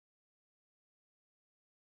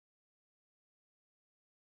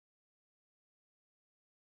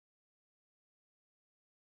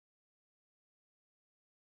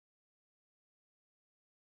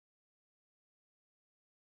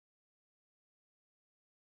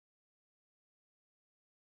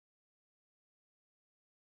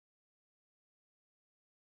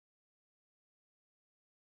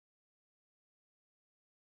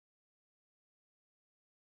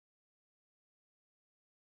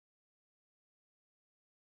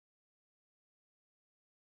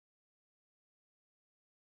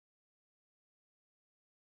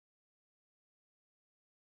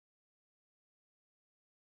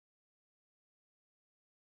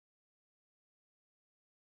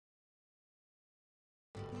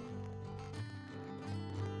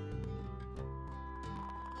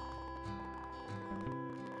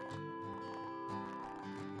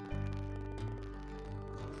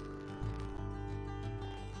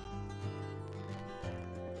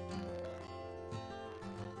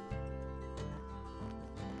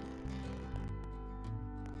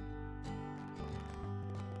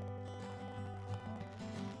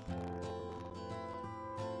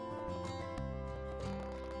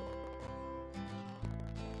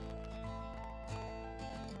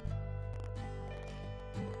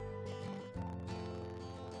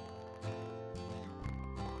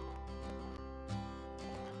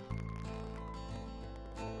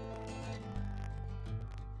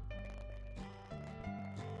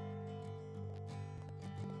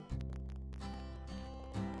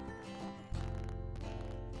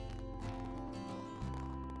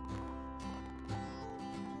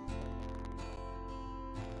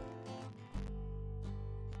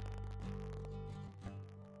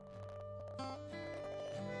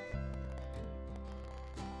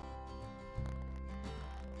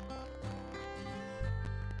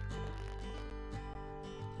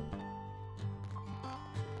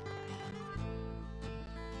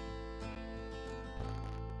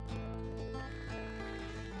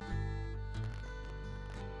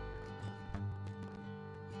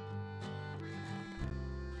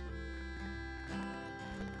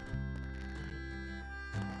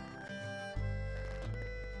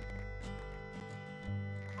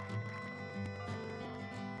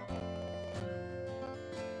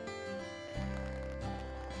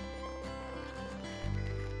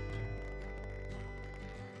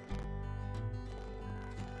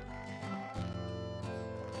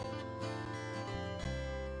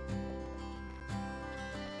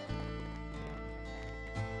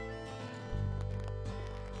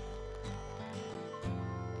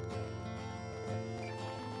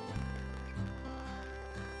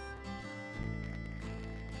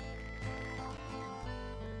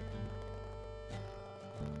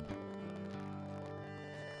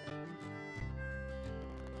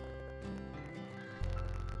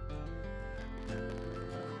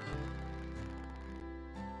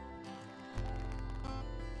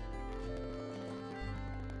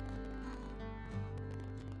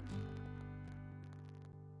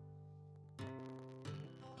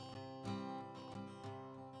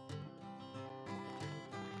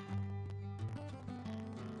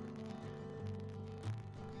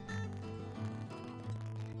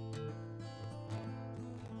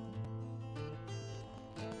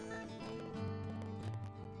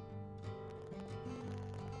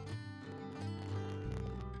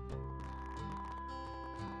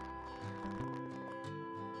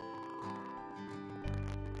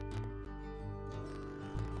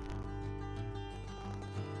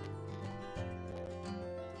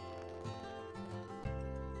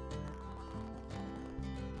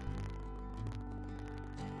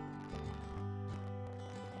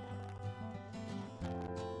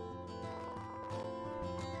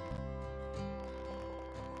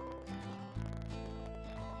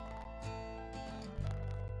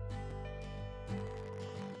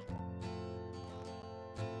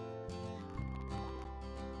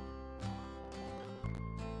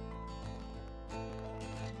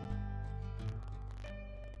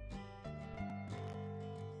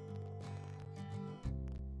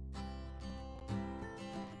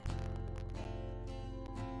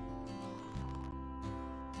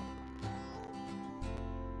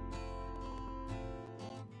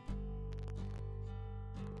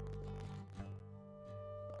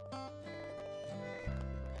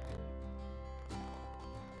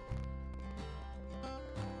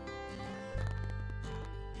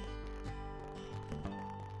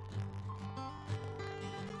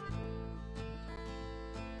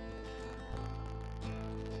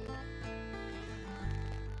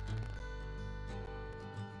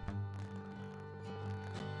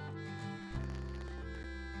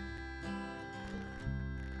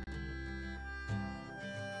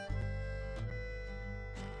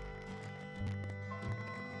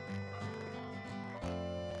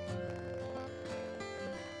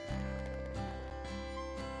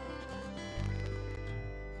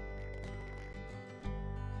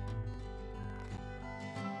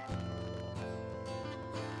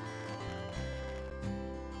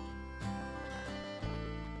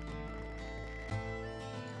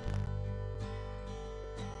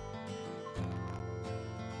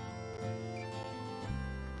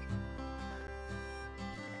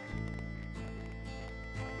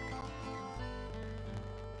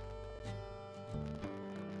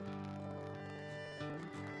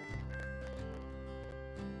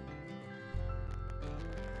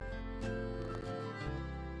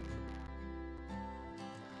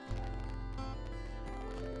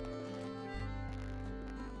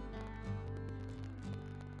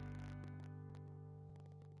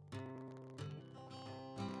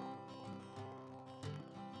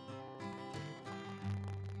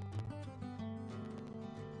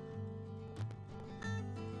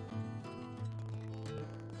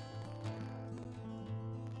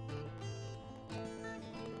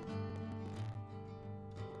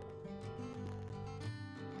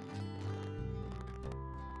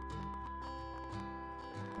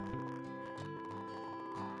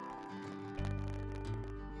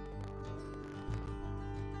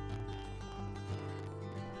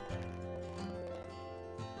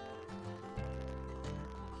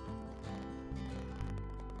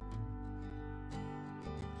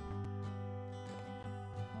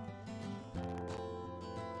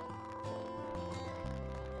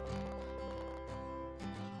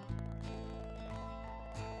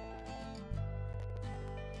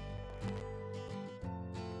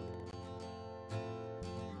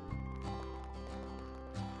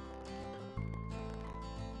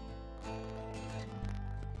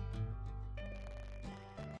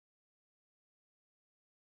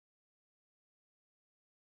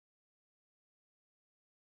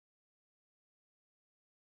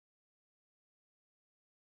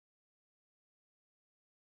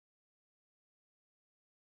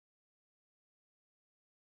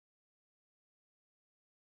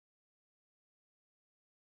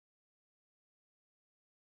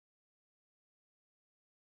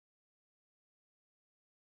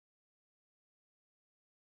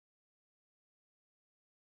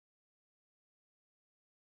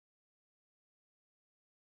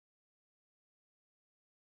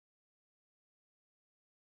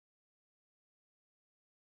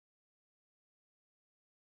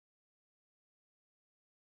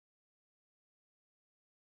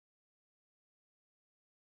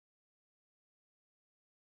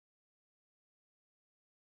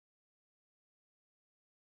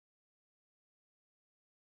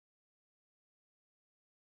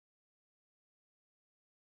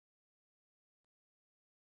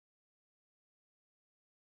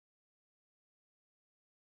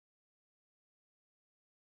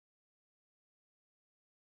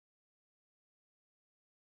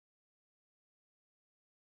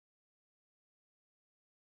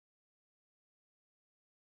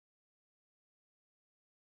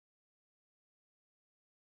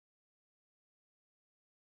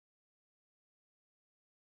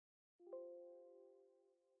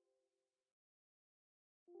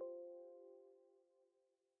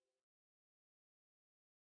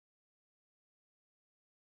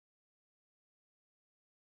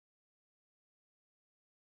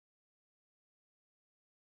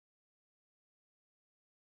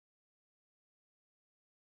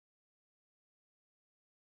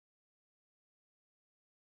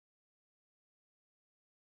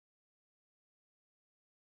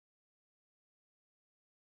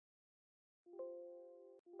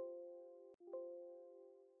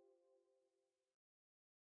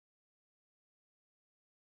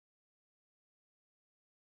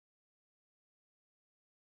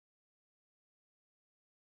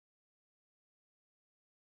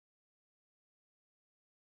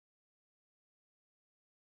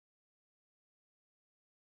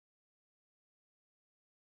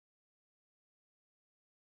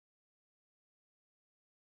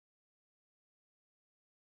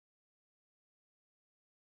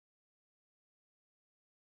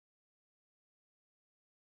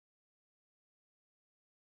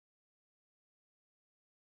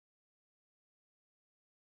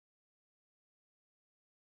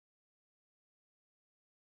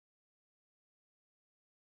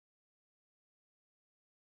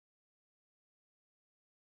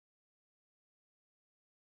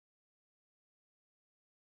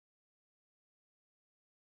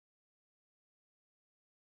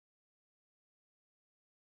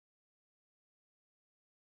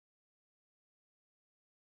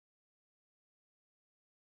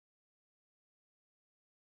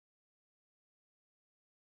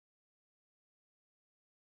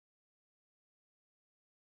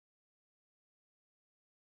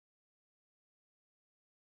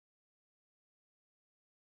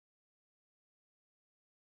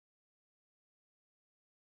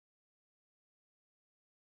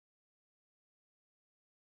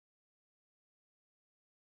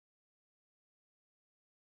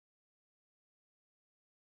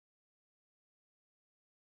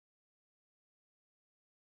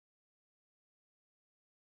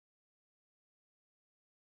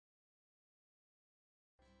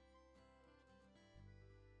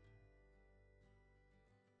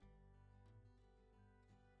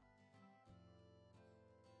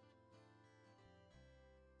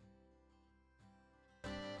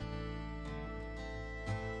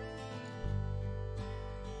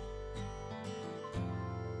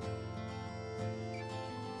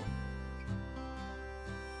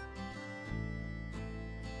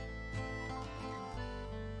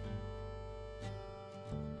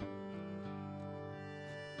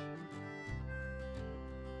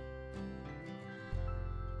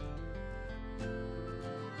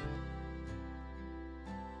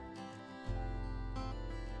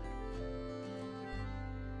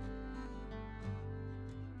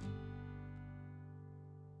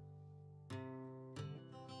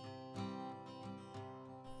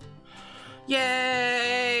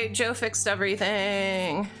Yay! Joe fixed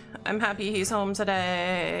everything. I'm happy he's home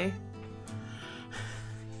today.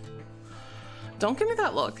 Don't give me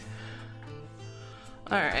that look.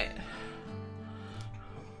 Alright.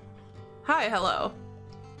 Hi, hello.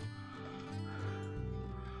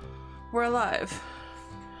 We're alive.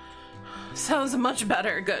 Sounds much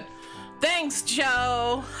better. Good. Thanks,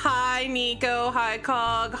 Joe. Hi, Nico. Hi,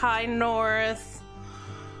 Cog. Hi, North.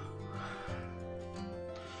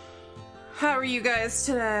 How are you guys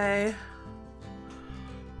today?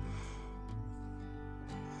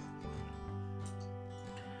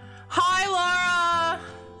 Hi, Laura.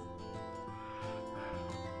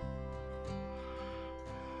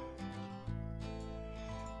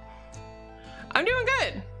 I'm doing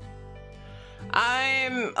good.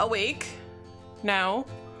 I'm awake now.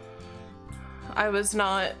 I was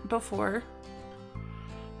not before.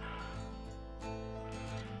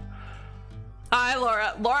 Hi,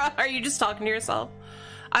 Laura. Laura, are you just talking to yourself?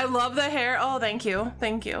 I love the hair. Oh, thank you.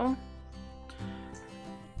 Thank you.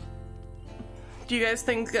 Do you guys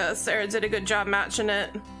think Sarah did a good job matching it?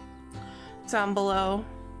 Down below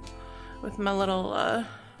with my little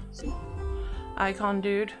icon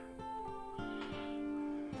dude.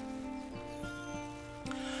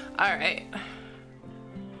 All right.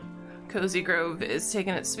 Cozy Grove is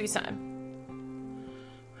taking its sweet time.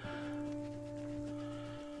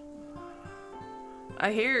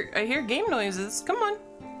 I hear game noises. Come on.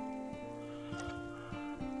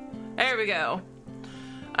 There we go.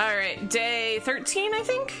 All right, day 13, I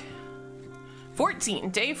think? 14,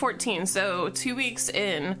 day 14. So 2 weeks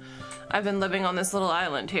in, I've been living on this little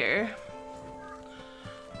island here.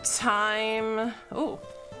 Time, oh.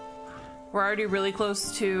 We're already really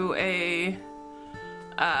close to a,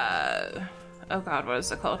 oh god, what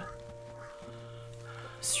is it called?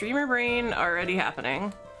 Streamer brain already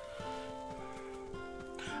happening.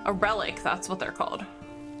 A relic, that's what they're called.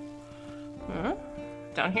 Hmm?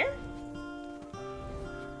 Down here?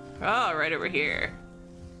 Oh, right over here.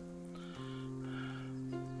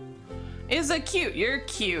 Is it cute? You're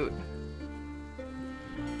cute.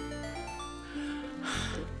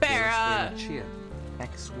 Barra!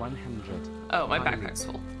 X100. Oh, my backpack's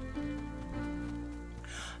full.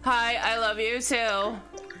 Hi, I love you too.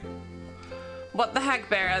 What the heck,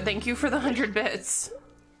 Barra? Thank you for the 100 bits.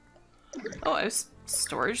 Oh, I have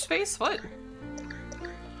storage space? What?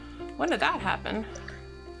 When did that happen?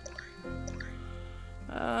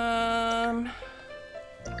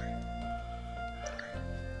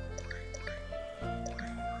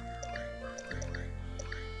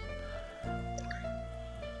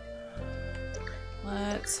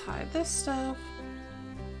 Let's hide this stuff.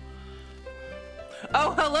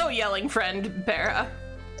 Oh, hello, yelling friend, Barra.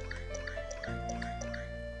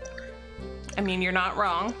 I mean, you're not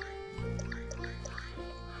wrong.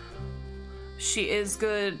 She is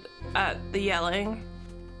good at the yelling.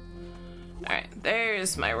 Alright,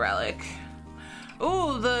 there's my relic.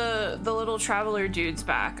 Ooh, the little traveler dude's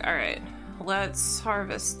back. Alright, let's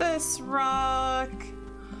harvest this rock.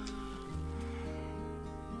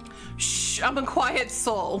 Shh, I'm a quiet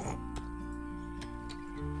soul.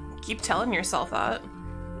 Keep telling yourself that.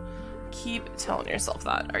 Keep telling yourself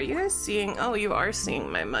that. Are you guys seeing? Oh, you are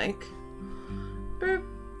seeing my mic. Boop,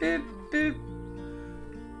 boop, boop.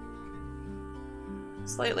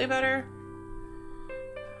 Slightly better.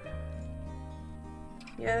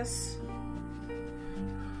 Yes.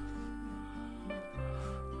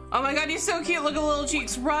 Oh my god, he's so cute. Look at the little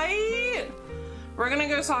cheeks, right? We're gonna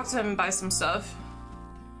go talk to him and buy some stuff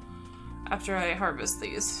after I harvest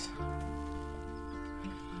these.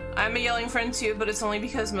 I'm a yelling friend too, but it's only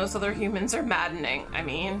because most other humans are maddening. I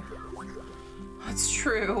mean, that's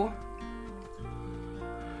true.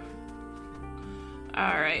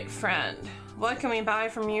 Alright, friend. What can we buy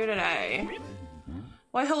from you today?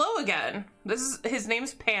 Why, hello again. His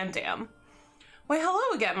name's Pandam. Why,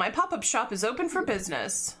 hello again. My pop-up shop is open for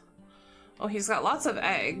business. Oh, he's got lots of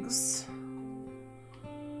eggs.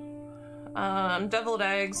 Deviled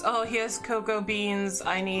eggs. Oh, he has cocoa beans.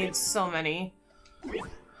 I need so many.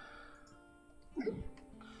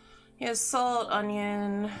 He has salt,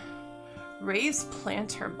 onion, raised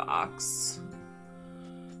planter box.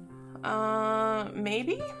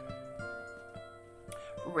 Maybe?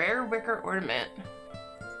 Rare wicker ornament.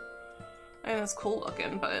 I mean, that's cool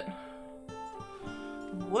looking, but...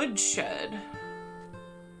 Woodshed.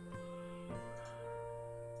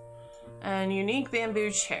 And unique bamboo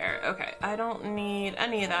chair. Okay, I don't need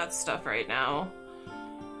any of that stuff right now.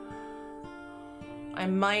 I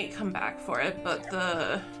might come back for it, but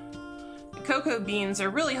the cocoa beans are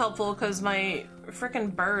really helpful because my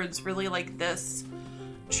frickin' birds really like this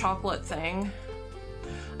chocolate thing.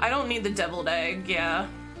 I don't need the deviled egg, yeah.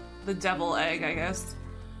 The devil egg, I guess.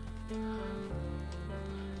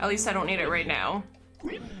 At least I don't need it right now.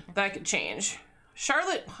 That could change.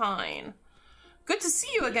 Charlotte Pine. Good to see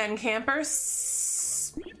you again, camper.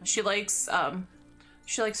 She likes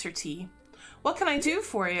her tea. What can I do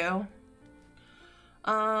for you?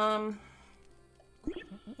 I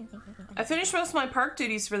finished most of my park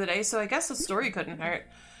duties for the day, so I guess the story couldn't hurt.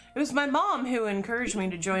 It was my mom who encouraged me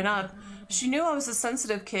to join up. She knew I was a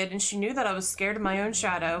sensitive kid, and she knew that I was scared of my own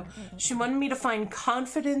shadow. She wanted me to find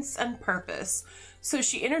confidence and purpose, so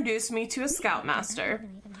she introduced me to a scoutmaster.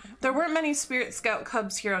 There weren't many Spirit Scout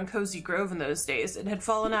cubs here on Cozy Grove in those days. It had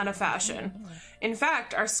fallen out of fashion. In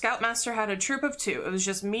fact, our scoutmaster had a troop of 2. It was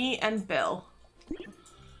just me and Bill.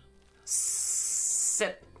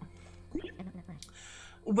 Sip.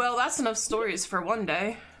 Well, that's enough stories for one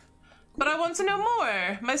day. But I want to know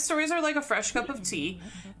more. My stories are like a fresh cup of tea.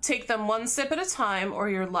 Take them one sip at a time, or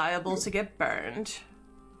you're liable to get burned.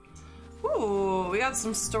 Ooh, we got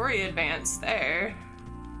some story advance there.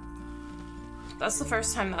 That's the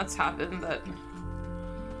first time that's happened, that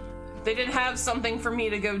they didn't have something for me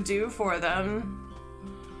to go do for them.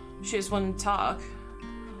 She just wouldn't talk.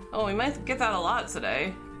 Oh, we might get that a lot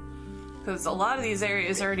today, because a lot of these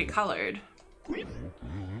areas are already colored.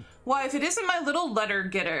 Why, if it isn't my little letter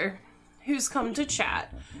getter who's come to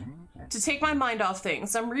chat. To take my mind off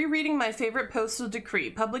things, I'm rereading my favorite postal decree,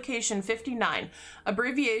 publication 59,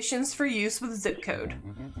 abbreviations for use with zip code.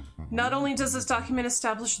 Not only does this document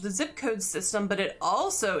establish the zip code system, but it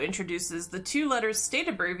also introduces the 2-letter state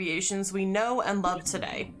abbreviations we know and love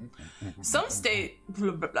today. Some say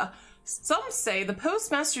the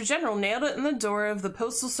Postmaster General nailed it in the door of the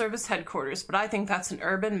Postal Service headquarters, but I think that's an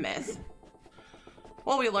urban myth.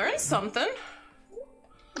 Well, we learned something.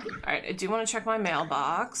 Alright, I do want to check my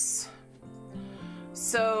mailbox.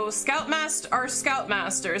 So, our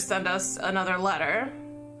Scoutmaster sent us another letter.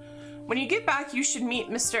 When you get back, you should meet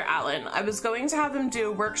Mr. Allen. I was going to have him do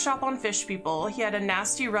a workshop on fish people. He had a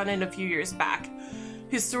nasty run-in a few years back.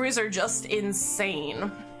 His stories are just insane.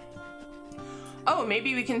 Oh,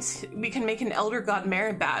 maybe we can make an Elder God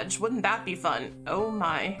merit badge. Wouldn't that be fun? Oh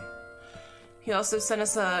my. He also sent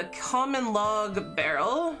us a common log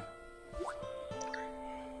barrel.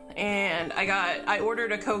 And I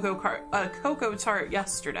ordered a cocoa tart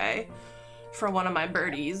yesterday for one of my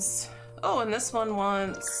birdies. Oh, and this one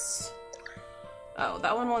wants,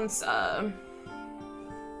 that one wants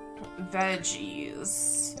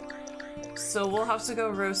veggies. So we'll have to go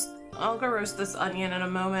roast, I'll go roast this onion in a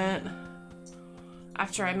moment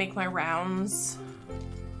after I make my rounds.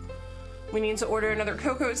 We need to order another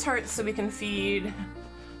cocoa tart so we can feed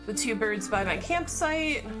the 2 birds by my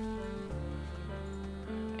campsite.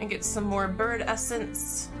 And get some more bird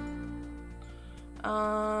essence.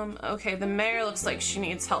 Okay, the mayor looks like she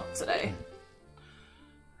needs help today.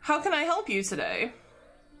 How can I help you today?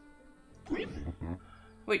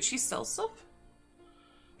 Wait, she sells stuff?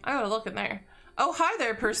 I gotta look in there. Oh, hi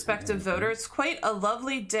there, prospective voter. It's quite a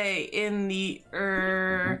lovely day in the,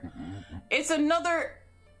 It's another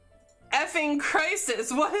effing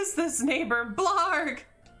crisis. What is this, neighbor? Blarg!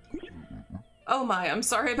 Oh my, I'm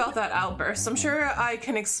sorry about that outburst. I'm sure I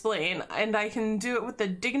can explain, and I can do it with the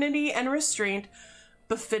dignity and restraint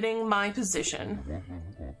befitting my position.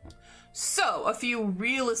 So, a few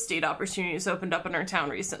real estate opportunities opened up in our town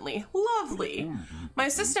recently. Lovely. My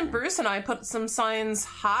assistant Bruce and I put some signs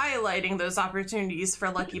highlighting those opportunities for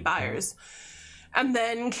lucky buyers. And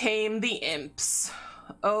then came the imps.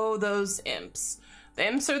 Oh, those imps. The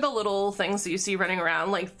imps are the little things that you see running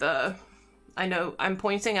around, like the... I know I'm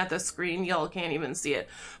pointing at the screen, y'all can't even see it.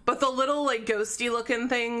 But the little, like, ghosty looking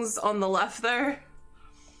things on the left there.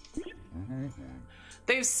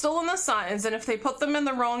 They've stolen the signs, and if they put them in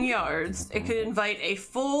the wrong yards, it could invite a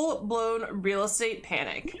full-blown real estate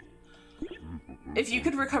panic. If you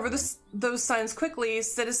could recover those signs quickly,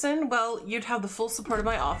 citizen, well, you'd have the full support of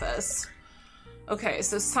my office. Okay,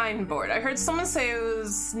 so signboard. I heard someone say it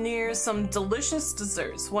was near some delicious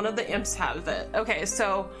desserts. One of the imps have it. Okay,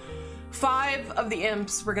 so 5 of the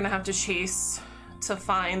imps we're gonna have to chase to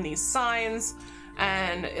find these signs,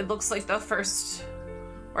 and it looks like the first,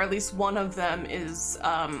 or at least one of them, is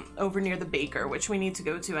over near the baker, which we need to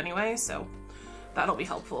go to anyway, so that'll be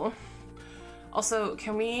helpful. Also, what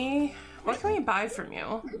can we buy from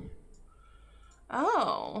you?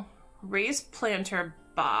 Oh, raised planter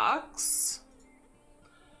box.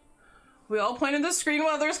 We all point at the screen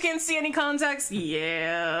while others can't see any context.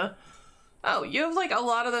 Yeah. Oh, you have, like, a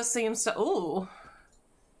lot of the same stuff. Ooh.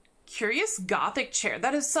 Curious Gothic chair.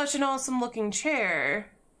 That is such an awesome looking chair.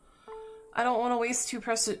 I don't want to waste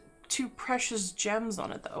two precious gems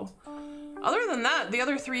on it, though. Other than that, the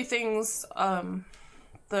other three things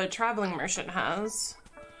the traveling merchant has.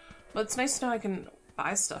 But it's nice to know I can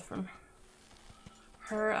buy stuff from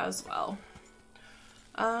her as well.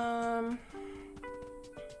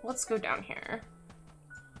 Let's go down here.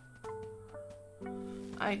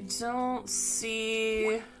 I don't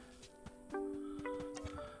see...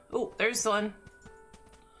 Oh, there's one.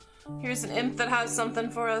 Here's an imp that has something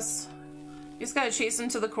for us. You just gotta chase him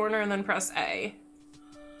to the corner and then press A.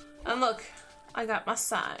 And look, I got my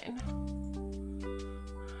sign.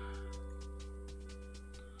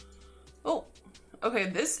 Oh, okay,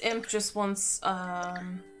 this imp just wants a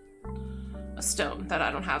stone that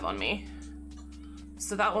I don't have on me.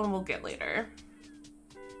 So that one we'll get later.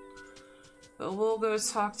 But we'll go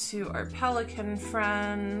talk to our pelican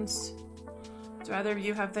friends. Do either of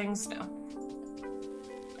you have things? No.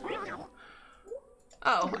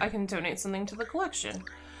 Oh, I can donate something to the collection.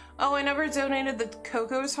 Oh, I never donated the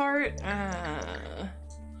Coco's heart. And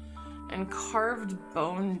carved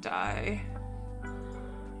bone die.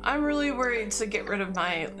 I'm really worried to get rid of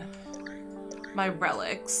my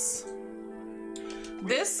relics.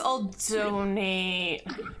 This I'll donate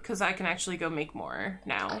because I can actually go make more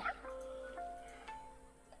now.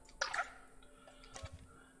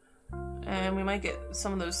 And we might get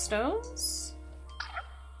some of those stones.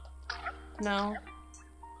 No.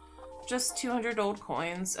 Just 200 old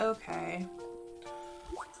coins. Okay.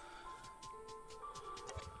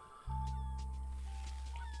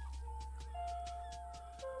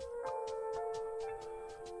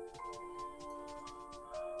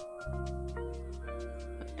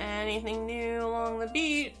 Anything new along the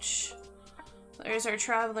beach? There's our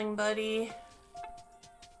traveling buddy.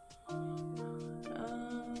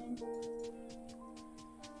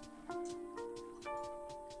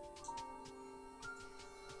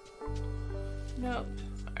 Nope.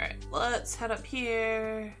 Alright, let's head up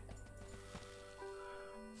here.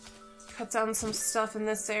 Cut down some stuff in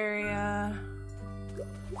this area.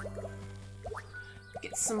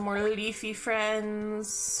 Get some more leafy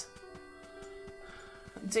friends.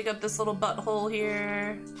 Dig up this little butthole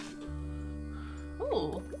here.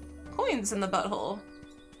 Ooh, coins in the butthole.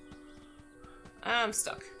 I'm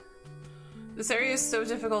stuck. This area is so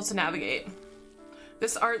difficult to navigate.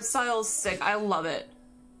 This art style is sick. I love it.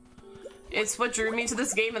 It's what drew me to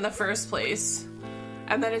this game in the first place.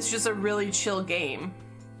 And then it's just a really chill game.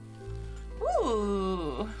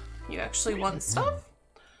 Ooh, you actually want stuff?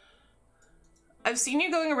 I've seen you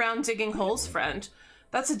going around digging holes, friend.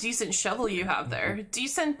 That's a decent shovel you have there.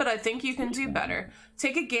 Decent, but I think you can do better.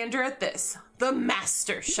 Take a gander at this. The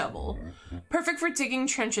Master Shovel. Perfect for digging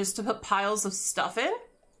trenches to put piles of stuff in.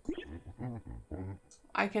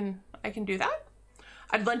 I can do that?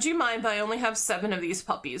 I'd lend you mine, but I only have 7 of these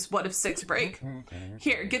puppies. What if 6 break?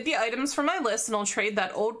 Here, get the items from my list and I'll trade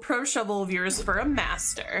that old pro shovel of yours for a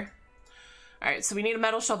master. Alright, so we need a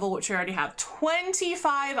metal shovel, which we already have.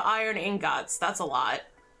 25 iron ingots. That's a lot.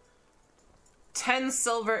 10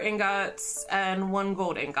 silver ingots and 1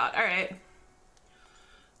 gold ingot. Alright.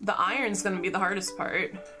 The iron's gonna be the hardest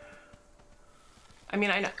part. I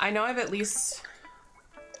mean, I know I've at least...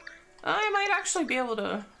 I might actually be able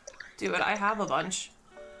to do it. I have a bunch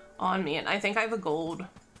on me, and I think I have a gold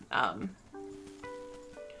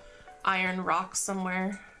iron rock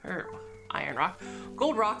somewhere. Or iron rock.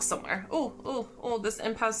 Gold rock somewhere. Oh, this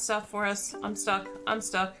imp has stuff for us. I'm stuck. I'm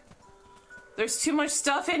stuck. There's too much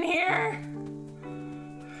stuff in here!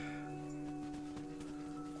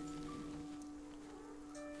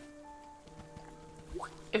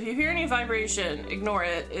 If you hear any vibration, ignore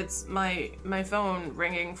it. It's my phone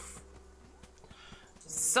ringing.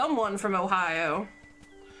 Someone from Ohio.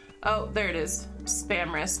 Oh, there it is.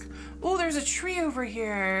 Spam risk. Oh, there's a tree over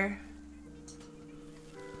here.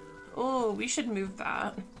 Oh, we should move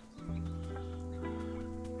that.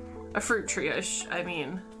 A fruit tree-ish, I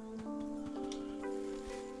mean.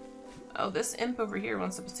 Oh, this imp over here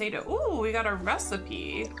wants a potato. Ooh, we got a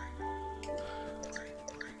recipe.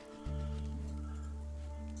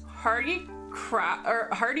 Hearty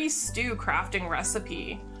stew crafting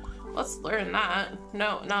recipe. Let's learn that.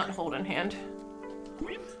 No, not hold in hand.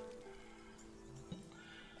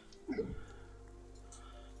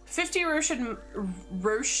 $50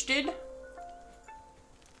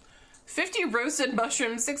 roasted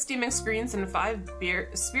mushrooms, 60 mixed greens, and 5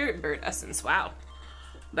 spirit bird essence. Wow.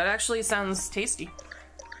 That actually sounds tasty.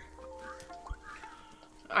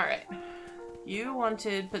 Alright. You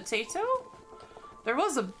wanted potato? There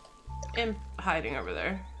was a imp hiding over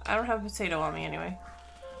there. I don't have a potato on me anyway.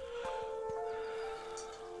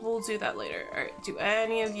 We'll do that later. Alright, do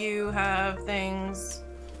any of you have things?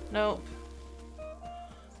 Nope.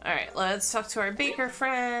 Alright, let's talk to our baker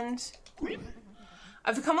friend.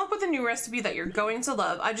 I've come up with a new recipe that you're going to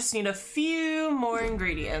love. I just need a few more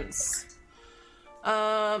ingredients.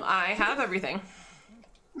 I have everything.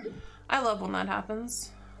 I love when that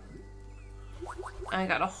happens. I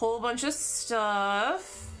got a whole bunch of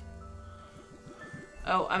stuff.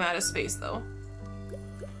 Oh, I'm out of space though.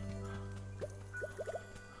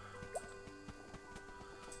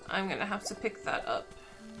 I'm gonna have to pick that up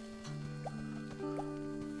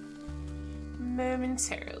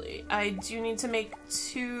momentarily. I do need to make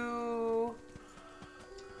two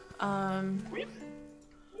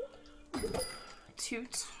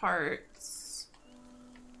tarts.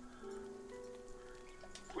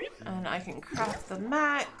 And I can craft the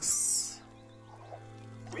max.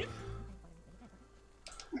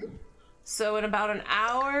 So in about an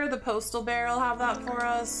hour, the postal bear will have that for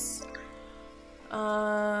us.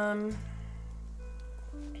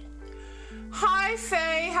 Hi,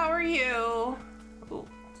 Faye, how are you? Ooh.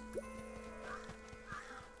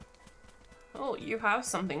 Oh, you have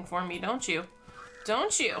something for me, don't you?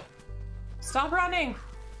 Don't you? Stop running.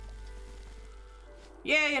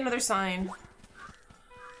 Yay, another sign.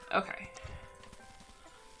 Okay.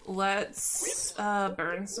 Let's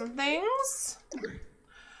burn some things.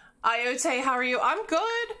 Iote, how are you? I'm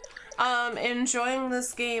good. Enjoying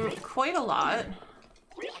this game quite a lot.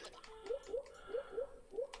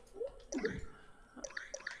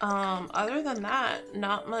 Other than that,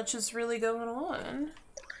 not much is really going on.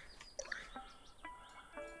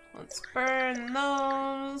 Let's burn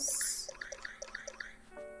those.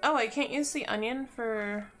 Oh, I can't use the onion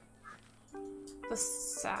for the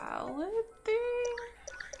salad thing?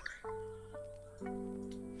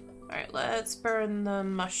 Alright, let's burn the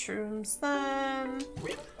mushrooms then.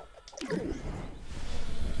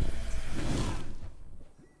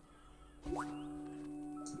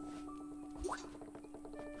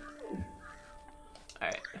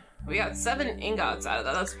 Alright, we got 7 ingots out of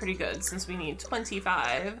that. That's pretty good since we need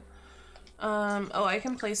 25. Oh, I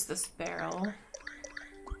can place this barrel.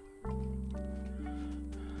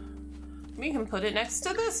 We can put it next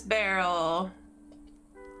to this barrel.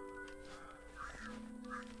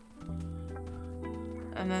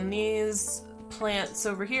 And then these plants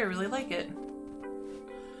over here really like it.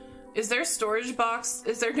 Is there a storage box?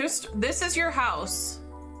 Is there no this is your house.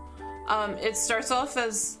 It starts off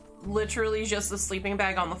as literally just a sleeping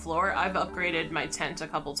bag on the floor. I've upgraded my tent a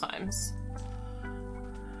couple times.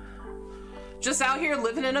 Just out here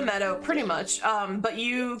living in a meadow, pretty much. But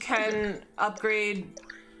you can upgrade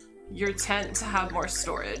your tent to have more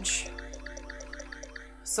storage.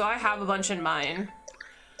 So I have a bunch in mine.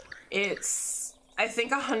 It's, I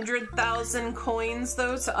think 100,000 coins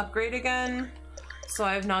though to upgrade again. So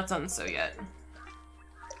I have not done so yet.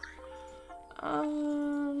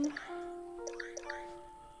 Oh,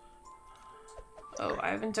 I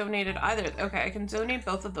haven't donated either. Okay, I can donate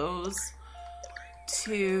both of those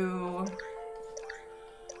to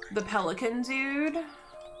the pelican dude.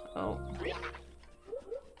 Oh.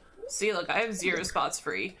 See, look, I have 0 spots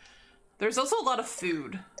free. There's also a lot of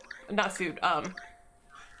food. Not food, I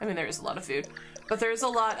mean, there is a lot of food. But there's a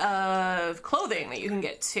lot of clothing that you can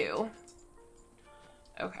get too.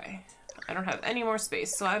 Okay. I don't have any more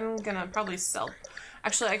space, so I'm gonna probably sell.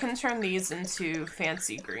 Actually, I can turn these into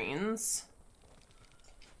fancy greens.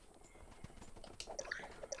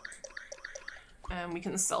 And we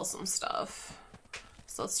can sell some stuff.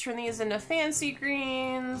 So let's turn these into fancy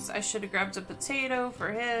greens. I should have grabbed a potato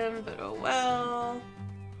for him, but oh well.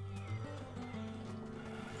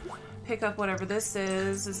 Pick up whatever this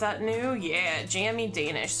is. Is that new? Yeah, jammy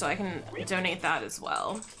Danish, so I can donate that as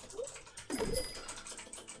well.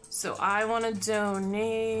 So I want to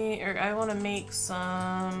donate, or I want to make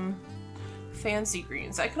some fancy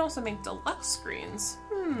greens. I can also make deluxe greens.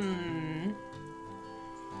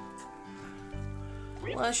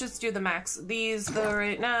 Let's just do the max of these though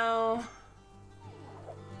right now.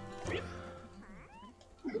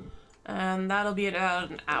 And that'll be about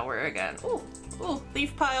an hour again. Ooh, ooh,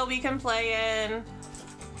 leaf pile we can play in.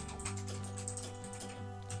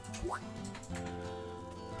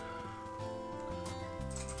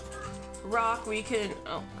 Rock we can,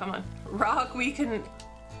 oh, come on. Rock we can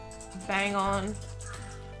bang on,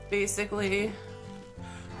 basically.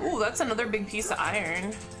 Ooh, that's another big piece of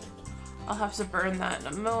iron. I'll have to burn that in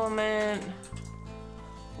a moment.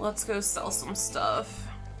 Let's go sell some stuff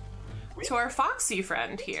to our foxy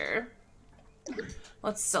friend here.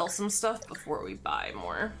 Let's sell some stuff before we buy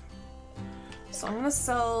more. So I'm gonna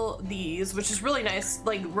sell these, which is really nice.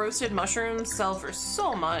 Like, roasted mushrooms sell for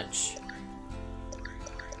so much.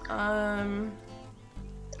 I'll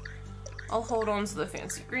hold on to the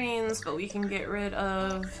fancy greens, but we can get rid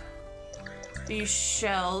of these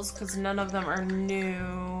shells because none of them are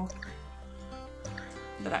new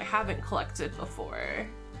that I haven't collected before.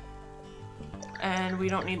 And we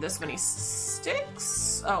don't need this many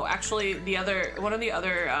sticks. Oh, actually, one of the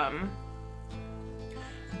other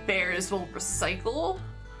bears will recycle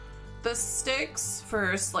the sticks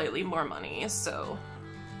for slightly more money, so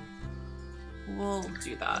we'll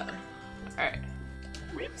do that. Alright.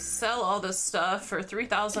 Sell all this stuff for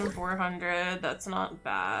 3,400. That's not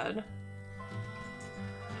bad.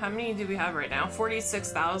 How many do we have right now?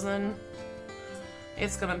 46,000.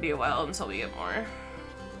 It's gonna be a while until we get more.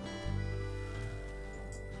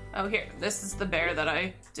 Oh, here. This is the bear that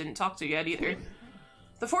I didn't talk to yet either.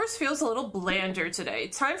 The forest feels a little blander today.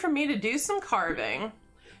 Time for me to do some carving.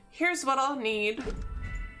 Here's what I'll need.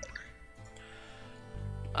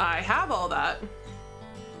 I have all that.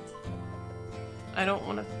 I don't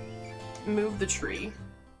want to move the tree.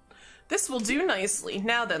 This will do nicely.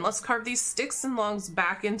 Now then, let's carve these sticks and logs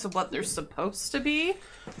back into what they're supposed to be.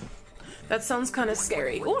 That sounds kind of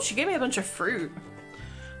scary. Oh, she gave me a bunch of fruit.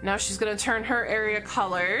 Now she's gonna turn her area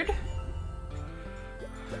colored.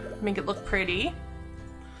 Make it look pretty.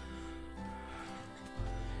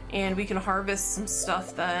 And we can harvest some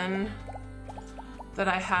stuff then that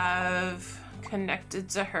I have connected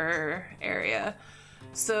to her area.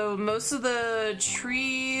 So most of the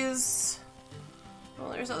trees... Well,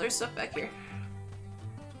 there's other stuff back here.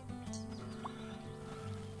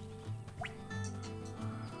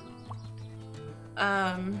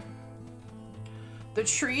 The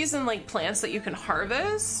trees and like plants that you can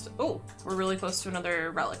harvest. Oh, we're really close to another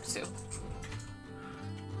relic too.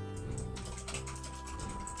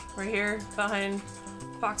 Right here behind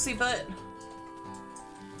Foxy Butt.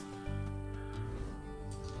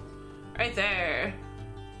 Right there.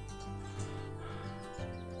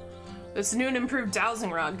 This new and improved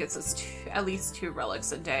dowsing rod gets us at least 2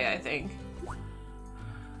 relics a day, I think.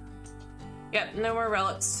 Yep, no more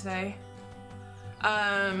relics today.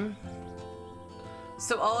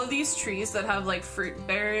 So all of these trees that have like fruit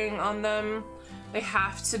bearing on them, they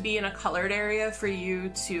have to be in a colored area for you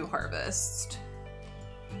to harvest.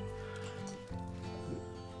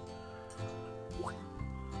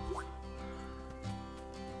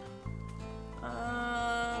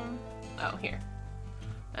 Oh, here.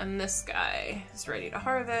 And this guy is ready to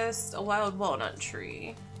harvest a wild walnut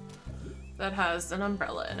tree that has an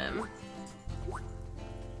umbrella in him.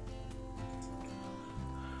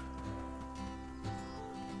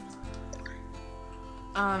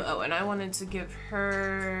 Oh, and I wanted to give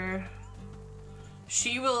her...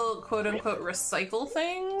 She will, quote-unquote, recycle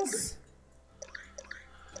things.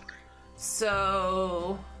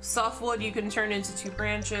 So, softwood you can turn into 2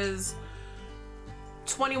 branches.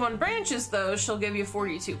 21 branches, though, she'll give you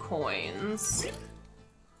 42 coins.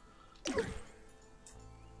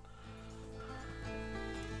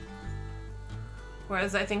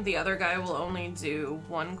 Whereas I think the other guy will only do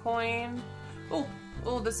 1 coin.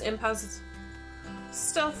 Oh, this imp has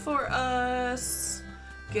stuff for us.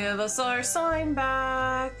 Give us our sign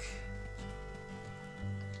back.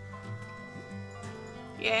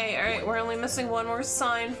 Yay, alright, we're only missing 1 more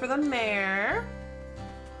sign for the mayor.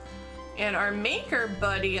 And our maker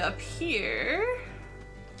buddy up here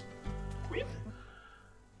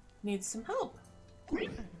needs some help.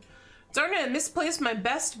 Darn it, I misplaced my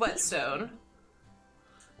best whetstone.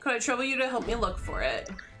 Could I trouble you to help me look for it?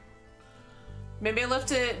 Maybe I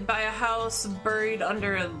left it by a house buried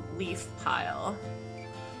under a leaf pile.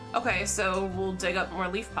 Okay, so we'll dig up more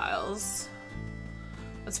leaf piles.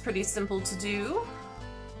 That's pretty simple to do.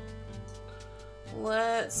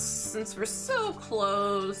 Since we're so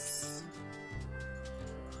close,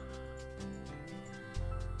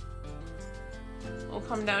 we'll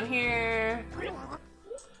come down here.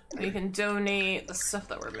 We can donate the stuff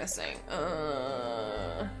that we're missing.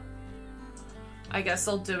 I guess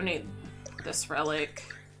I'll donate this relic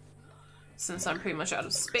since I'm pretty much out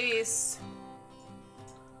of space.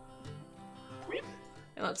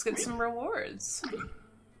 And let's get some rewards.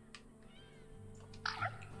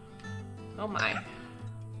 Oh my.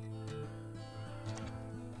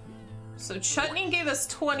 So Chutney gave us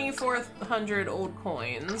 2,400 old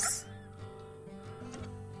coins.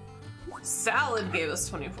 Salad gave us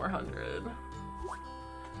 2,400.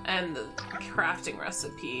 And the crafting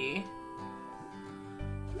recipe.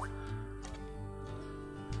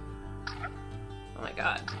 Oh my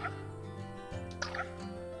god.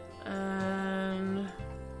 And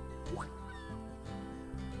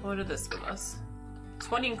what did this give us?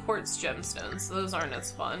 20 quartz gemstones. Those aren't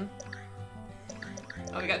as fun.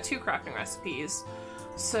 Oh, we got 2 crafting recipes.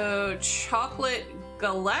 So chocolate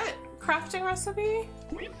galette crafting recipe?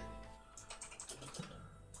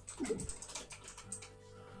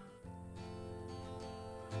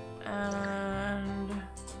 And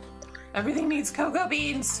everything needs cocoa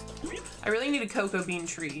beans. I really need a cocoa bean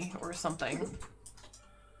tree or something.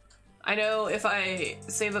 I know if I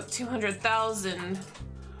save up 200,000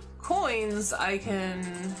 coins, I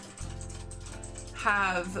can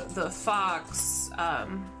have the fox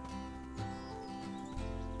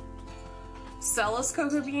sell us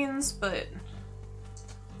cocoa beans, but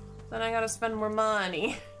then I gotta spend more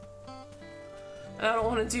money. And I don't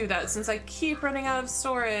want to do that since I keep running out of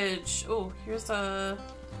storage. Oh, here's a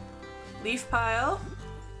leaf pile.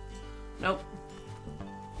 Nope.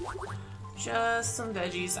 Just some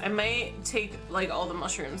veggies. I might take like all the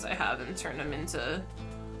mushrooms I have and turn them into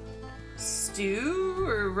stew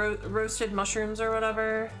or roasted mushrooms or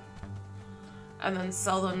whatever, and then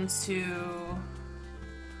sell them to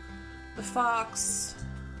the fox.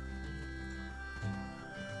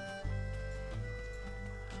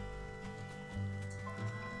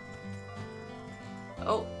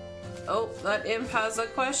 Oh, that imp has a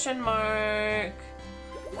question mark.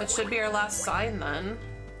 That should be our last sign then.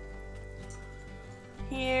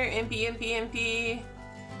 Here, impy, impy, impy.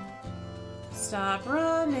 Stop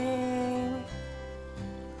running.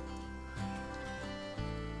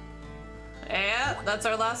 Yeah, that's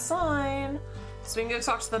our last sign. So we can go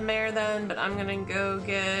talk to the mayor then, but I'm gonna go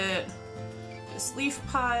get this leaf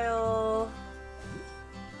pile.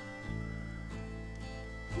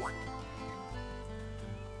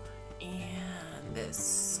 And this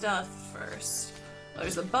stuff first.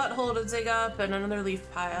 There's a butthole to dig up and another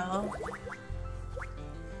leaf pile.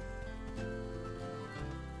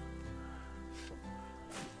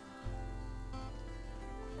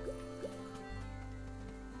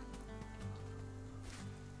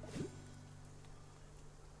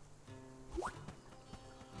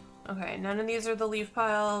 Okay, none of these are the leaf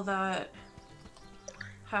pile that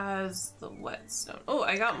has the whetstone. Oh,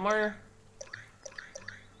 I got more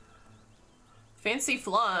fancy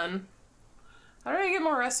flan. How did I get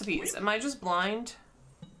more recipes? Am I just blind?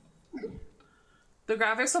 The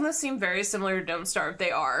graphics on this seem very similar to Don't Starve.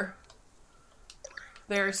 They are.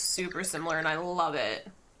 They're super similar and I love it.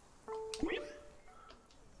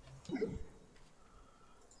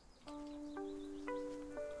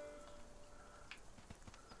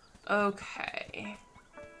 Okay.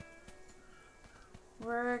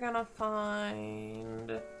 We're gonna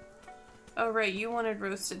find... Oh, right, you wanted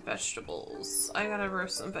roasted vegetables. I gotta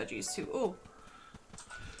roast some veggies too. Ooh.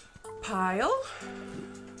 Pile?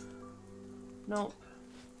 Nope.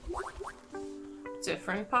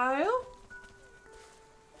 Different pile?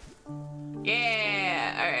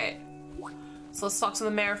 Yeah! Alright. So let's talk to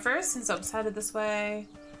the mayor first, since I'm headed this way.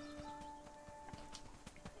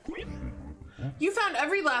 You found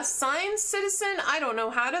every last sign, citizen? I don't know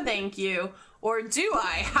how to thank you. Or do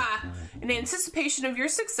I? Ha! In anticipation of your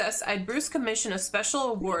success, I'd Bruce commission a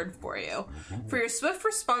special award for you. For your swift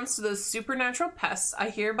response to those supernatural pests, I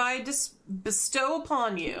hereby bestow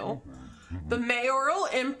upon you the mayoral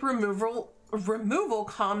imp removal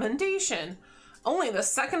commendation. Only the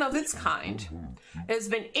second of its kind. It has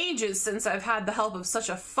been ages since I've had the help of such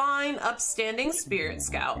a fine, upstanding spirit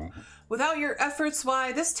scout. Without your efforts,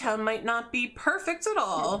 why, this town might not be perfect at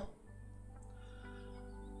all.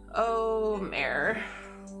 Oh, Mayor.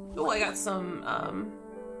 Oh, I got some,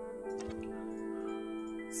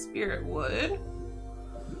 spirit wood.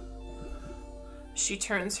 She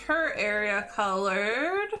turns her area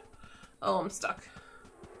colored. Oh, I'm stuck.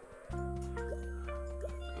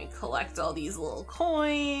 Let me collect all these little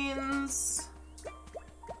coins.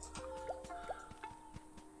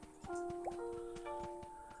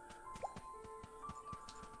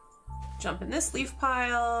 Jump in this leaf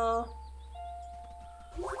pile.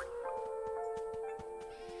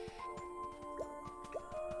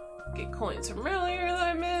 Get coins from earlier that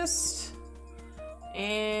I missed.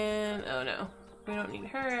 And, oh no, we don't need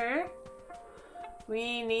her.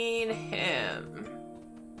 We need him.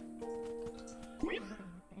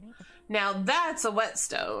 Now that's a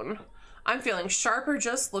whetstone. I'm feeling sharper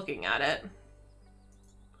just looking at it.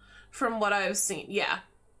 From what I've seen, yeah.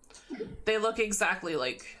 They look exactly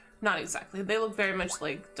like, not exactly, they look very much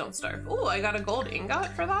like Don't Starve. Oh, I got a gold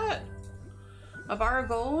ingot for that. A bar of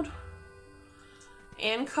gold.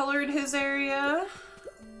 And colored his area.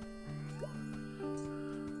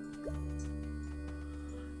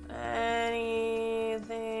 Anything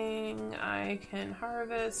I can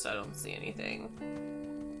harvest? I don't see anything.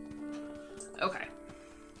 Okay.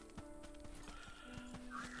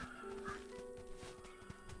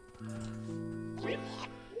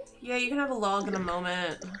 Yeah, you can have a log in a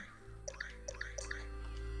moment.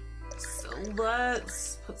 So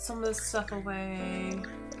let's put some of this stuff away.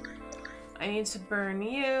 I need to burn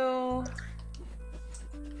you.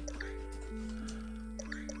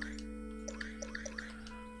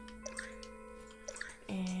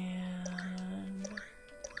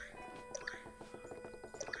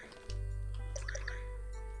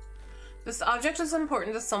 This object is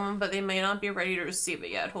important to someone, but they may not be ready to receive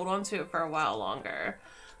it yet. Hold on to it for a while longer.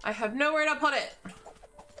 I have nowhere to put it.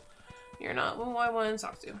 You're not who I want to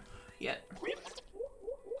talk to yet.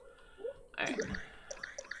 Alright.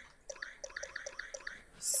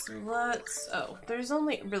 So let's... Oh, there's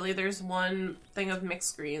only... Really, there's one thing of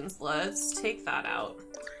mixed greens. Let's take that out.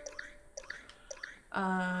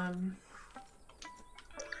 An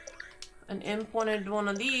imp wanted one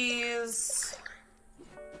of these.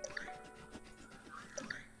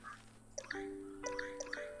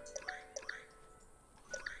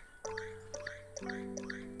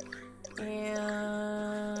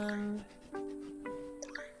 And...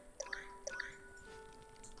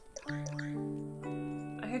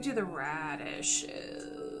 I could do the radishes.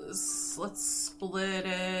 Let's split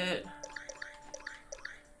it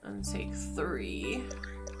and take 3.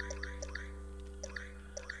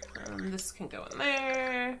 This can go in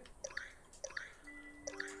there.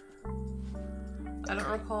 I don't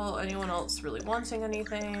recall anyone else really wanting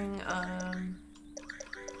anything.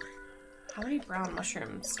 How many brown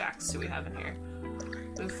mushroom stacks do we have in here?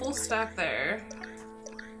 We have a full stack there.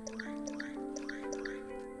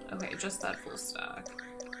 Okay, just that full stack.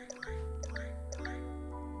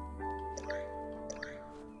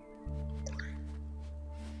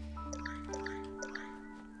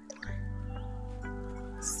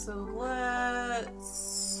 So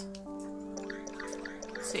let's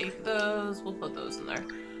take those, we'll put those in there.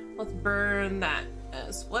 Let's burn that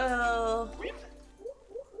as well.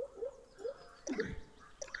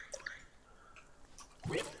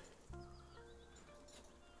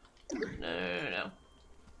 No.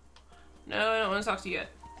 No, I don't want to talk to you yet.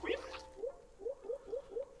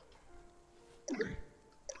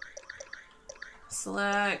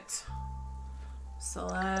 Select.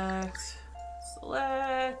 Select.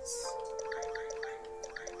 Select.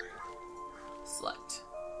 Select.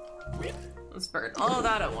 Let's burn all of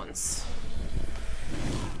that at once.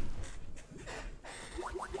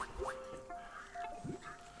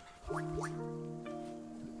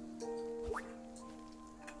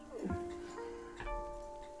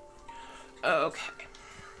 Okay.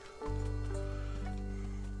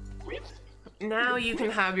 Now you can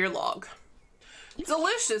have your log.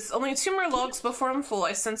 Delicious! Only 2 more logs before I'm full.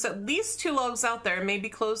 I sense at least 2 logs out there. Maybe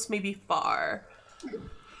close, maybe far.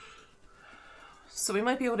 So we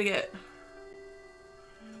might be able to get...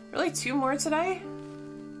 Really 2 more today?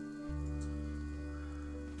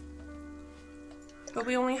 But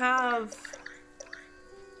we only have...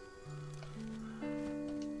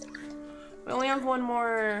 We only have 1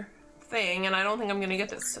 more thing, and I don't think I'm gonna get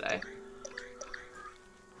this today.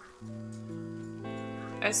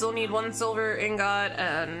 I still need 1 silver ingot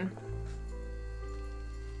and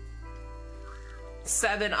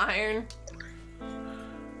 7 iron.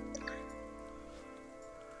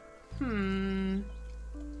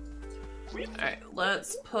 Alright,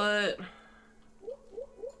 let's put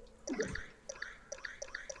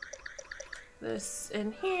this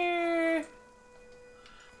in here.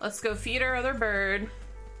 Let's go feed our other bird.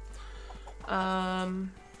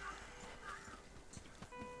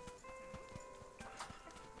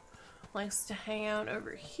 Likes to hang out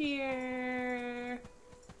over here.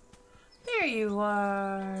 There you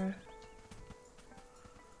are.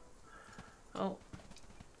 Oh.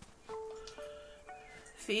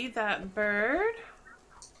 Feed that bird.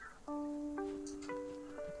 And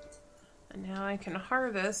now I can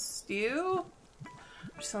harvest you.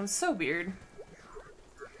 Which sounds so weird.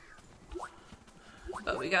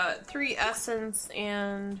 But we got 3 essence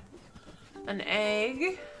and an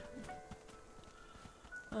egg.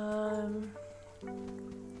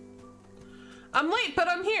 I'm late, but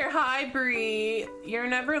I'm here. Hi, Bree. You're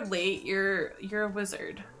never late. You're a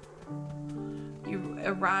wizard. You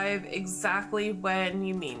arrive exactly when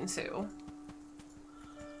you mean to.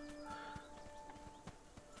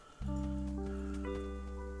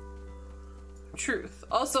 Truth.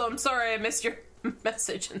 Also, I'm sorry I missed your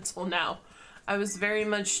message until now. I was very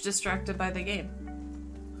much distracted by the game.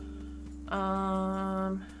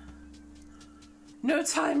 No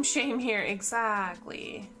time shame here.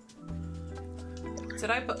 Exactly.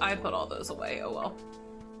 Did I put all those away? Oh well.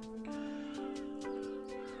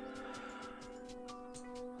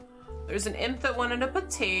 There's an imp that wanted a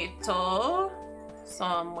potato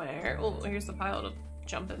somewhere. Oh, here's the pile to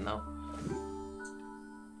jump in though.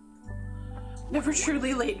 Never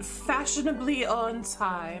truly late, fashionably on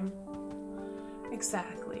time.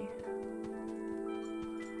 Exactly.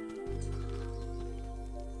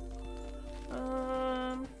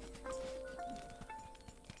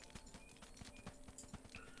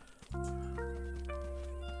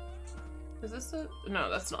 Is this a... No,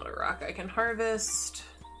 that's not a rock I can harvest.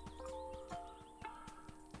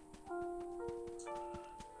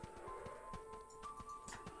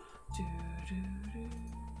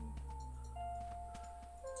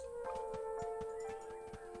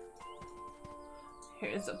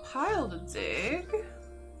 Here's a pile to dig.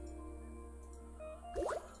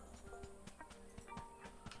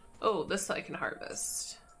 Oh, this I can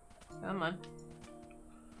harvest. Come on.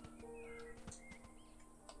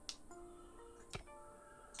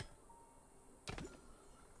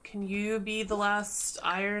 Can you be the last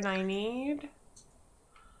iron I need?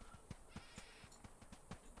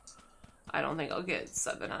 I don't think I'll get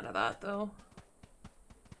 7 out of that though.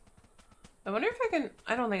 I wonder if I can,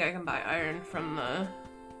 I don't think I can buy iron from the,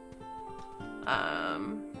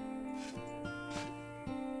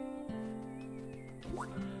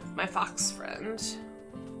 my fox friend.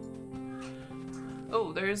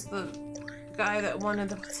 Oh, there's the guy that wanted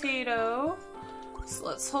the potato. So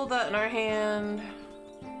let's hold that in our hand.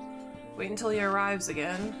 Wait until he arrives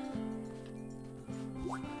again.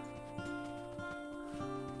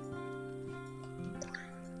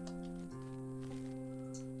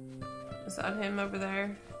 Is that him over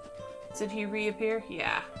there? Did he reappear?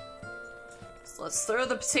 Yeah. So let's throw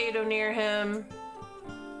the potato near him.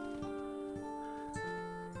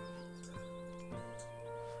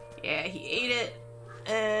 Yeah, he ate it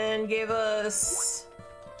and gave us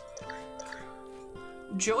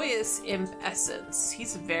Joyous Imp Essence.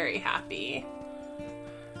 He's very happy.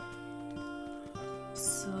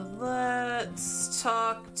 So let's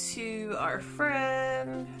talk to our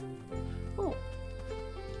friend. Oh.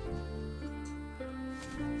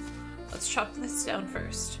 Let's chop this down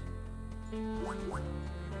first.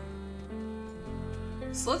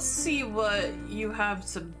 So let's see what you have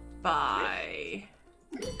to buy.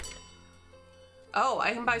 Oh,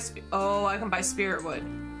 I can buy I can buy spirit wood.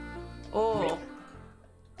 Oh.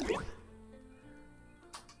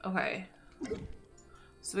 Okay.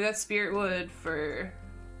 So we got spirit wood for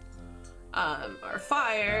our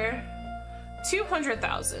fire.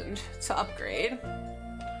 200,000 to upgrade.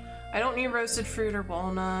 I don't need roasted fruit or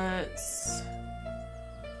walnuts.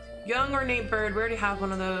 Young ornate bird, we already have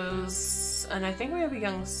one of those. And I think we have a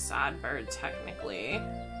young sad bird technically.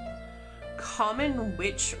 Common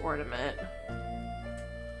witch ornament.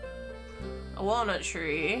 A walnut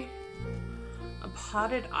tree. A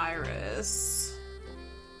potted iris.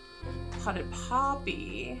 Potted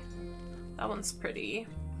poppy. That one's pretty.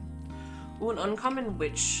 Ooh, an uncommon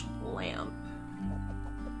witch lamp.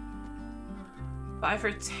 Buy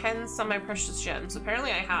for 10 semi-precious gems.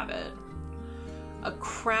 Apparently I have it. A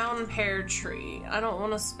crown pear tree. I don't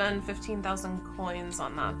want to spend 15,000 coins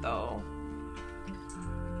on that though.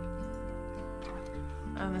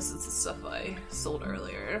 And this is the stuff I sold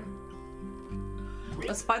earlier.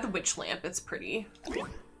 Let's buy the witch lamp. It's pretty.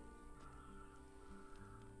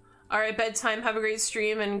 Alright, bedtime. Have a great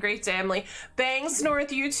stream and great day, Emily. Bangs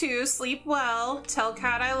North, you too. Sleep well. Tell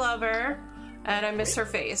Kat I love her. And I miss her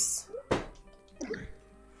face.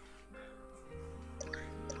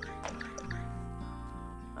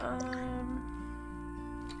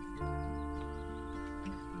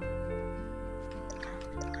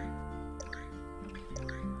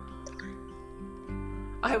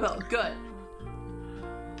 I will. Good.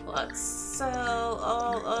 Let's sell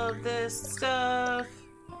all of this stuff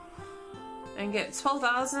and get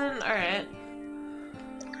 12,000. All right.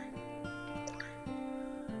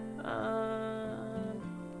 A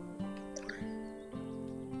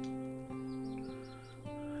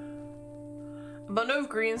bundle of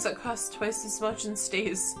greens that costs twice as much and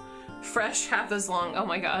stays fresh half as long. Oh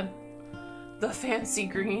my god. The fancy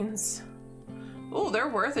greens. Oh, they're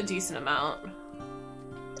worth a decent amount.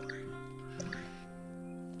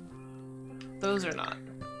 Those are not.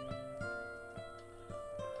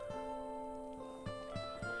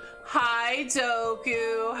 Hi,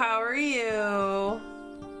 Doku. How are you?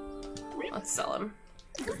 Let's sell him.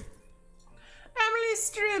 Emily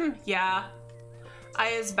Strim. Yeah. I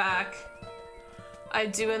is back. I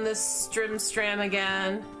doing this stram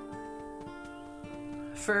again.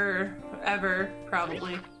 Forever,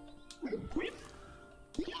 probably.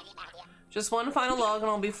 Just one final log and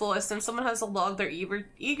I'll be flawless. And someone has a log they're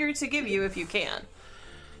eager to give you if you can.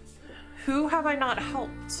 Who have I not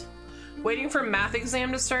helped? Waiting for math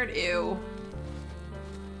exam to start? Ew.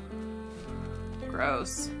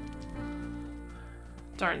 Gross.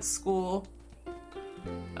 Darn school.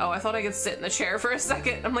 Oh, I thought I could sit in the chair for a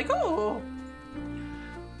second. I'm like, oh.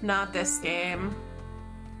 Not this game.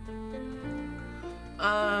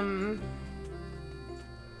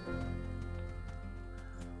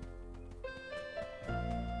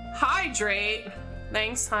 Hydrate.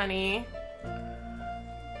 Thanks, honey.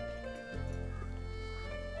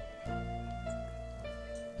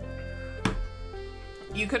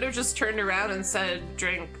 You could have just turned around and said,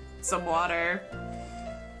 drink some water.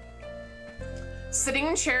 Sitting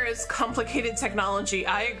in chair is complicated technology.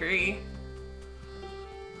 I agree.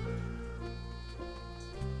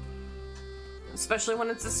 especially when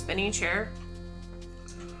it's a spinny chair.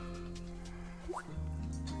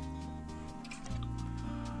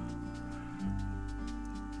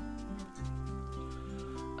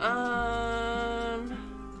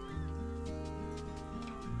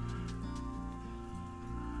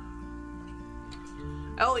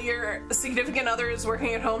 Oh, your significant other is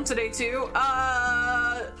working at home today too?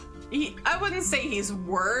 I wouldn't say he's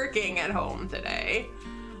working at home today.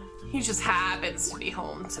 He just happens to be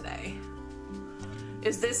home today.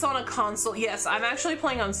 Is this on a console? Yes, I'm actually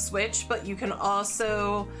playing on Switch, but you can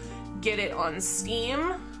also get it on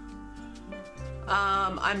Steam.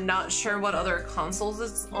 I'm not sure what other consoles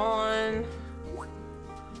it's on.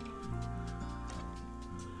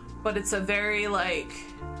 But it's a very, like,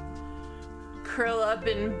 curl up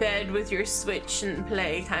in bed with your Switch and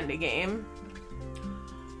play kind of game.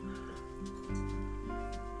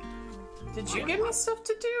 Did you give me stuff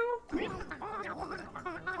to do?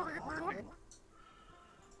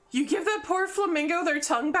 You give that poor flamingo their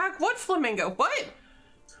tongue back? What flamingo? What?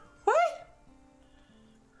 What?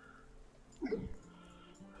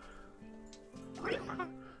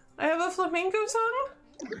 I have a flamingo tongue?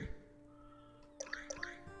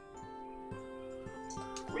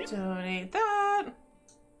 Donate that.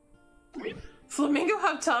 Flamingo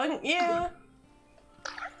have tongue? Yeah.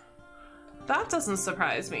 That doesn't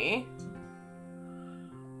surprise me.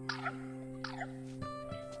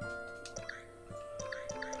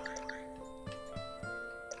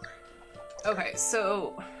 Okay,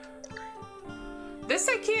 so this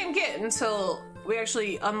I can't get until we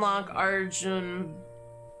actually unlock Arjun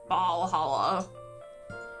Valhalla.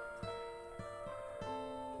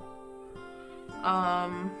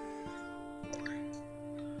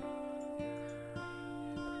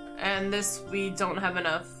 And this we don't have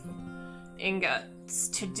enough ingots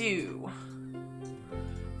to do.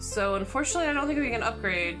 So unfortunately I don't think we can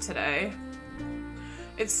upgrade today.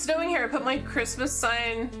 It's snowing here. I put my Christmas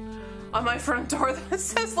sign on my front door that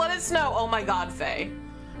says let it snow. Oh my god, Faye.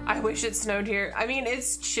 I wish it snowed here. I mean,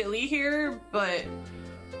 it's chilly here, but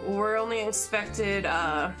we're only expected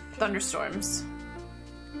thunderstorms.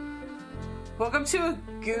 Woke up to a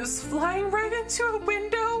goose flying right into a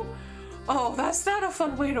window. Oh, that's not a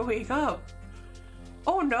fun way to wake up.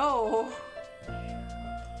 Oh no.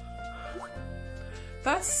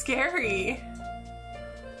 That's scary.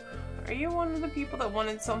 Are you one of the people that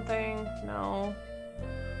wanted something? No.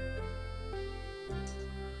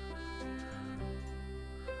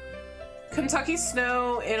 Kentucky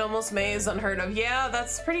snow in almost May is unheard of. Yeah,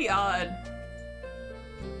 that's pretty odd.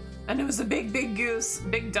 And it was a big, big goose.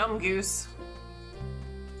 Big, dumb goose.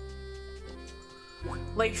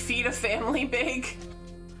 Like, feed a family big.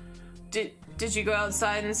 Did you go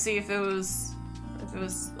outside and see if it was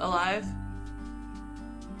alive?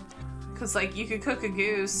 Cause like you could cook a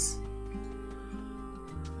goose.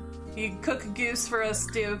 You could cook a goose for us,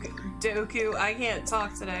 Doku. I can't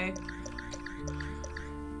talk today.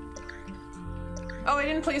 Oh, I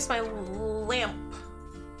didn't place my lamp.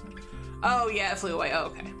 Oh yeah, it flew away. Oh,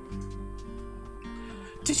 okay.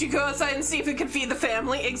 Did you go outside and see if it could feed the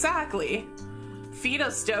family? Exactly. Feed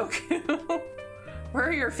us, Doku.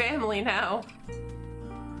 We're your family now.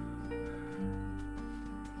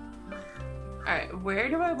 Alright, where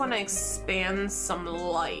do I want to expand some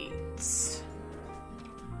lights?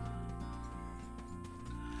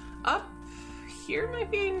 Up here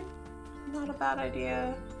might be not a bad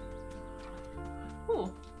idea.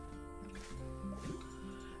 Ooh.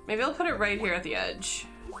 Maybe I'll put it right here at the edge.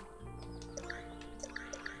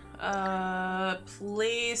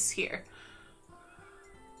 Place here.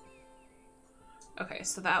 Okay,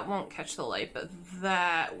 so that won't catch the light, but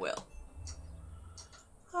that will.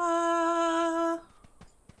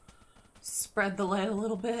 Spread the light a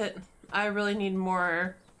little bit. I really need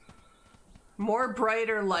more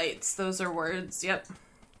brighter lights. Those are words, yep.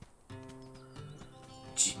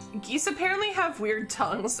 Geese apparently have weird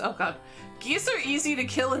tongues. Oh god. Geese are easy to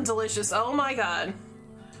kill and delicious. Oh my god.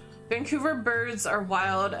 Vancouver birds are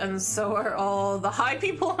wild and so are all the high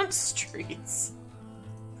people on streets.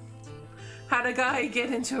 Had a guy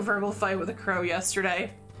get into a verbal fight with a crow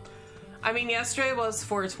yesterday. I mean, yesterday was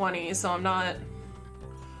 420, so I'm not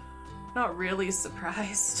really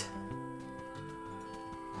surprised.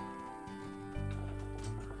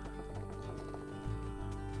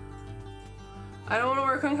 I don't want to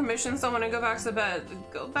work on commissions, I want to go back to bed.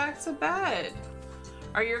 Go back to bed.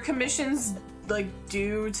 Are your commissions, like,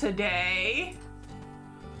 due today?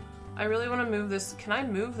 I really want to move this. Can I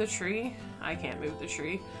move the tree? I can't move the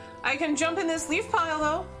tree. I can jump in this leaf pile,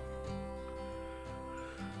 though.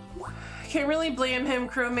 Can't really blame him.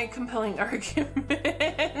 Crow make compelling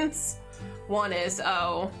arguments. One is,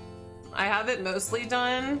 oh. I have it mostly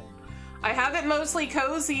done. I have it mostly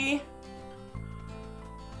cozy.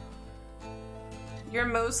 You're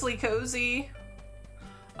mostly cozy,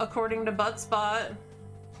 according to Buttspot.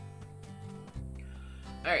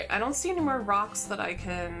 Alright, I don't see any more rocks that I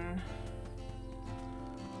can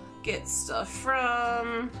get stuff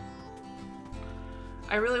from.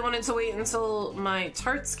 I really wanted to wait until my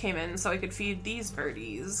tarts came in so I could feed these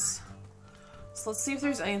birdies. So let's see if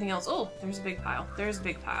there's anything else. Oh, there's a big pile. There's a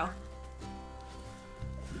big pile.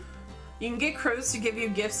 You can get crows to give you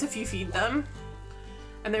gifts if you feed them.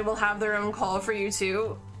 And they will have their own call for you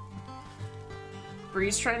too.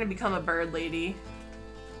 Bree's trying to become a bird lady.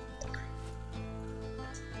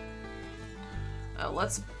 Oh,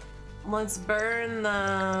 let's burn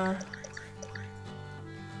the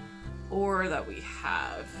ore that we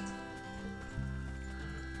have.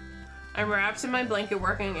 I'm wrapped in my blanket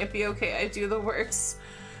working. It'd be okay. I do the works.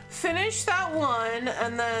 Finish that one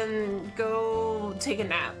and then go take a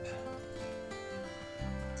nap.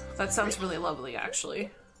 That sounds really lovely,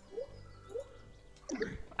 actually.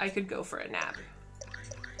 I could go for a nap.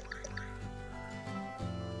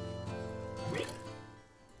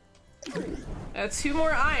 Two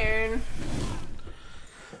more iron.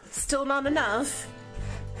 Still not enough.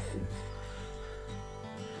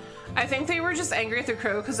 I think they were just angry at the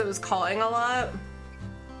crow because it was cawing a lot.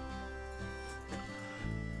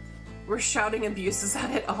 We're shouting abuses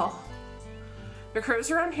at it all. The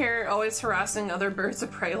crows around here always harassing other birds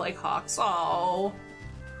of prey like hawks. Oh.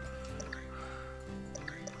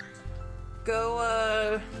 Go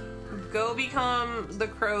become the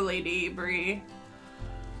crow lady, Bree.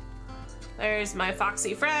 There's my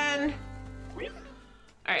foxy friend.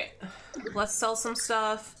 Alright, let's sell some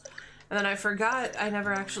stuff. And then I forgot I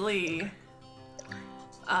never actually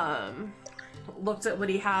looked at what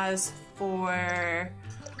he has for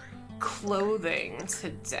clothing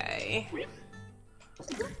today.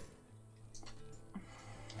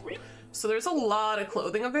 So there's a lot of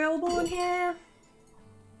clothing available in here.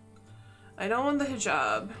 I don't want the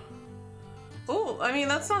hijab. Oh, I mean,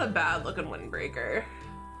 that's not a bad looking windbreaker.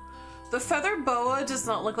 The feather boa does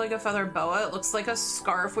not look like a feather boa. It looks like a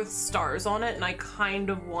scarf with stars on it, and I kind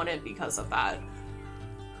of want it because of that.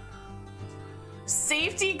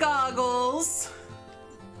 Safety goggles!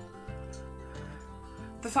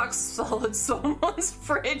 The fox swallowed someone's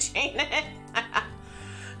fridge, ain't it?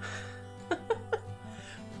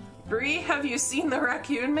 Bree, have you seen the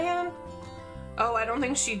raccoon man? Oh, I don't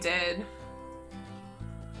think she did.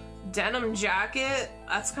 Denim jacket?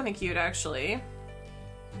 That's kind of cute, actually.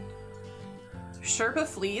 Sherpa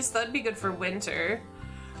fleece? That'd be good for winter.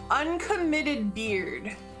 Uncommitted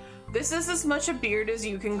beard. This is as much a beard as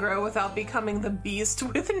you can grow without becoming the beast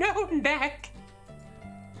with no neck.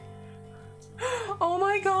 Oh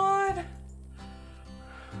my god.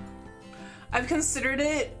 I've considered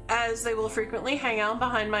it, as they will frequently hang out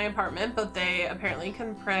behind my apartment, but they apparently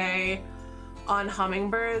can prey on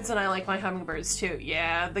hummingbirds, and I like my hummingbirds too.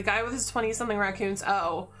 Yeah, the guy with his 20-something raccoons.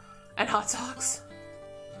 Oh, and hot dogs.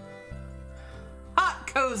 Hot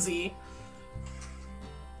cozy.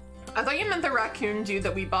 I thought you meant the raccoon dude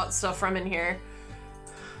that we bought stuff from in here.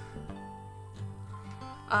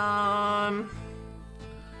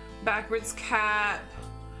 Backwards cap.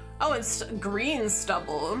 Oh, it's green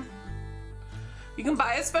stubble. You can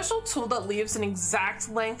buy a special tool that leaves an exact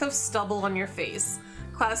length of stubble on your face.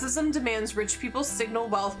 Classism demands rich people signal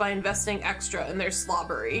wealth by investing extra in their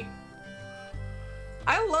slobbery.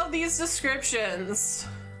 I love these descriptions.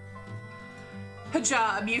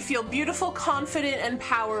 Hijab, you feel beautiful, confident, and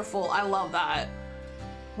powerful. I love that.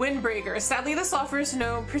 Windbreaker. Sadly, this offers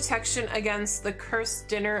no protection against the cursed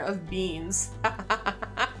dinner of beans.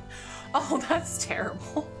 Oh, that's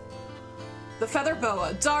terrible. The feather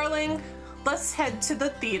boa. Darling, let's head to the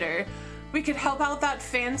theater. We could help out that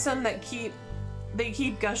phantom that they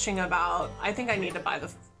keep gushing about. I think I need to buy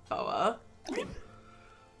the boa.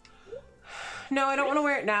 No, I don't want to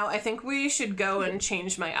wear it now. I think we should go and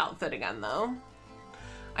change my outfit again, though.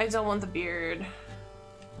 I don't want the beard.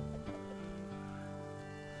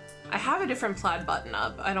 I have a different plaid button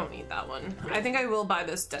up. I don't need that one. I think I will buy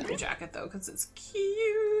this denim jacket, though, because it's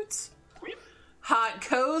cute. Hot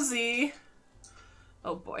cozy.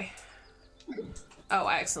 Oh, boy. Oh,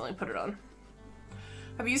 I accidentally put it on.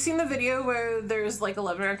 Have you seen the video where there's like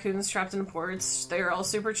 11 raccoons trapped in a porch? They're all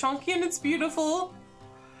super chunky and it's beautiful.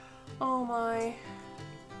 Oh my.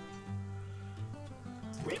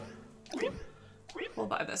 We'll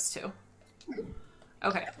buy this too.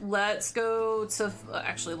 Okay, let's go to...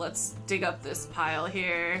 Actually, let's dig up this pile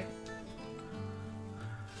here.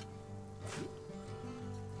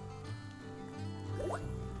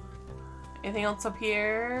 Anything else up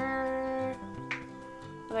here?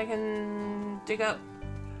 that I can dig up.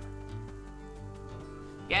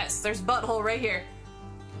 Yes, there's butthole right here.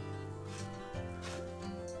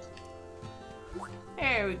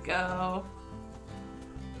 There we go.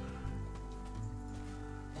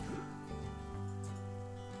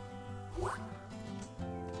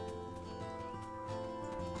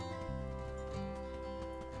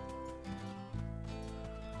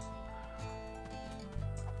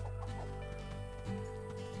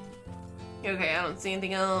 Okay, I don't see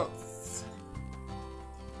anything else.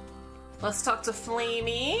 Let's talk to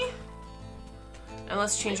Flamey. And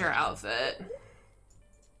let's change our outfit.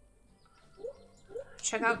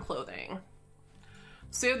 Check out clothing.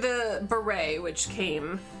 So you have the beret, which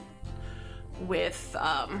came with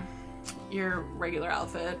your regular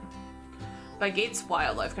outfit. By Gates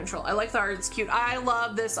Wildlife Control. I like the art, it's cute. I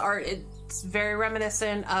love this art. It's very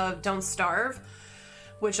reminiscent of Don't Starve,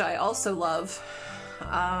 which I also love.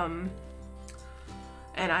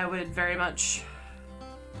 And I would very much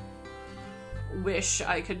wish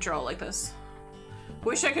I could draw like this.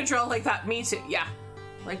 Wish I could draw like that. Me too. Yeah.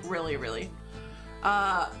 Like really, really.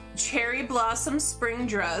 Cherry Blossom Spring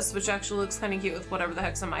Dress, which actually looks kind of cute with whatever the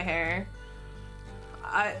heck's in my hair.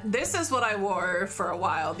 This is what I wore for a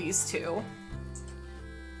while, these two.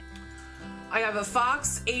 I have a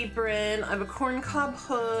fox apron, I have a corncob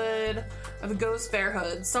hood, I have a ghost bear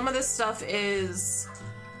hood. Some of this stuff is,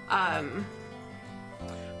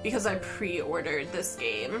 because I pre-ordered this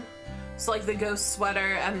game. So like the ghost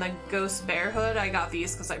sweater and the ghost bear hood, I got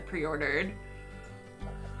these because I pre-ordered.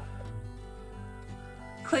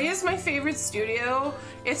 Clay is my favorite studio.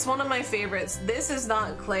 It's one of my favorites. This is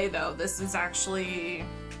not Clay though. This is actually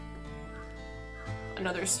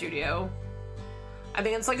another studio. I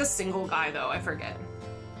think it's like a single guy though, I forget.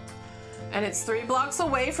 And it's 3 blocks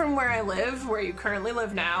away from where I live, where you currently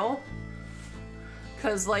live now.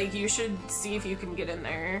 Cause like you should see if you can get in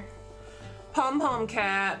there. Pom-pom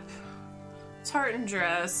cap, tartan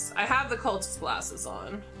dress. I have the cultist glasses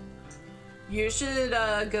on. You should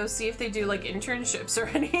go see if they do like internships or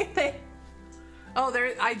anything. Oh,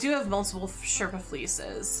 I do have multiple Sherpa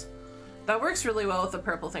fleeces. That works really well with the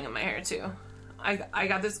purple thing in my hair too. I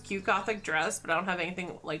got this cute gothic dress, but I don't have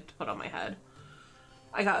anything like to put on my head.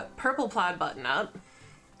 I got purple plaid button up,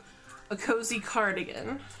 a cozy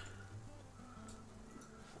cardigan,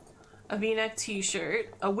 a v-neck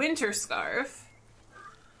t-shirt, a winter scarf.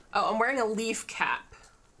 Oh, I'm wearing a leaf cap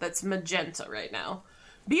that's magenta right now.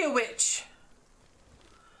 Be a witch.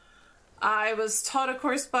 I was taught a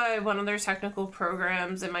course by one of their technical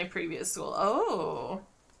programs in my previous school. Oh.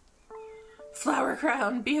 Flower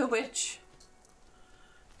crown, be a witch.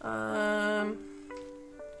 I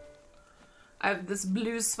have this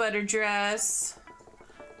blue sweater dress,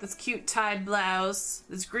 this cute tied blouse,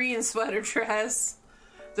 this green sweater dress,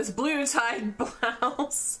 this blue tied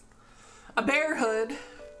blouse, a bear hood,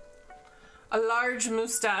 a large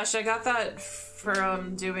mustache. I got that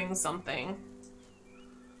from doing something.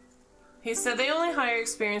 He said they only hire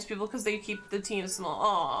experienced people because they keep the team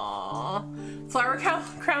small. Aww. Flower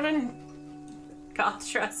crown and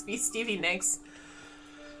goth dress be Stevie Nicks.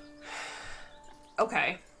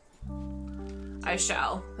 Okay. I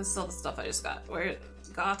shall. This is all the stuff I just got. Where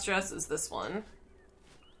goth dress is this one?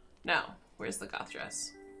 No. Where's the goth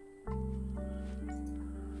dress?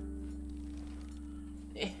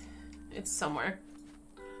 It's somewhere.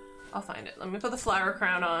 I'll find it. Let me put the flower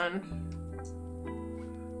crown on.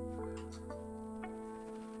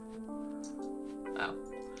 Oh.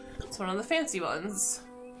 It's one of the fancy ones.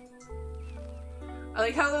 I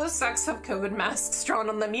like how those sacks have COVID masks drawn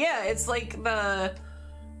on them. Yeah, it's like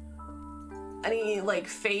any like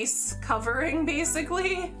face covering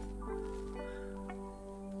basically.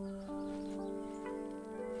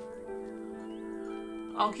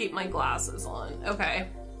 I'll keep my glasses on. Okay.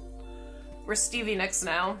 We're Stevie Nicks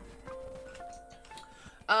now.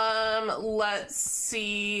 Let's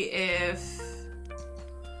see if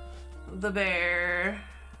the bear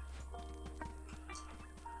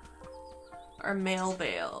or male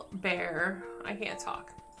bear. I can't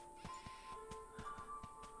talk.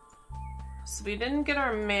 So we didn't get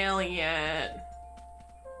our mail yet.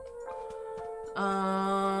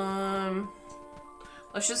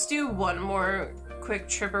 Let's just do one more quick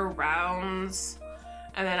trip around,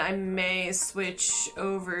 and then I may switch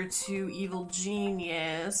over to Evil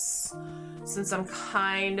Genius since I'm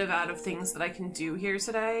kind of out of things that I can do here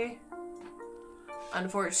today,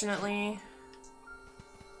 unfortunately.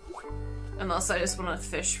 Unless I just want to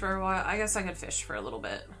fish for a while. I guess I could fish for a little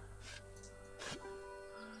bit.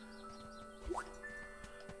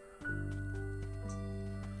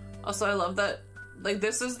 Also, I love that Like,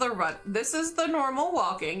 this is the run. This is the normal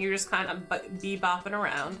walking. You're just kind of be-bopping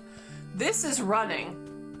around. This is running.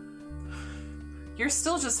 You're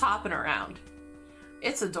still just hopping around.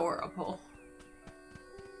 It's adorable.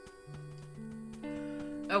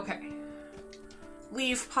 Okay.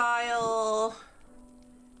 Leaf pile.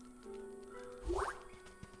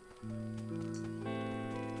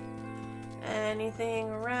 Anything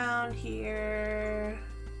around here?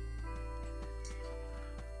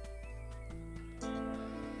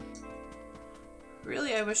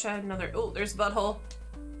 Really, I wish I had another. Oh, there's butthole.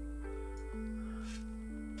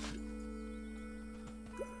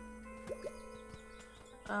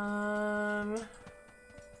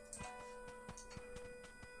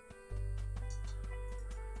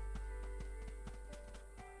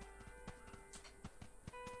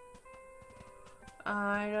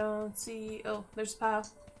 I don't see. Oh, there's a pile.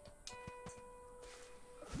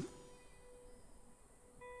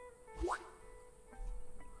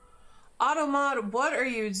 Automod, what are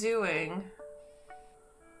you doing?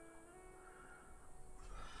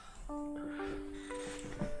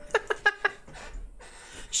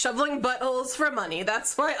 Shoveling buttholes for money.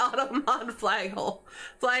 That's my Automod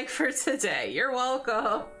flag for today. You're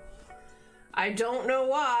welcome. I don't know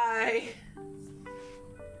why.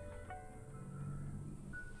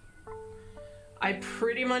 I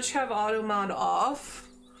pretty much have Automod off,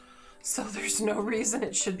 so there's no reason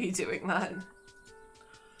it should be doing that.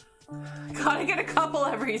 Gotta get a couple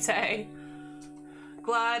every day.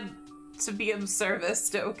 Glad to be of service,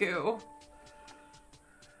 Doku.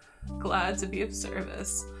 Glad to be of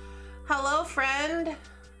service. Hello, friend.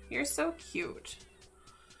 You're so cute.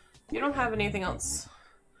 You don't have anything else.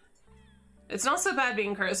 It's not so bad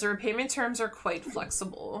being cursed. The repayment terms are quite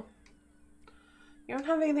flexible. You don't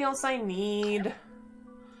have anything else I need.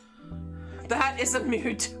 That is a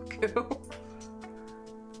mood, Doku.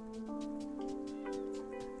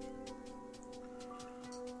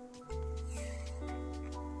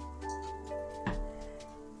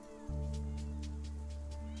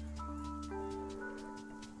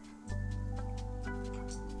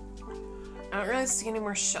 I don't really see any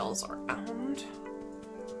more shells around.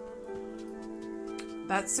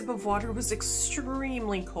 That sip of water was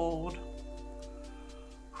extremely cold.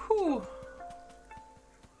 Whew.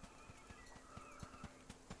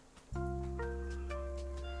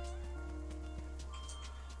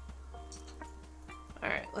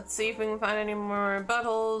 Alright, let's see if we can find any more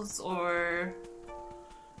buttholes or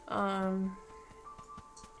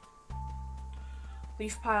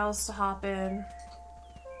leaf piles to hop in.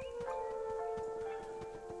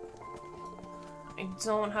 I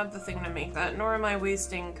don't have the thing to make that, nor am I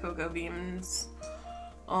wasting cocoa beans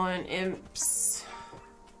on imps.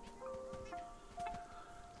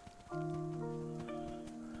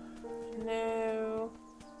 No.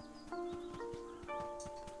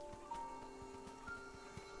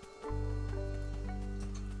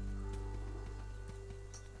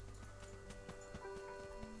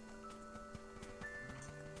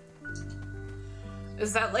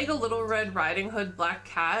 Is that like a Little Red Riding Hood black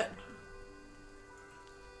cat?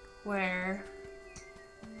 Where?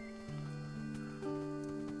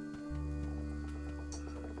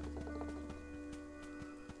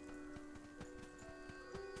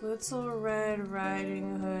 Little Red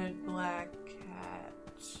Riding Hood black cat.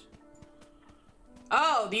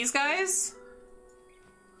 Oh, these guys?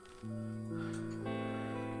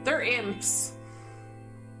 They're imps.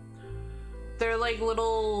 They're like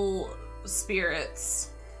little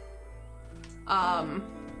spirits.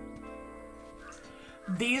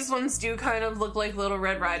 These ones do kind of look like Little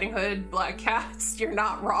Red Riding Hood black cats. You're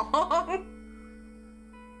not wrong.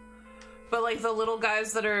 But like the little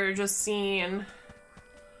guys that are just seen.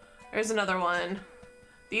 There's another one.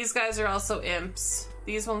 These guys are also imps.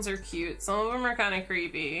 These ones are cute. Some of them are kind of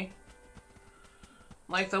creepy.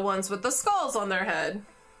 Like the ones with the skulls on their head.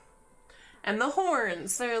 And the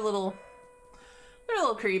horns. They're a little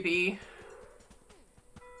creepy.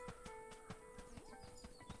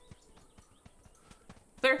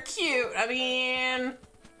 They're cute. I mean,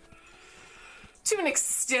 to an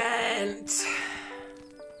extent.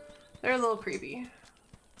 They're a little creepy.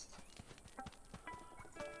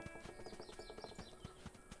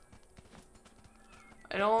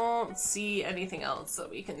 I don't see anything else that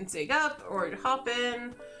we can dig up or hop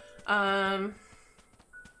in.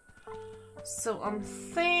 So I'm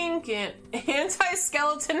thinking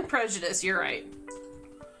anti-skeleton prejudice. You're right.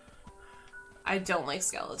 I don't like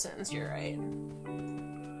skeletons. You're right.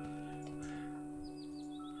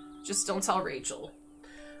 Just don't tell Rachel.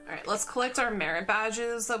 Alright, let's collect our merit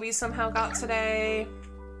badges that we somehow got today.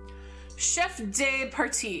 Chef de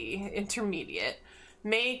Partie, intermediate.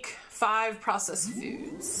 Make 5 processed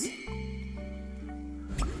foods.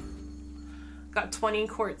 Got 20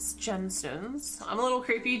 quartz gemstones. I'm a little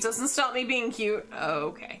creepy. Doesn't stop me being cute.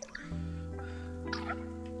 Okay.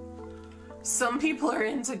 Some people are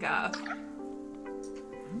into goth.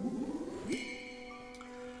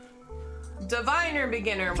 Divine or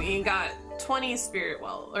beginner, we got 20 spirit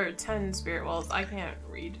well, or 10 spirit wells. I can't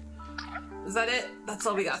read. Is that it? That's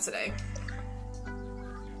all we got today.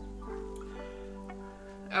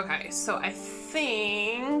 Okay, so I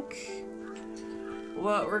think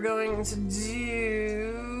what we're going to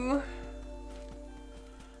do,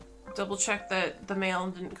 double check that the mail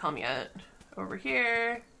didn't come yet. Over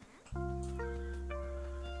here.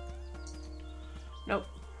 Nope.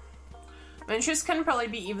 My interests can probably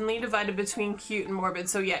be evenly divided between cute and morbid,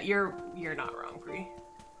 so yeah, you're not wrong, Bree.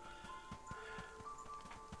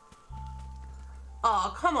 Aw,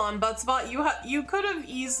 come on, Buttsbot, you could have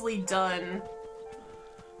easily done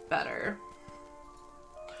better.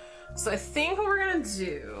 So I think what we're gonna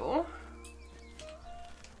do...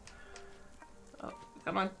 Oh,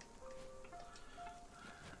 come on.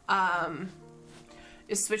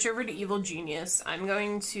 Is switch over to Evil Genius. I'm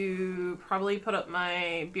going to probably put up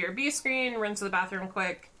my BRB screen, run to the bathroom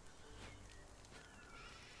quick.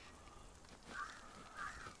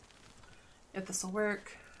 If this will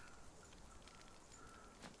work.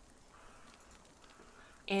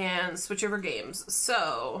 And switch over games.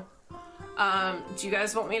 So, do you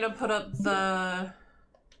guys want me to put up the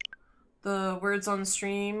words on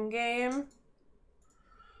stream game?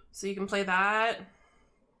 So you can play that?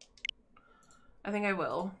 I think I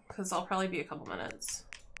will, because I'll probably be a couple minutes.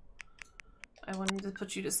 I wanted to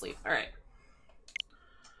put you to sleep. Alright.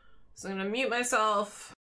 So I'm gonna mute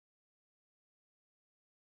myself.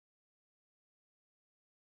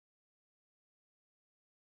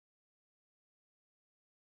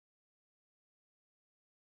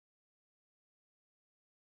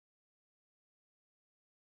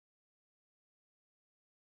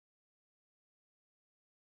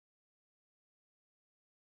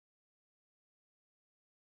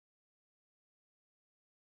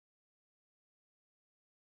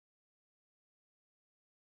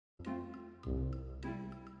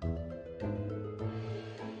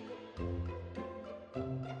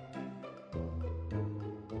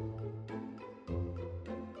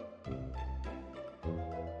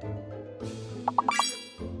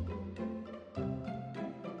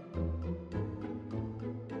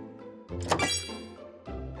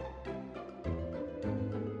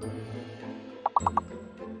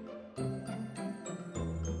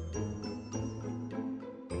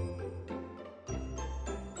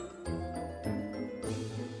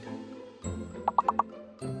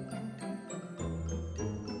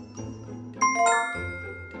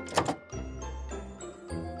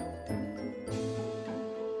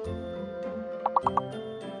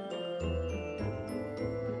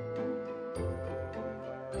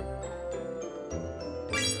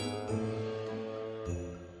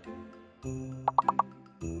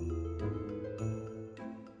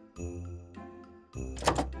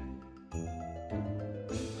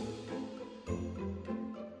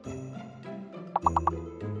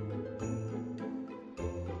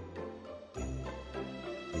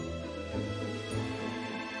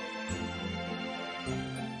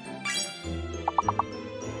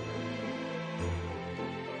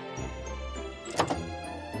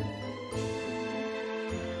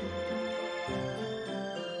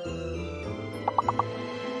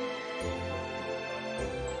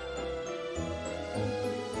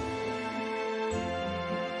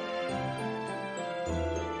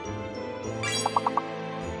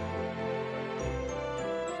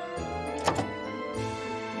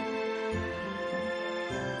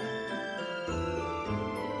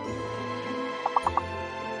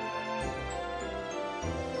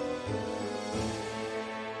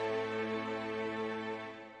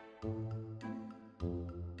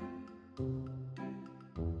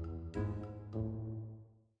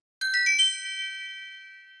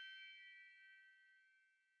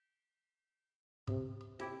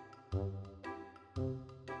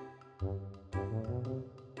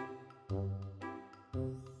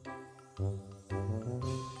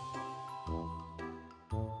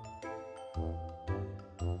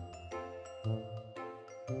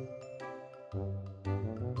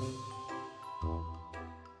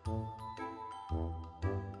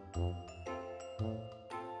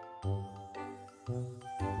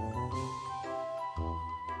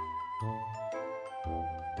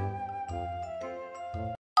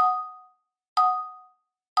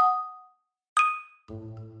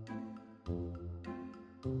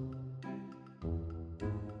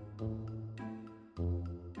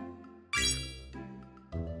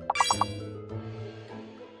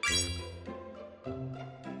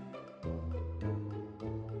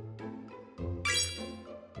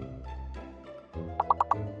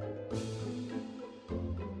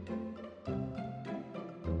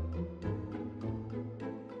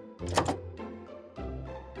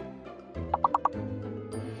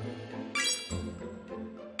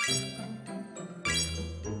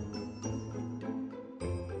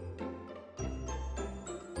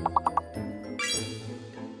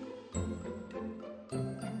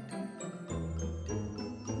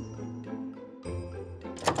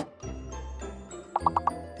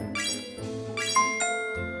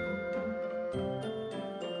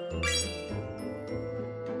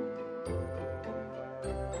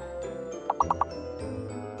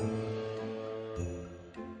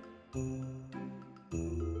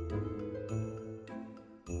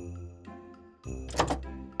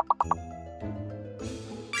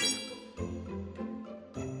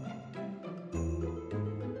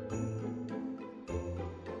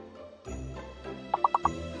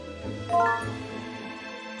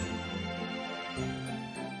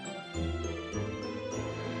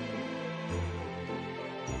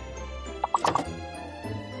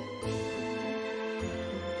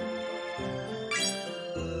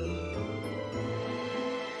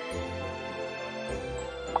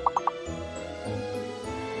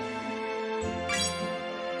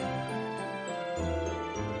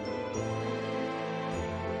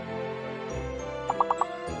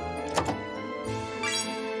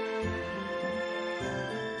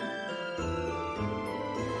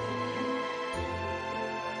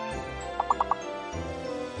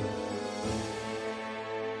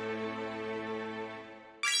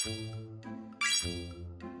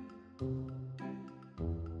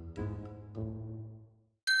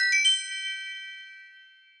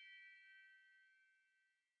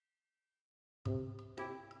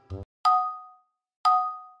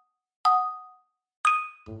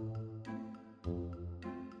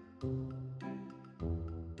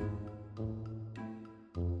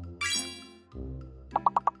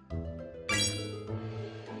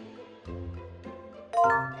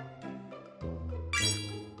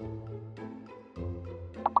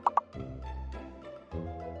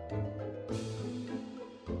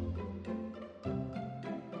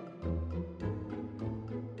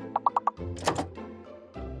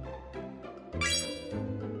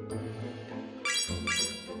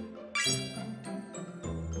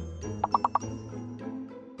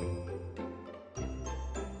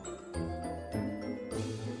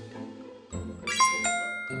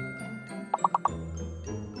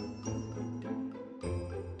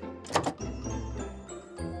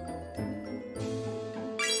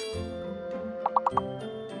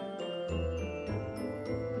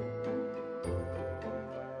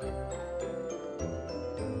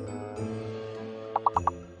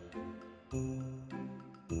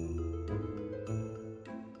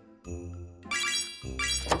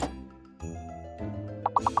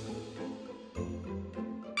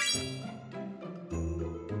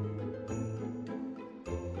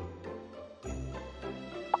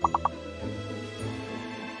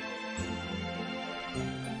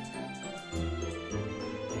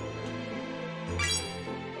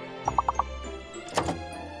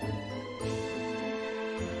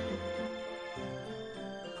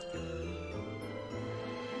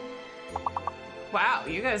 Wow,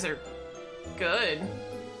 you guys are good.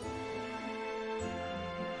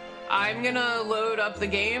 I'm gonna load up the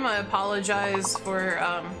game. I apologize for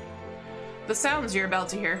the sounds you're about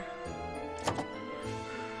to hear.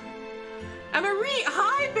 Marie,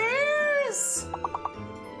 hi bears!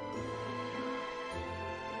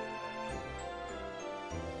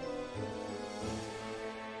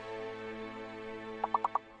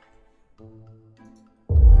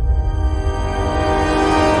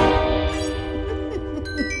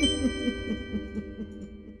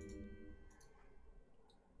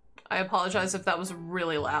 I apologize if that was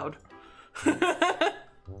really loud. Let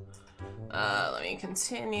me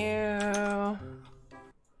continue.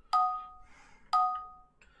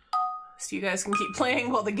 So you guys can keep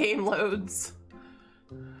playing while the game loads.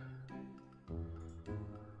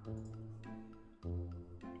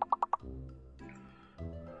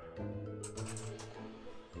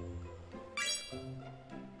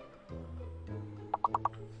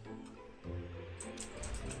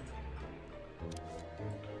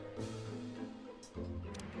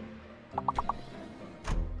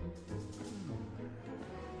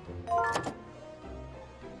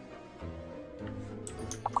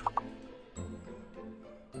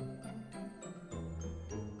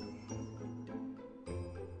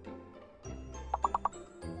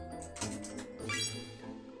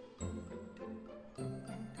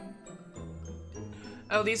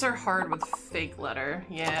 Oh, these are hard with fake letter,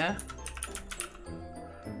 yeah.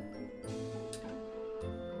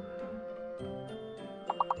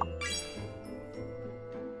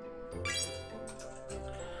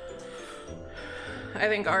 I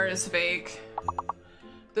think R is fake.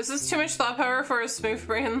 This is too much thought power for a smooth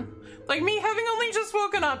brain like me, having only just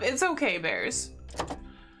woken up. It's okay, bears.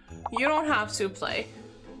 You don't have to play.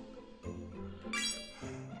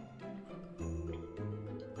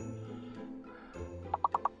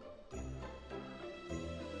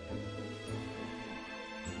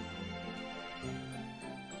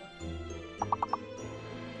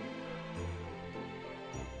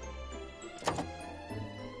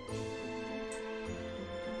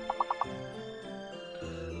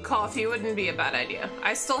 Coffee wouldn't be a bad idea.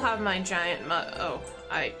 I still have my giant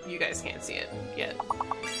you guys can't see it yet.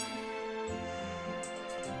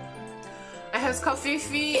 It has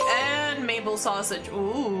coffee and maple sausage.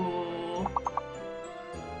 Ooh.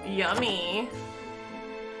 Yummy.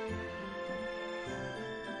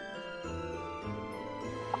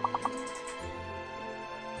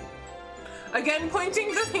 Again,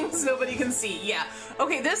 pointing to things nobody can see. Yeah.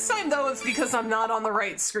 Okay, this time though, it's because I'm not on the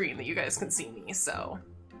right screen that you guys can see me, so.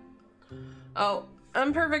 Oh,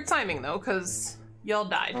 perfect timing though, because y'all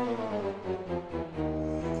died.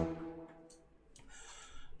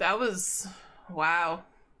 That was, wow.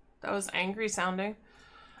 That was angry sounding.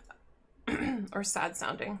 Or sad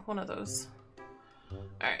sounding, one of those.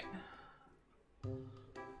 Alright.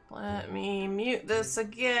 Let me mute this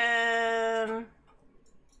again.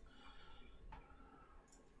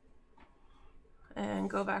 And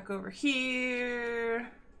go back over here.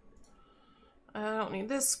 I don't need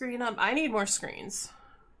this screen up. I need more screens.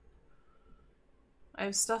 I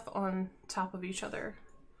have stuff on top of each other.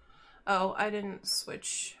 Oh, I didn't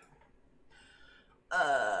switch.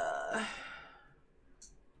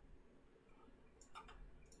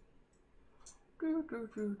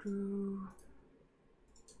 Do.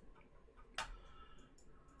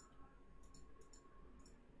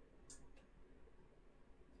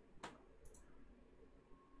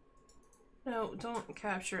 No, don't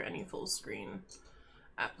capture any full screen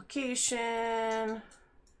application.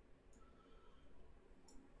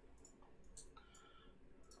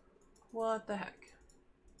 What the heck?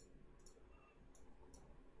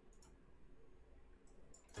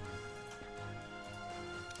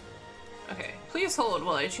 Okay, please hold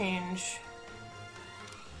while I change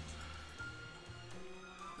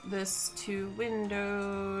this to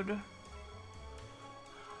windowed.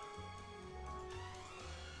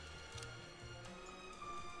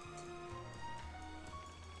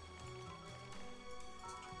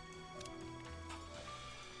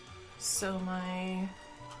 So my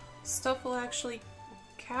stuff will actually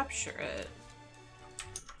capture it.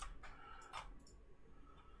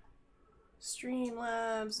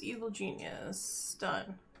 Streamlabs, Evil Genius,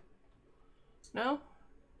 done. No?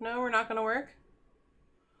 No, we're not gonna work?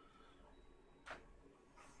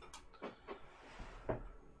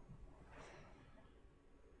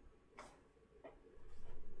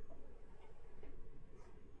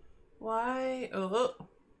 Why? Oh,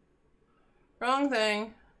 wrong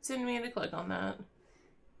thing. Didn't mean to click on that.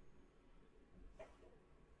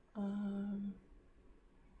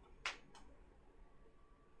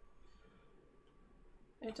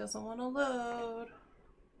 It doesn't want to load.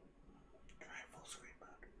 Try full screen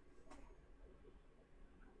mode.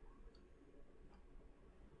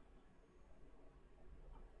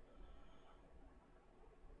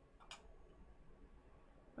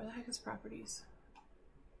 Where the heck is properties?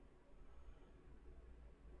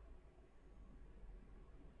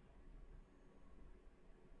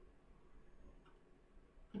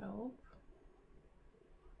 Nope.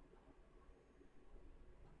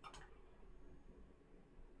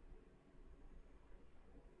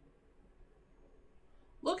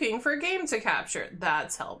 Looking for game to capture.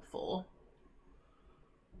 That's helpful.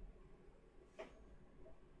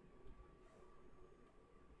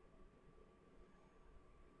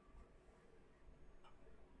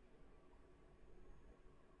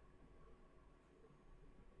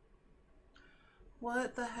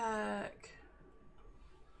 What the heck?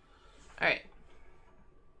 All right.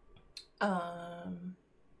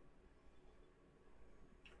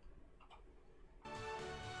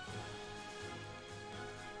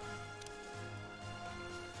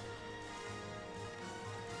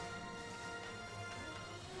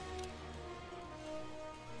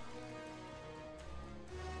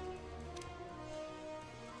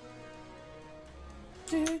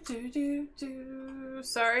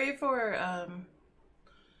 Sorry for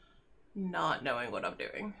not knowing what I'm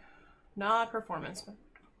doing. Not performance.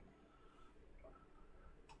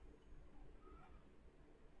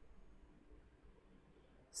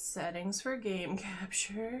 Settings for game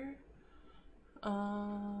capture.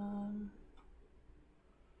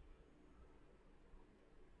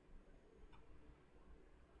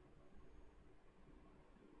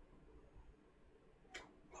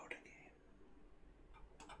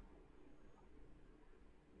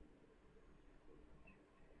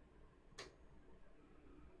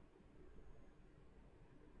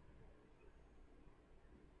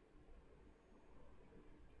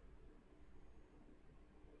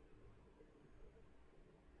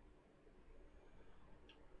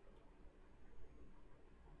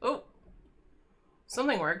 Oh,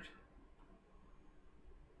 something worked.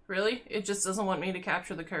 Really? It just doesn't want me to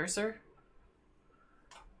capture the cursor?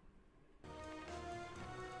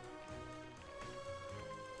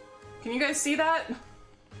 Can you guys see that?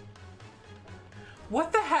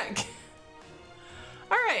 What the heck?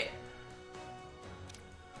 All right.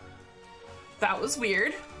 That was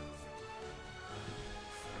weird.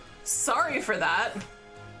 Sorry for that.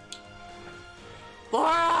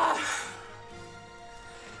 Laura!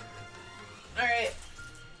 All right.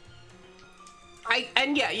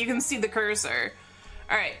 And yeah, you can see the cursor.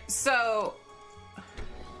 All right, so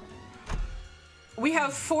we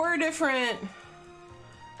have 4 different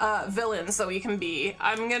villains that we can be.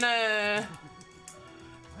 I'm gonna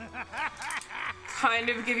kind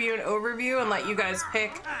of give you an overview and let you guys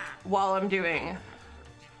pick while I'm doing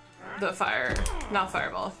the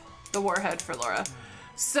fireball, the warhead for Laura.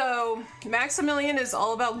 So Maximilian is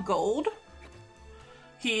all about gold.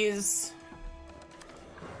 He's,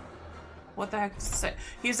 what the heck does it say?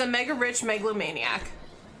 He's a mega rich megalomaniac.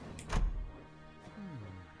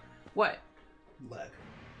 What? Leg.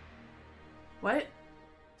 What?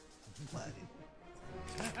 Leg.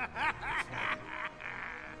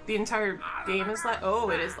 The entire game is oh,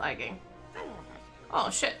 it is lagging. Oh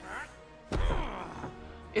shit.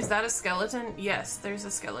 Is that a skeleton? Yes, there's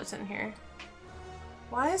a skeleton here.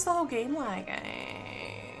 Why is the whole game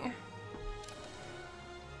lagging?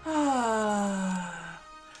 I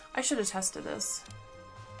should have tested this.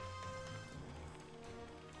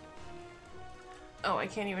 Oh, I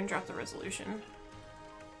can't even drop the resolution.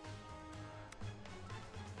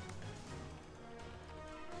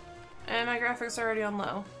 And my graphics are already on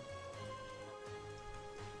low.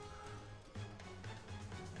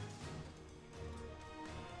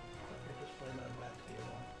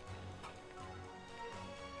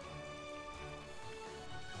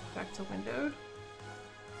 Back to windowed.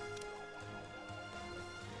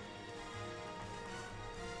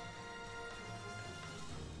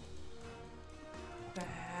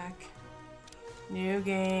 Back. New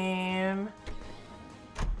game.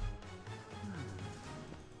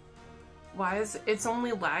 Why is it's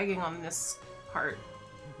only lagging on this part?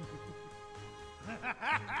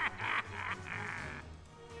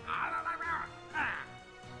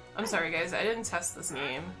 I'm sorry guys, I didn't test this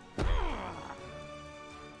game.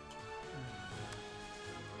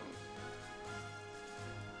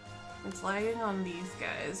 It's lagging on these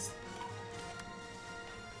guys.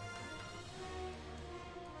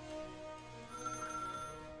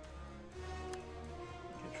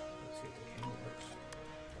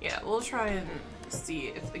 Yeah, we'll try and see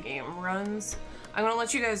if the game runs. I'm gonna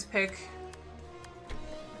let you guys pick.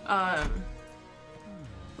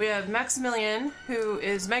 We have Maximilian, who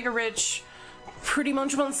is mega rich, pretty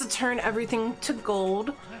much wants to turn everything to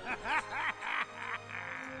gold.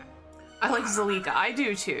 I like Zalika, I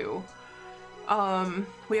do too.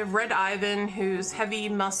 We have Red Ivan, who's heavy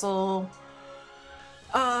muscle.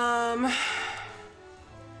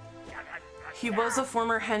 He was a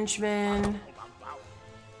former henchman.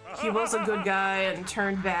 He was a good guy and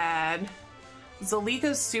turned bad.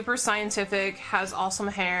 Zalika's super scientific, has awesome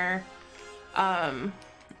hair.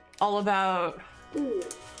 All about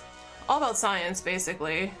science,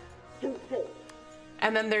 basically.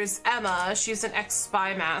 And then there's Emma. She's an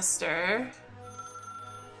ex-spy master.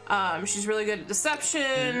 She's really good at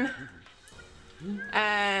deception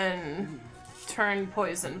and turned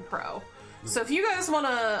poison pro. So if you guys want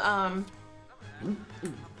to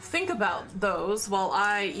think about those while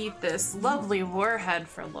I eat this lovely warhead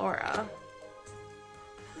for Laura.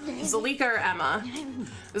 Zalika or Emma?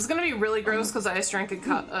 This is gonna be really gross because I just drank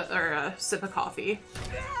a sip of coffee.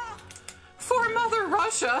 For Mother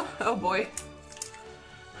Russia! Oh boy.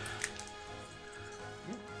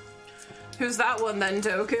 Who's that one then,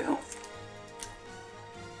 Doku?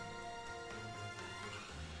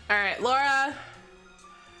 Alright, Laura.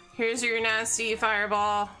 Here's your nasty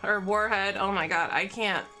fireball or warhead. Oh my god, I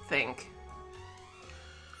can't think.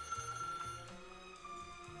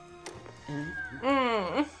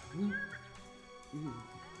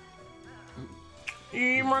 You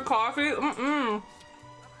need more coffee?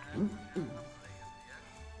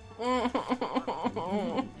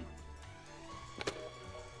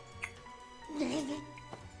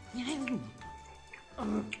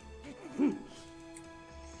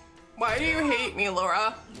 Why do you hate me,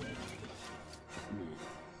 Laura?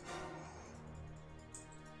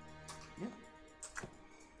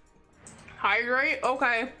 Hydrate?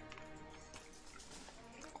 Okay.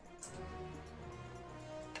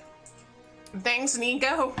 Thanks,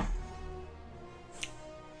 Nico.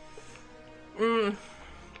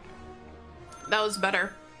 That was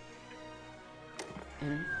better.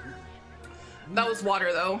 That was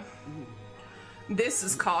water, though. This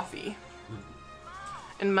is coffee.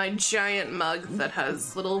 And my giant mug that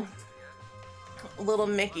has little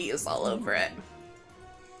Mickeys all over it.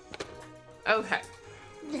 Okay.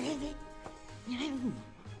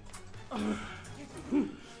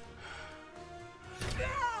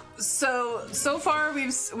 So far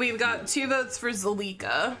we've got 2 votes for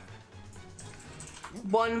Zalika,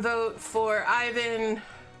 1 vote for Ivan,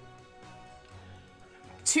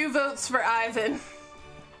 2 votes for Ivan,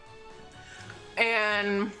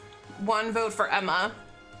 and 1 vote for Emma.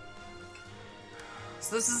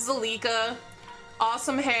 So this is Zalika,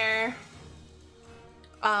 awesome hair.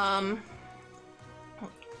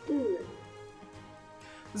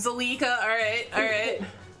 Zalika, alright.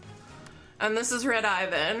 And this is Red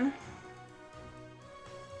Ivan.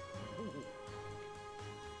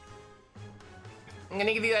 I'm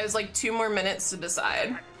gonna give you guys like 2 more minutes to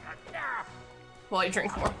decide while I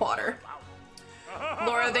drink more water.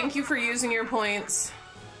 Laura, thank you for using your points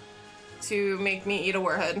to make me eat a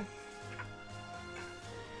warhead.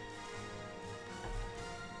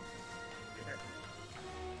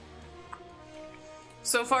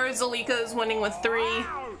 So far, Zalika is winning with 3.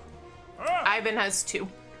 Ivan has 2.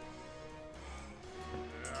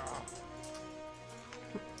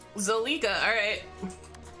 Zalika, alright.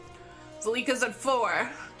 Zalika's at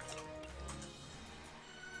 4.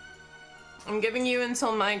 I'm giving you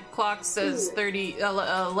until my clock says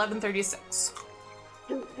 11:36.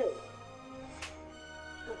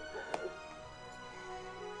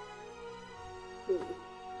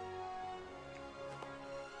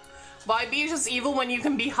 Why be just evil when you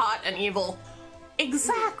can be hot and evil?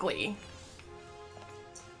 Exactly.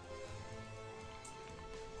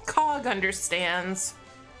 Cog understands.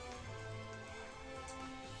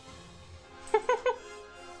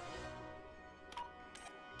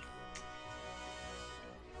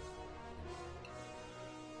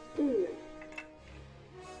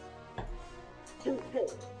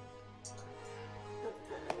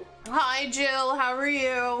 Hi, Jill. How are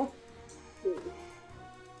you?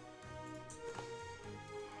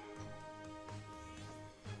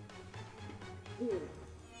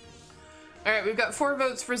 Alright, we've got 4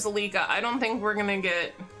 votes for Zalika. I don't think we're gonna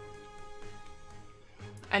get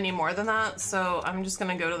any more than that, so I'm just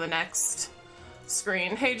gonna go to the next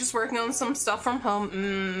screen. Hey, just working on some stuff from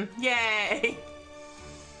home. Yay!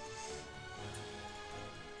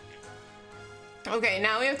 Okay,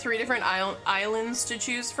 now we have 3 different islands to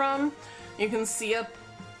choose from. You can see up...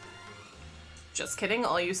 Just kidding,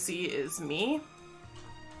 all you see is me.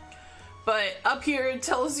 But up here it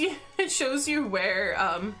tells you, it shows you where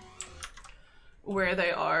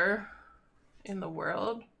they are in the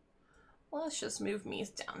world. Let's just move me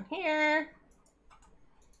down here.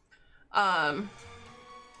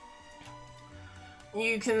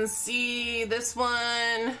 You can see this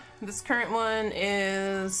one, this current one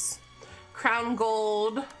is Crown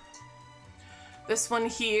Gold. This one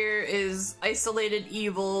here is Isolated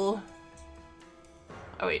Evil.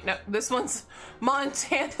 Oh wait, no, this one's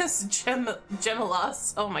Montana's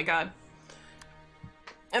Gemelas. Oh my god.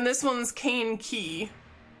 And this one's Cane Key.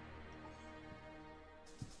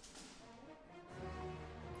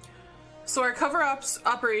 So our cover-up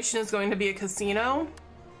operation is going to be a casino.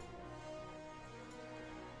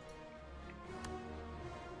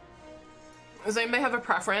 Does anybody have a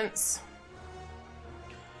preference?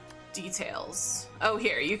 Details. Oh,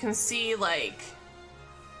 here, you can see, like,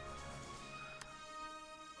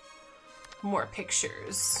 more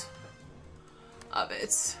pictures of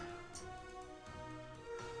it.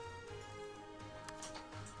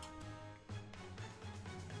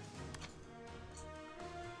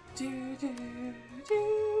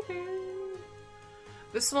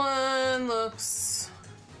 This one looks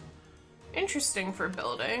interesting for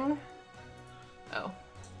building. Oh.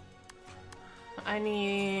 I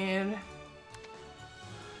need...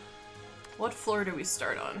 What floor do we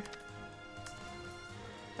start on?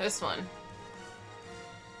 This one.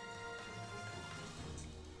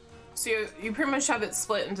 So you pretty much have it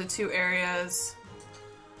split into 2 areas.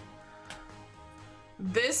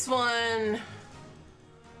 This one...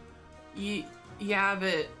 You have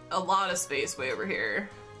it a lot of space way over here.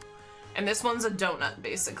 And this one's a donut,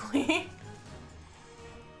 basically.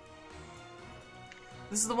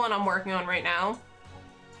 This is the one I'm working on right now.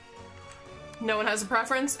 No one has a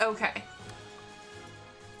preference? Okay.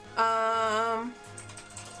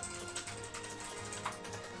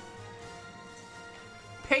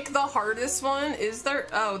 Pick the hardest one. Is there?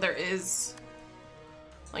 Oh, there is.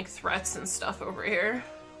 Like threats and stuff over here.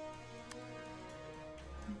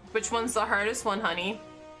 Which one's the hardest one, honey?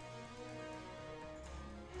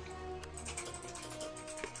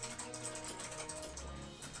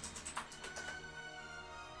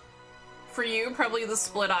 For you, probably the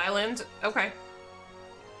split island. Okay.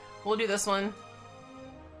 We'll do this one.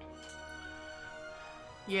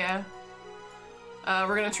 Yeah.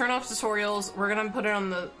 We're gonna turn off tutorials. We're gonna put it on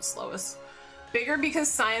the slowest. Bigger because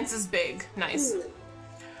science is big. Nice.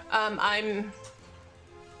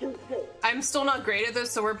 I'm still not great at this,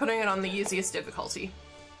 so we're putting it on the easiest difficulty.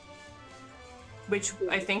 Which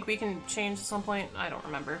I think we can change at some point. I don't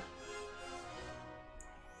remember.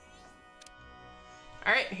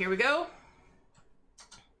 Alright, here we go.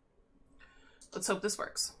 Let's hope this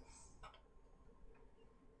works.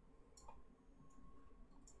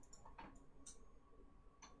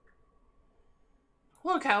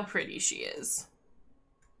 Look how pretty she is.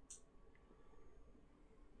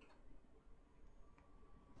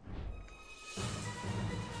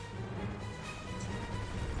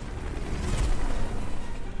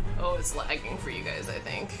 Oh, it's lagging for you guys, I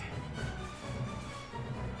think.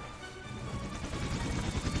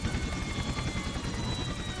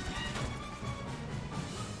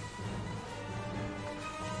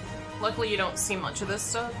 Luckily, you don't see much of this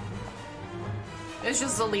stuff. It's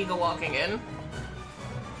just the Liga walking in.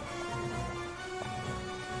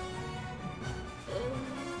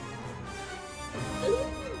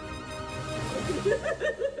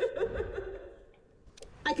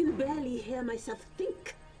 I can barely hear myself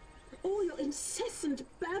think. All your incessant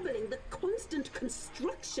babbling, the constant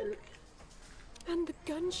construction. And the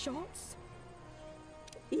gunshots?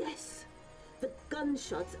 Yes, the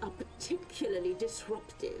gunshots are particularly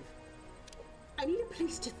disruptive. I need a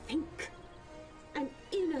place to think. An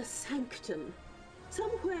inner sanctum.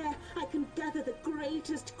 Somewhere I can gather the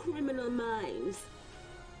greatest criminal minds.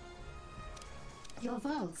 Your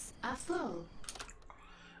vaults are full.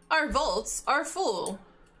 Our vaults are full.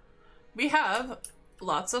 We have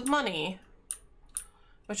lots of money,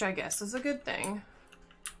 which I guess is a good thing.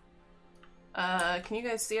 Can you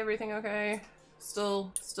guys see everything okay?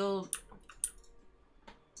 Still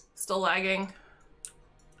lagging.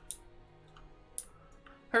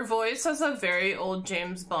 Her voice has a very old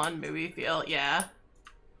James Bond movie feel. Yeah,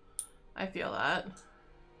 I feel that.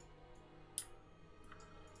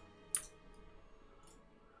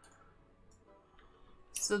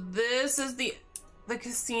 So this is the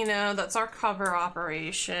casino. That's our cover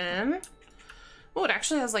operation. Oh, it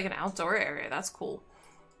actually has like an outdoor area. That's cool.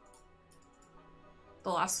 The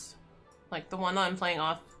last, like the one that I'm playing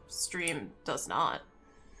off stream does not.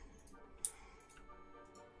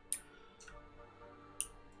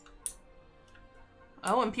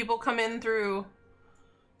 Oh, and people come in through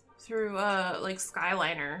like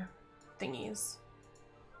Skyliner thingies.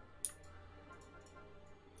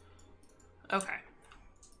 Okay.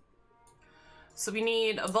 So we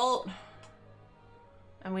need a vault,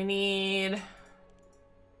 and we need,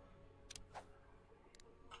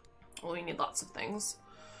 well, we need lots of things.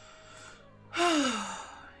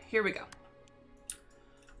 Here we go.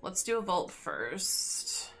 Let's do a vault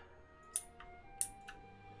first.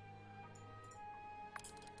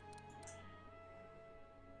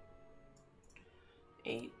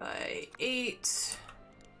 Eight by 8.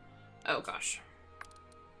 Oh gosh.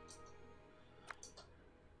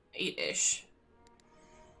 8-ish.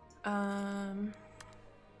 I'm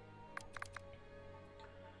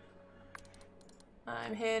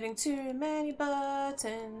hitting too many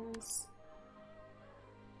buttons.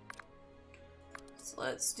 So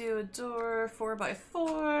let's do a door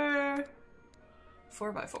 4x4.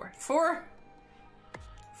 4x4.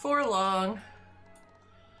 4 long.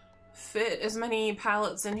 Fit as many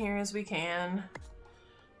pallets in here as we can,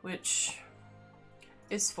 which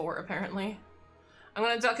is 4 apparently. I'm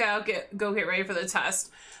gonna duck out, go get ready for the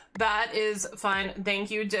test. That is fine.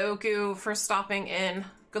 Thank you, Doku, for stopping in.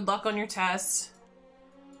 Good luck on your test.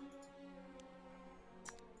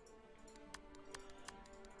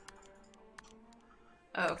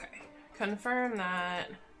 Okay, confirm that.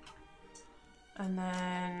 And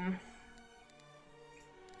then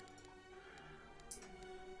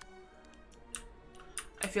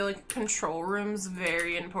I feel like control room's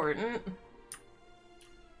very important.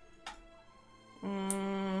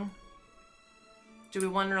 Do we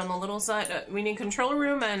want it on the little side? We need control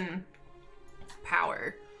room and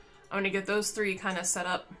power. I'm gonna get those 3 kind of set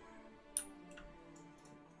up.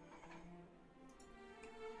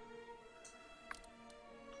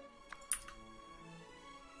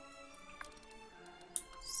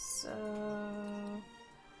 So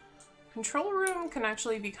control room can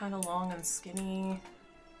actually be kind of long and skinny.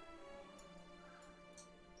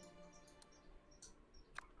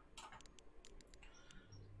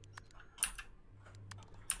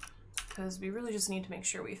 Because we really just need to make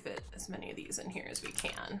sure we fit as many of these in here as we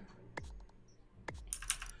can.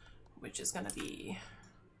 Which is going to be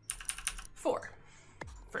 4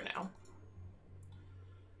 for now.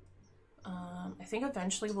 I think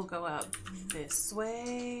eventually we'll go out this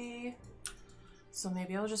way. So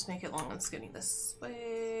maybe I'll just make it long and skinny this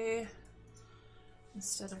way.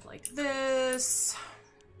 Instead of like this.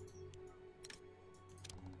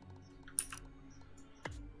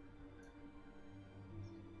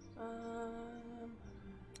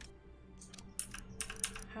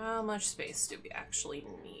 How much space do we actually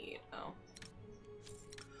need? Oh.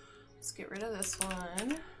 Let's get rid of this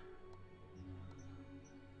one.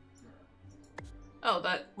 Oh,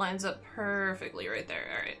 that lines up perfectly right there.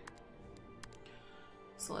 Alright.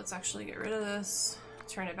 So let's actually get rid of this,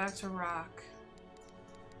 turn it back to rock,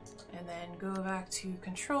 and then go back to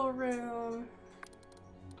control room.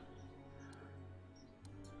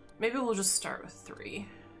 Maybe we'll just start with 3.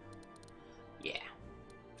 Yeah.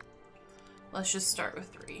 Let's just start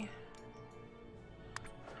with 3.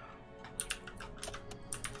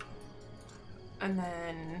 And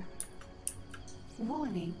then...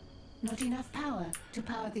 Warning. Not enough power to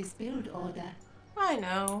power this build order. I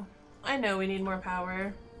know. I know we need more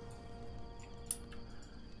power.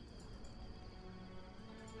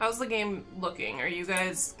 How's the game looking? Are you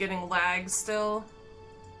guys getting lag still?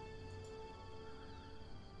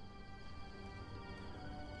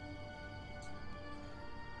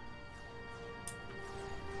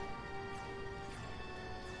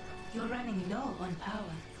 You're running low on power.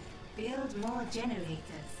 Build more generators.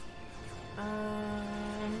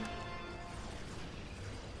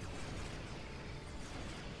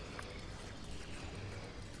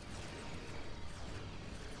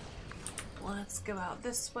 Let's go out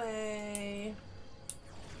this way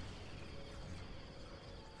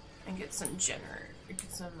and get some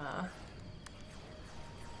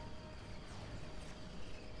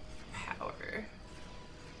power.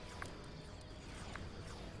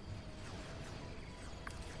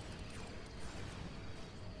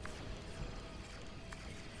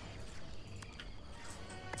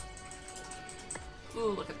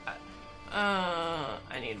 Ooh, look at that.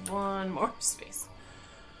 I need one more space.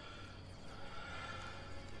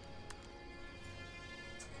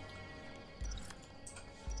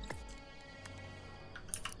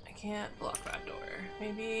 I can't block that door.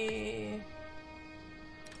 Maybe...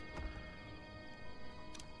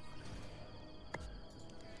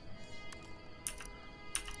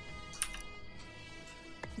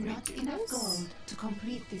 Not enough gold to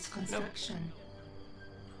complete this construction. Nope.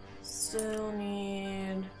 Still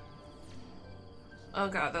need... Oh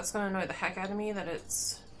god, that's gonna annoy the heck out of me that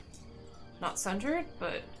it's not centered,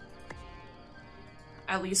 but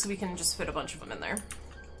at least we can just fit a bunch of them in there.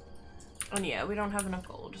 And yeah, we don't have enough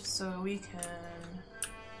gold, so we can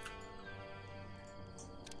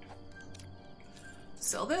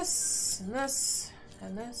sell this, and this,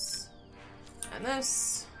 and this, and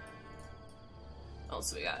this. What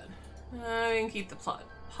else we got? We can keep the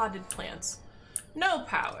potted plants. No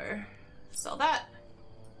power. Sell that.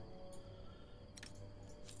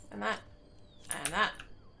 And that. And that.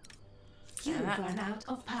 You've run out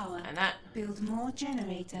of power. And that. Build more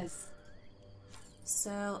generators.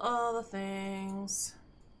 Sell all the things.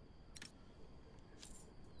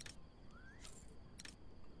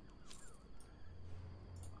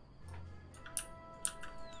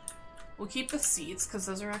 We'll keep the seats because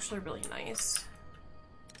those are actually really nice.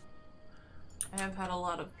 I have had a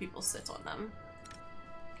lot of people sit on them.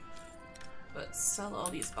 But sell all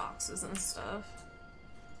these boxes and stuff.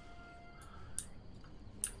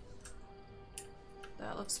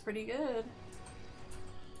 That looks pretty good.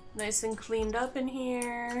 Nice and cleaned up in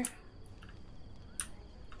here.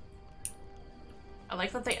 I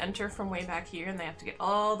like that they enter from way back here and they have to get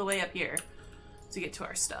all the way up here to get to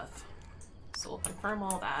our stuff. So we'll confirm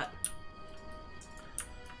all that.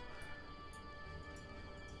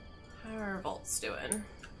 How are our vaults doing?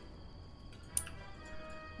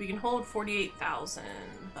 We can hold 48,000.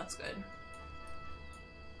 That's good.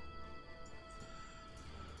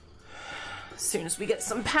 As soon as we get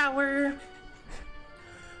some power,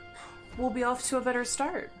 we'll be off to a better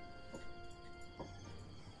start.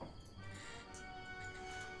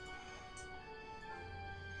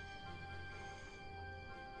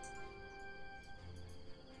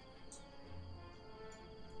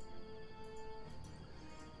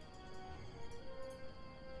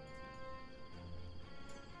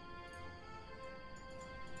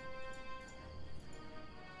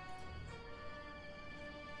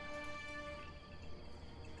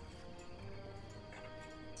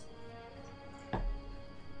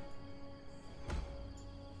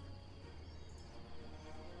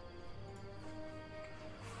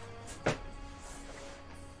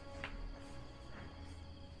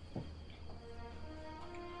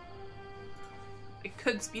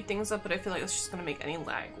 Could speed things up, but I feel like it's just gonna make any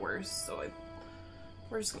lag worse, so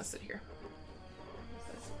we're just gonna sit here.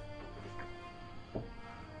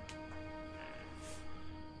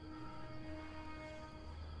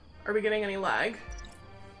 Are we getting any lag?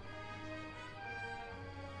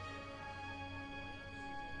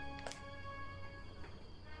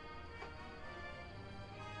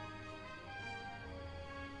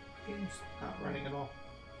 Game's not running at all.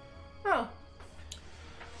 Oh.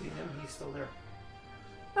 See him? He's still there.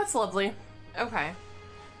 That's lovely. Okay.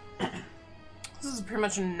 This is pretty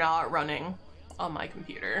much not running on my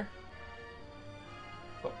computer.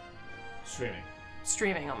 Oh. Streaming.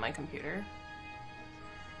 Streaming on my computer.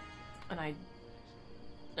 And I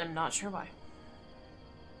am not sure why.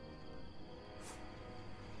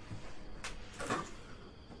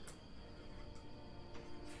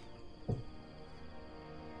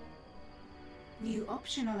 New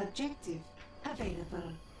optional objective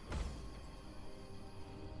available.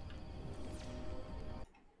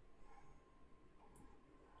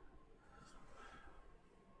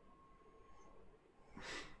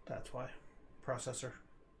 processor?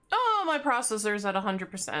 Oh, my processor's at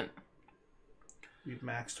 100%. You've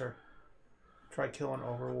maxed her. Try killing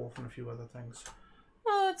Overwolf and a few other things.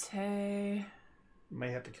 Let's hey. You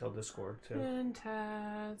may have to kill Discord too.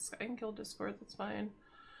 Task. I can kill Discord, that's fine.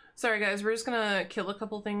 Sorry guys, we're just gonna kill a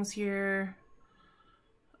couple things here.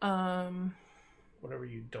 Whatever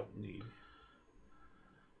you don't need.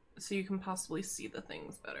 So you can possibly see the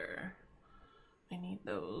things better. I need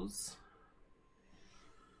those.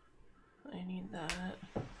 I need that.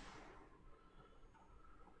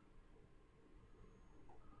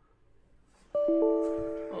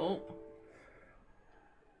 Oh.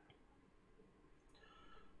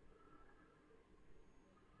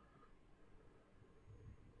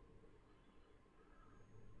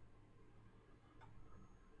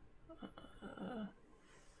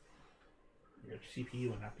 Your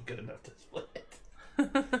CPU would not be good enough to split.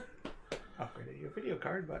 Upgraded your video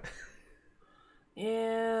card, but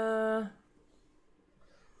Yeah.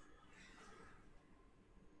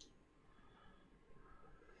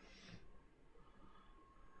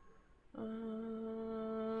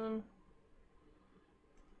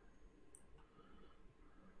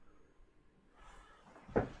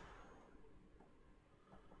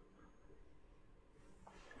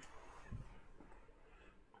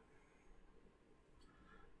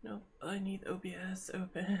 Nope, I need OBS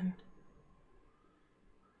open.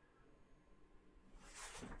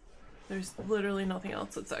 There's literally nothing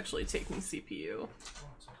else that's actually taking CPU.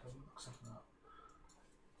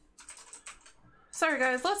 Sorry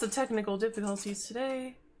guys, lots of technical difficulties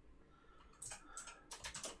today.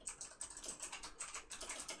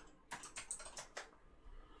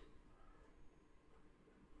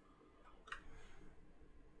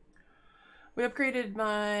 We upgraded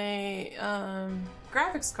my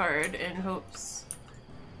graphics card in hopes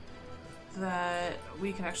that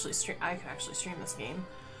we could actually stream. I could actually stream this game.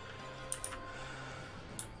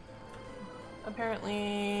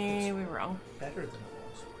 Apparently, we were wrong. better than it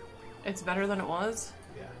was. It's better than it was,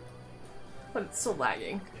 Yeah. but it's still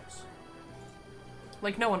lagging. Yes.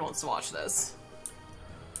 Like, no one wants to watch this.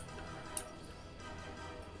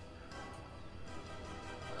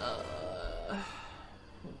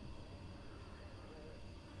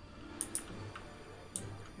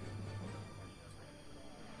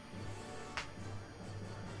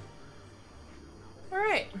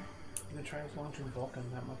 Alright. You can try launching Vulcan.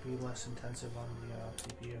 That might be less intensive on the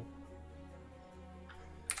CPU.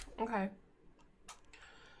 Okay.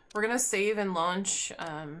 We're gonna save and launch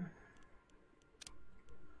a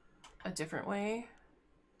different way.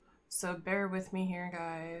 So bear with me here,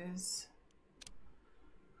 guys.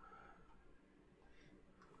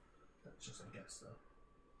 That's just a guess, though.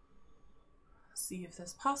 See if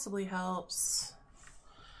this possibly helps.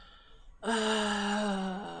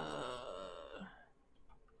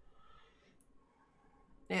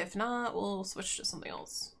 If not, we'll switch to something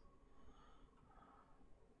else.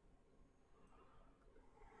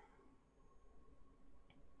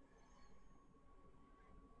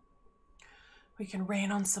 We can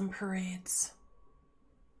rain on some parades.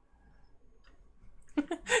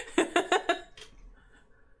 Nobody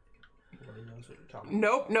knows what you're talking about.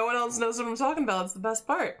 Nope, no one else knows what I'm talking about. It's the best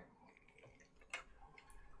part.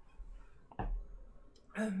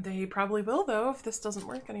 And they probably will, though, if this doesn't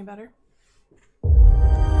work any better.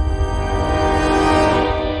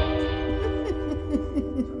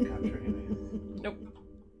 Nope,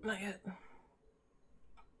 not yet.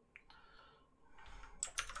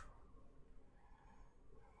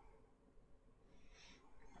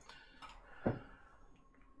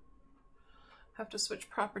 Have to switch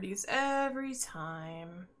properties every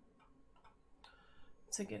time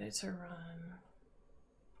to get it to run.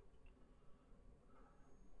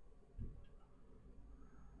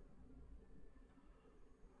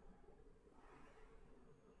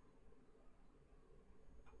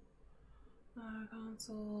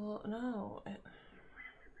 Console, no. I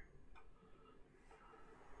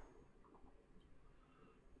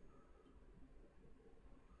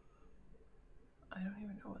don't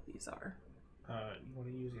even know what these are. You want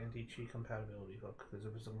to use anti-cheat compatibility hook, because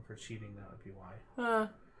if it's looking for cheating, that would be why.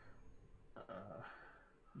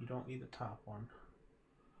 You don't need the top one.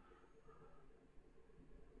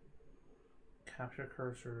 Capture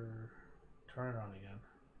cursor, turn it on again.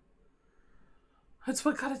 That's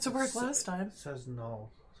what got it to work last time. It says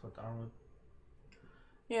null, so it's on with...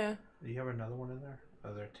 Yeah. Do you have another one in there?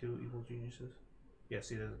 Are there two evil geniuses? Yeah,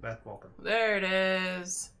 see, there's Beth Vulcan. There it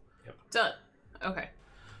is. Yep. Done. Okay.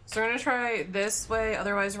 So we're gonna try this way,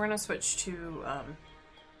 otherwise we're gonna switch to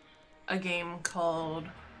a game called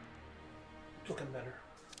Looking better.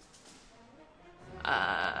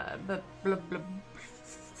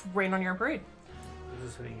 Rain on Your Parade. This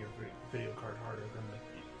is hitting your video card harder than the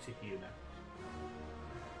CPU now.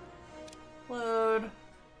 Load.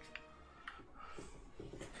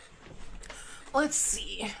 Let's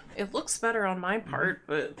see. It looks better on my part,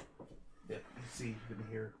 but Yeah, you see, you can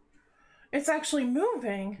hear. it's actually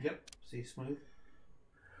moving. Yep, see, smooth.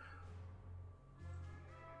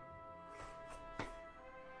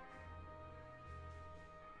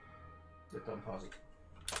 Just unpause it.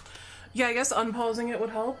 Yeah, I guess unpausing it would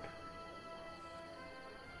help.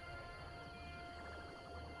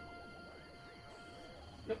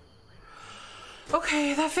 Yep.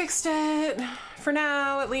 Okay, that fixed it. For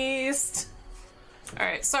now, at least.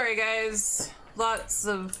 Alright, sorry guys. Lots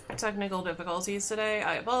of technical difficulties today.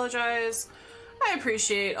 I apologize. I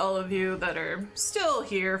appreciate all of you that are still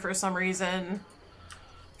here for some reason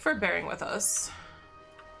for bearing with us.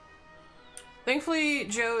 Thankfully,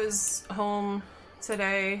 Joe is home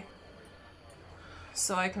today,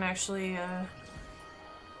 so I can actually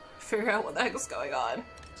figure out what the heck is going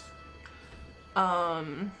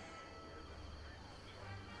on.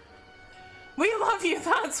 We love you,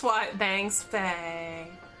 that's why. Thanks, Faye.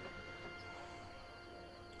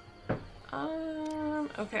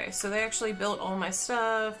 Okay, so they actually built all my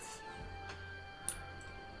stuff.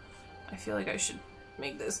 I feel like I should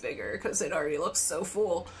make this bigger because it already looks so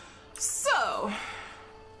full. So,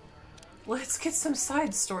 let's get some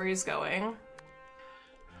side stories going.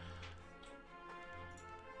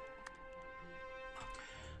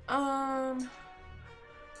 I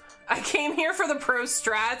came here for the pro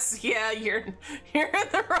strats. Yeah, you're in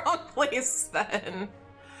the wrong place then.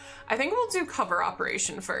 I think we'll do cover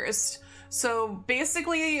operation first. So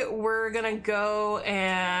basically, we're gonna go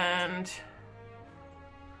and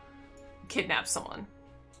kidnap someone.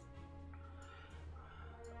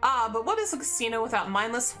 But what is a casino without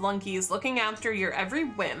mindless flunkies looking after your every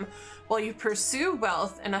whim while you pursue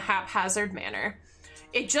wealth in a haphazard manner?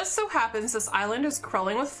 It just so happens this island is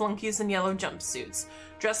crawling with flunkies in yellow jumpsuits.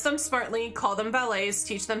 Dress them smartly, call them valets,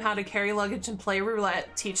 teach them how to carry luggage and play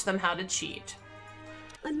roulette, teach them how to cheat.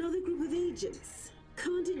 Another group of agents.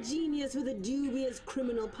 Can't a genius with a dubious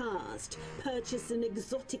criminal past purchase an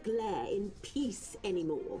exotic lair in peace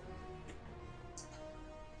anymore?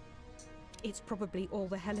 It's probably all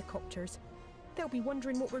the helicopters. They'll be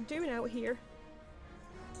wondering what we're doing out here.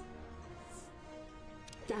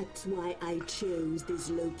 That's why I chose this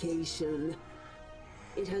location.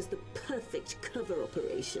 It has the perfect cover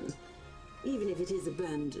operation, even if it is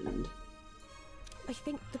abandoned. I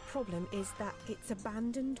think the problem is that it's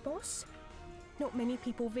abandoned, boss. Not many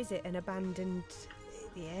people visit an abandoned...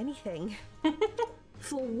 anything.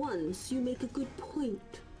 For once, you make a good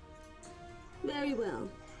point. Very well.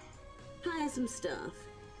 Hire some staff.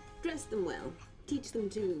 Dress them well. Teach them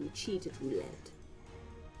to cheat at roulette.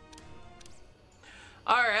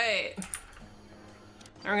 Alright.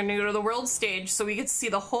 We're gonna go to the world stage so we get to see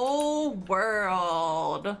the whole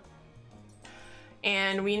world.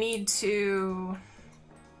 And we need to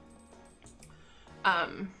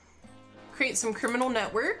create some criminal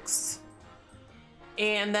networks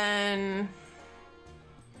and then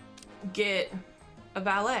get a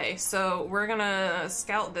valet. So we're gonna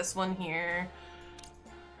scout this one here.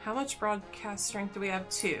 How much broadcast strength do we have?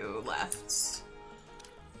 2 left.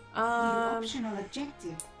 New optional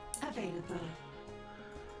objective available.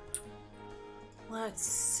 Let's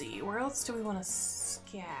see, where else do we want to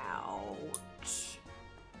scout?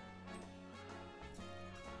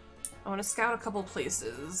 I want to scout a couple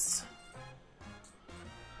places.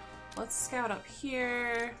 Let's scout up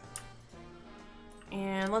here.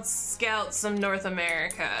 And let's scout some North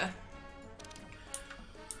America.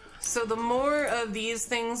 So the more of these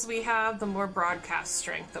things we have, the more broadcast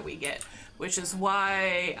strength that we get, which is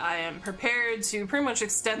why I am prepared to pretty much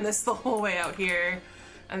extend this the whole way out here.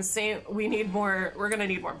 And say we need more, we're gonna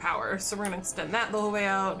need more power, so we're gonna extend that the whole way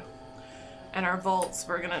out. And our vaults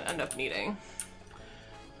we're gonna end up needing.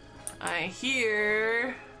 I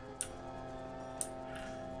hear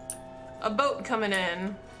a boat coming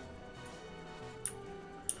in,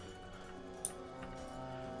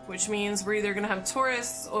 which means we're either gonna have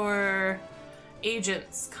tourists or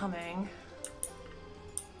agents coming.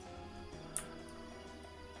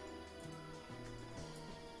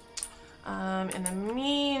 In the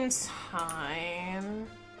meantime,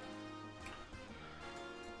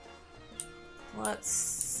 let's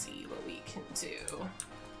see what we can do.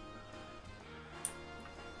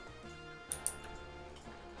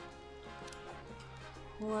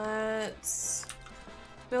 Let's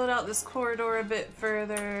build out this corridor a bit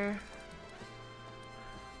further.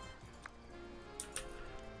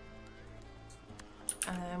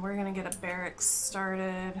 And then we're gonna get a barracks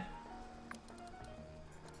started.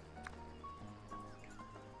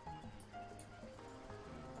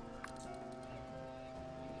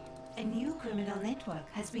 A new criminal network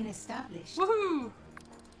has been established. Woohoo!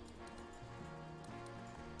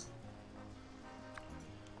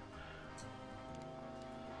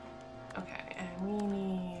 Okay,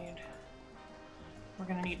 and we're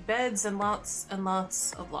gonna need beds and lots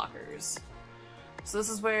of lockers. So this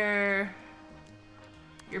is where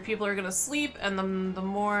your people are gonna sleep, and the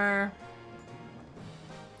more,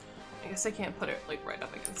 I guess I can't put it like right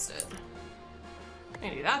up against it. I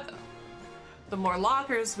do that though. The more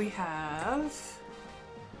lockers we have.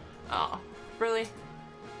 Oh, really?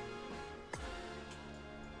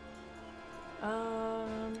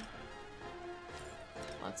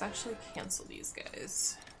 Let's actually cancel these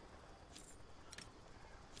guys.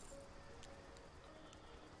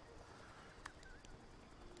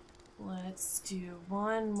 Let's do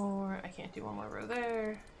one more. I can't do one more row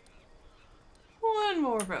there. One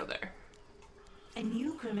more row there. A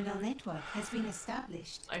new criminal network has been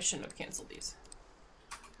established. I shouldn't have canceled these.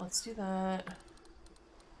 Let's do that.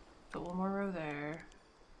 Put one more row there.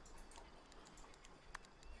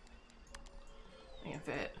 I can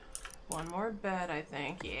fit one more bed, I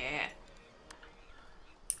think. Yeah.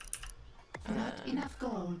 Not enough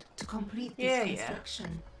gold to complete this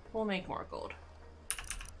construction. We'll make more gold.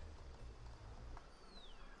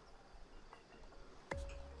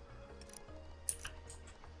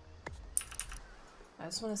 I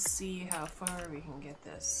just want to see how far we can get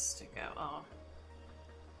this to go. Oh.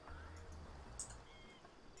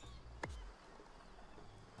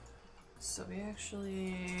 So we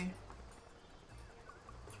actually...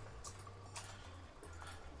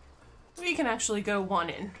 We can actually go one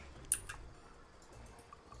in.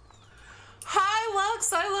 Hi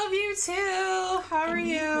Lux, I love you too! How are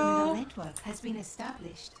you? A new criminal network has been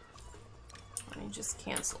established. Let me just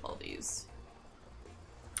cancel all these.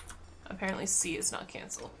 Apparently C is not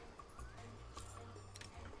canceled.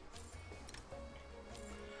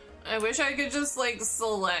 I wish I could just like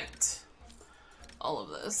select all of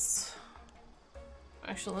this.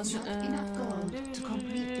 Actually, let's just Not enough gold to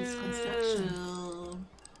complete this construction.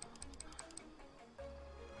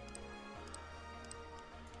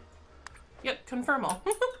 Yep, confirm all.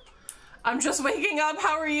 I'm just waking up.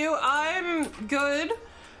 How are you? I'm good.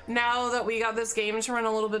 Now that we got this game to run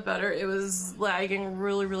a little bit better, it was lagging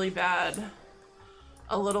really, really bad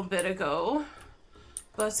a little bit ago.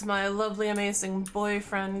 But my lovely, amazing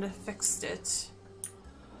boyfriend fixed it.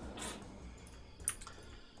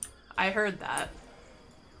 I heard that.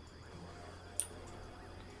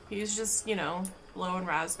 He's just, you know, blowing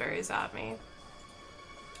raspberries at me.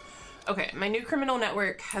 Okay, my new criminal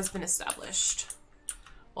network has been established.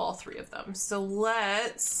 Well, all three of them. So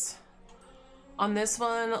let's... On this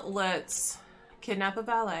one, let's kidnap a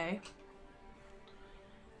valet.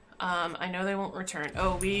 I know they won't return.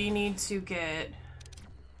 Oh, we need to get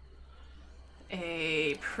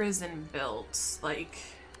a prison built, like,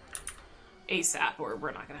 ASAP, or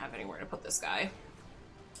we're not gonna have anywhere to put this guy.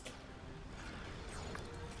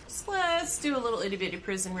 So let's do a little itty bitty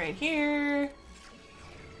prison right here.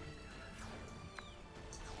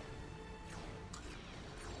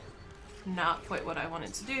 Not quite what I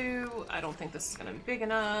wanted to do. I don't think this is gonna be big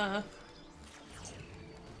enough.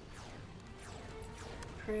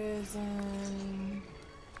 Prison.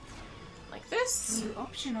 Like this. New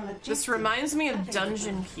optional objective. This reminds me of available.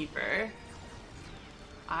 Dungeon Keeper.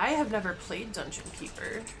 I have never played Dungeon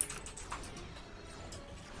Keeper.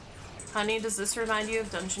 Honey, does this remind you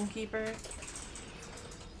of Dungeon Keeper?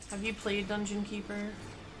 Have you played Dungeon Keeper?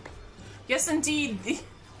 Yes, indeed.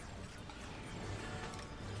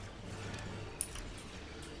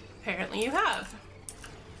 Apparently you have.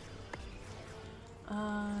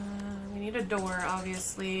 We need a door,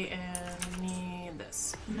 obviously, and we need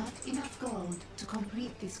this. Not enough gold to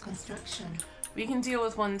complete this construction. We can deal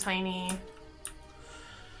with one tiny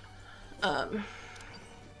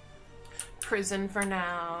prison for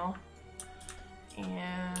now.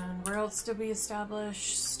 And where else did we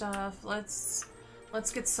establish stuff? Let's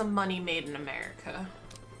get some money made in America.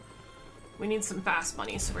 We need some fast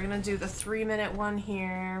money, so we're gonna do the 3-minute one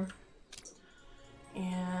here.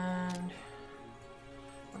 And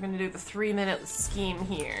we're gonna do the 3-minute scheme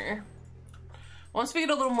here. Once we get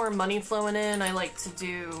a little more money flowing in, I like to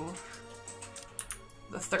do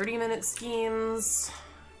the 30-minute schemes.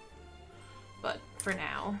 But for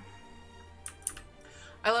now.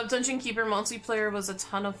 I love Dungeon Keeper. Multiplayer was a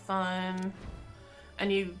ton of fun.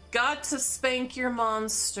 And you got to spank your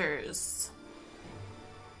monsters.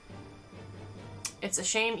 It's a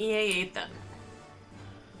shame EA ate them.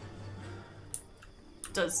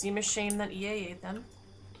 Does seem a shame that EA ate them.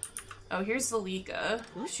 Oh, here's the Lika.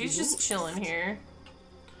 She's just chilling here.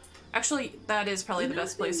 Actually, that is probably the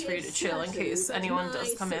best place for you to chill in case anyone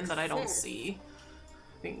does come in that I don't success. see.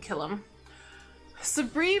 We can kill him.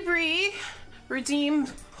 Sabribri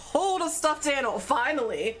redeemed. Hold a stuffed animal,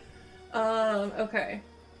 finally! Okay.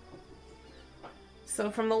 So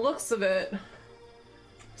from the looks of it,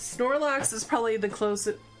 Snorlax is probably the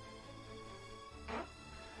closest.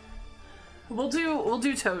 We'll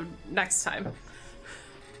do Toad next time.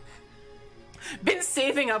 Been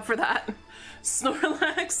saving up for that.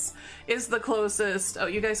 Snorlax is the closest. Oh,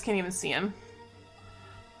 you guys can't even see him.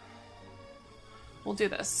 We'll do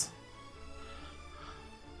this.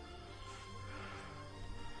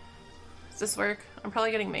 Does this work? I'm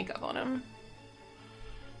probably getting makeup on him.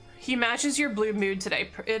 He matches your blue mood today.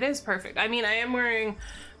 It is perfect. I mean, I am wearing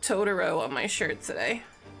Totoro on my shirt today.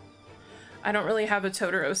 I don't really have a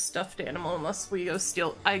Totoro stuffed animal unless we go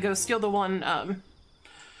steal. I go steal the one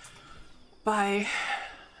by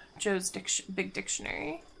Joe's Big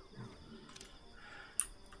Dictionary.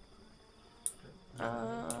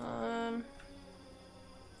 I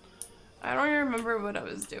don't even remember what I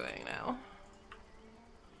was doing now.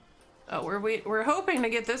 Oh, we're hoping to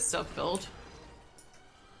get this stuff filled.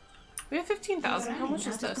 We have 15,000. How much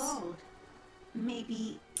is this? Gold.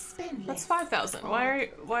 Maybe spend That's less. 5,000.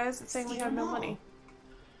 Why is it saying we have no money?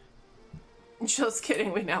 Just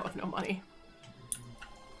kidding, we now have no money.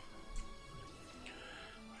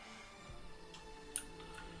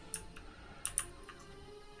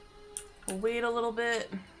 We'll wait a little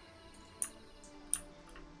bit.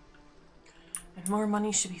 And more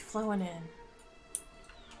money should be flowing in.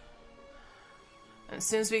 And as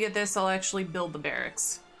soon as we get this, I'll actually build the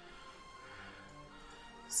barracks.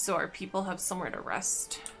 So our people have somewhere to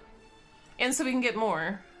rest. And so we can get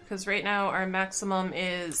more. Because right now our maximum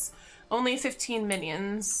is only 15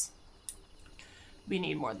 minions. We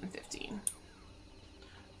need more than 15.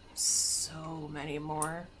 So many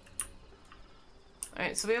more.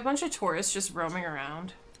 Alright, so we have a bunch of tourists just roaming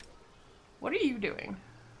around. What are you doing?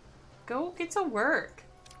 Go get to work.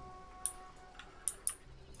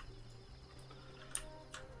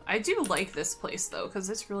 I do like this place though, because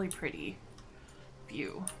it's really pretty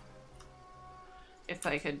view. If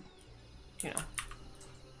I could, you know,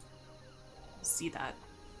 see that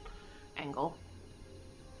angle.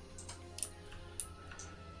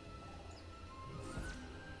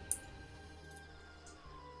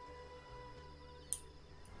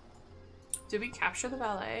 Did we capture the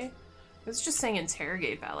valet? It's just saying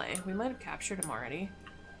interrogate valet. We might have captured him already.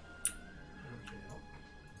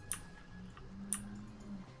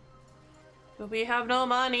 But we have no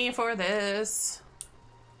money for this.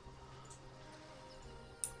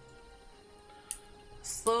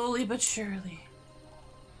 Slowly but surely,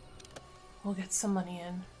 we'll get some money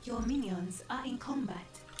in. Your minions are in combat.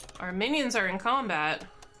 Our minions are in combat.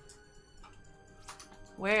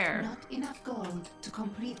 Where? Not enough gold to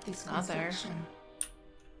complete this Not there. construction.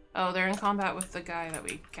 Oh, they're in combat with the guy that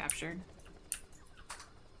we captured.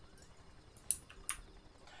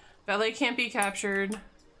 Valet can't be captured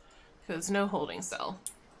because no holding cell.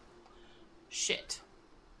 Shit.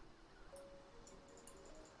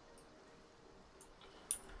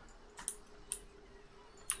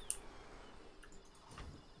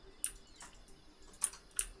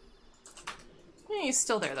 Yeah, he's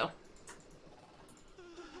still there though.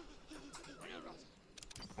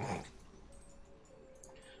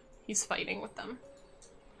 He's fighting with them.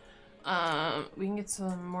 We can get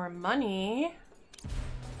some more money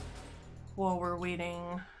while we're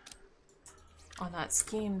waiting on that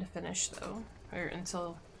scheme to finish though, or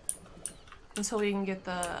until we can get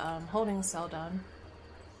the holding cell done.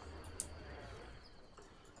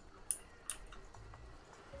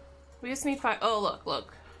 We just need 5. Oh,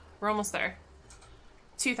 look, we're almost there.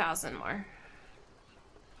 2,000 more.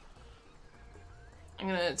 I'm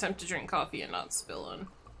gonna attempt to drink coffee and not spill on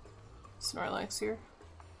Snorlax here.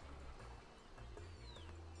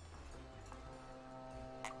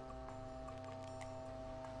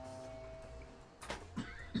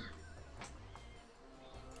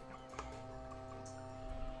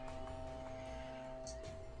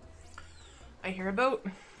 I hear a boat.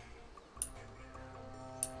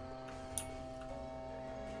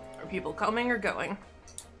 Are people coming or going?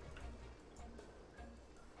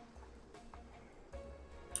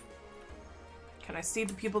 Can I see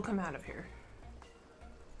the people come out of here?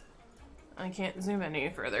 I can't zoom any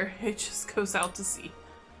further. It just goes out to sea.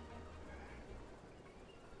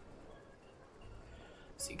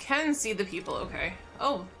 So you can see the people, okay.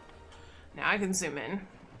 Oh, now I can zoom in.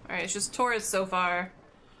 Alright, it's just tourists so far.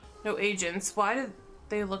 No agents. Why did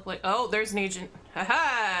they look like... Oh, there's an agent.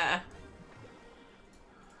 Haha!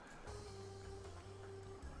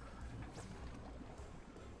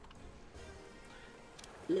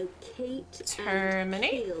 Locate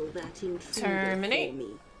Terminate. and kill that intruder Terminate. for me.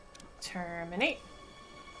 Terminate.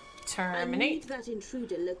 I Terminate. need that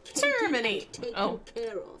intruder located Terminate. and taken Oh.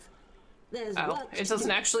 care of. There's Oh, work it to doesn't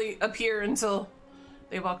do. actually appear until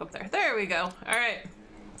they walk up there. There we go. Alright.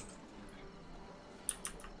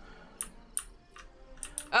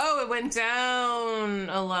 Oh, it went down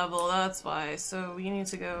a level, that's why. So we need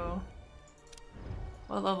to go...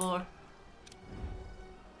 What level?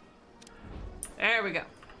 There we go.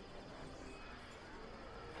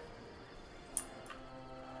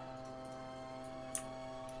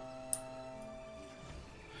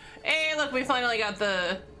 Hey, look, we finally got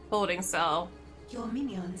the holding cell. Your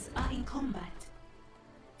minions are in combat.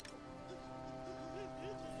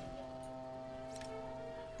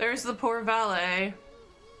 There's the poor valet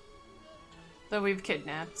that we've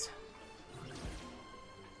kidnapped.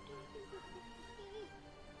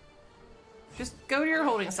 Just go to your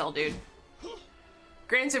holding cell, dude.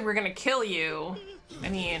 Granted, we're gonna kill you. I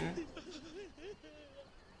mean,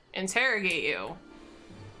 interrogate you.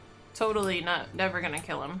 Totally never gonna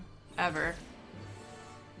kill him. Ever.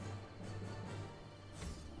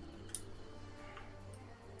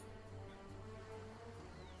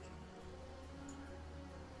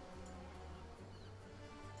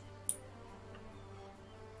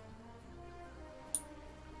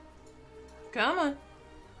 Come on.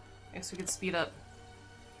 I guess we could speed up.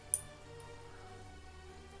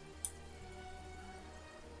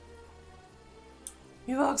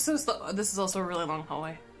 You walk so slow. This is also a really long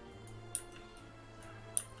hallway.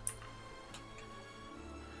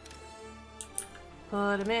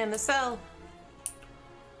 Put him in the cell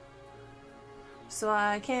so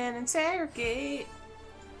I can interrogate.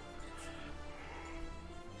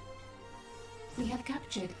 We have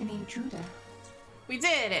captured an intruder. We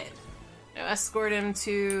did it. Now escort him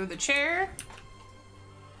to the chair.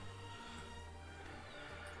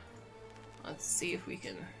 Let's see if we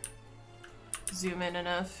can zoom in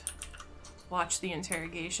enough. Watch the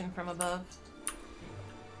interrogation from above.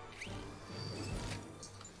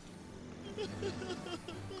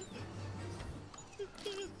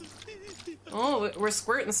 Oh, we're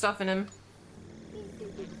squirting stuff in him.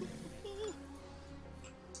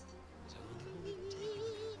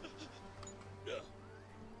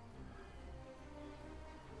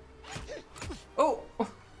 Oh!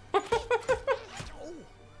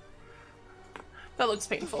 That looks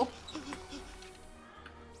painful.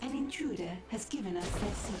 An intruder has given us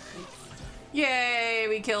their secrets. Yay,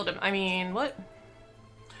 we killed him. I mean, what?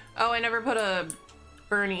 Oh, I never put a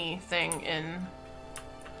Bernie thing in.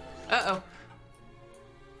 Uh-oh.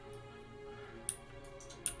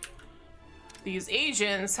 These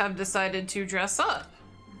agents have decided to dress up.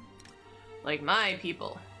 Like my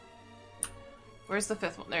people. Where's the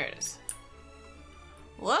fifth one? There it is.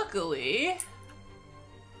 Luckily,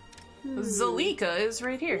 Zalika is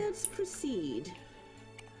right here. Let's proceed.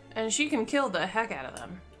 And she can kill the heck out of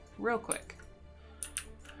them real quick.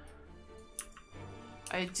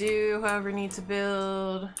 I do, however, need to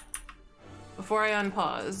build before I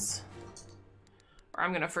unpause, or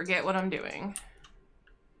I'm gonna forget what I'm doing.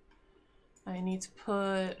 I need to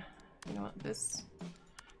put, you know what, this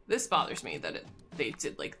bothers me that they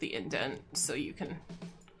did like the indent so you can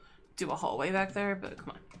do a hallway back there, but come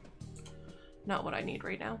on. Not what I need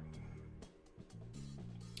right now.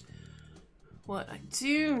 What I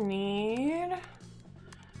do need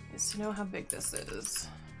is to know how big this is.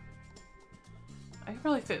 I could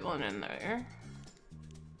probably fit one in there.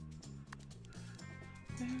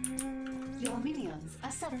 Your minions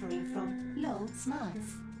are suffering from low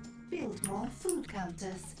smarts. Build more food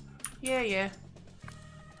counters. Yeah.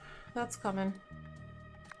 That's coming.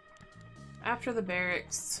 After the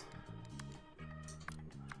barracks.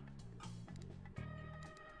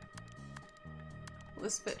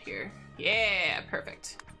 This bit here. Yeah,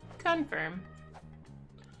 perfect. Confirm.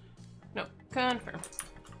 No, confirm.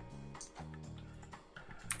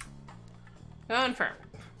 Confirm.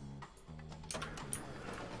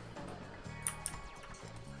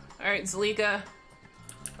 Alright, Zalika.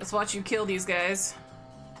 Let's watch you kill these guys.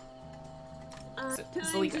 Time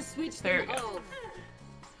Zalika. to switch There them we go. off.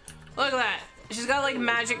 Look at that. She's got like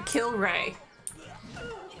magic kill ray.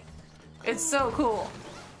 It's so cool.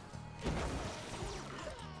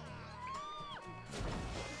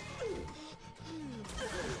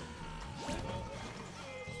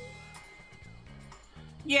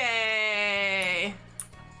 Yay!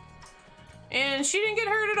 And she didn't get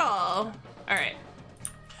hurt at all. Alright.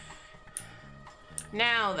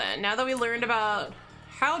 Now then, now that we learned about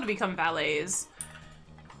how to become valets,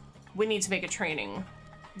 we need to make a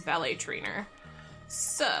valet trainer.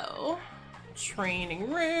 So,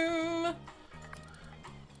 training room.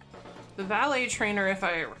 The valet trainer, if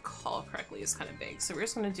I recall correctly, is kind of big. So we're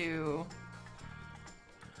just gonna do...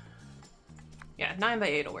 Yeah, 9 by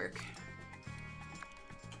 8 will work.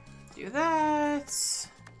 Do that.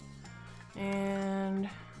 And...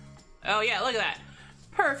 Oh yeah, look at that.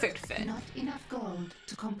 Perfect fit. Not enough gold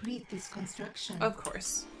to complete this construction. Of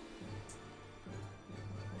course.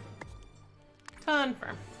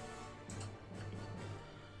 Confirm.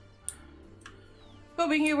 But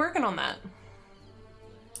we can keep working on that.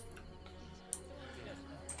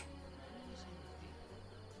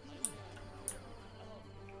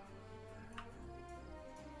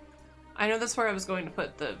 I know that's where I was going to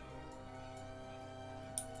put the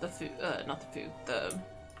food, not the food,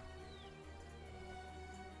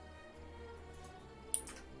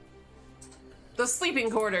 the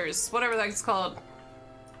sleeping quarters, whatever that's called.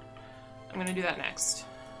 I'm gonna do that next.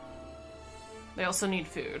 They also need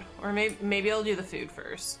food. Or maybe I'll do the food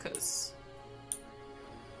first, because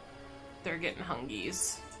they're getting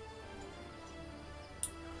hungies.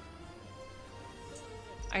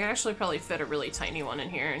 I could actually probably fit a really tiny one in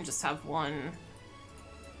here and just have one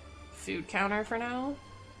food counter for now.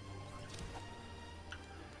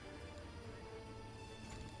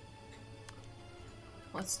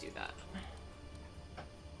 Let's do that.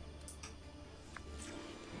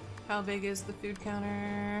 How big is the food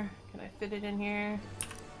counter? Can I fit it in here?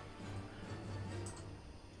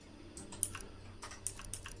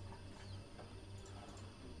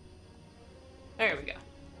 There we go.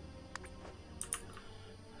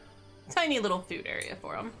 Tiny little food area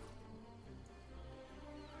for them.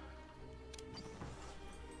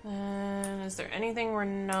 And is there anything we're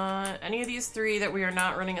not... Any of these three that we are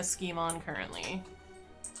not running a scheme on currently?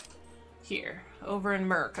 Here, over in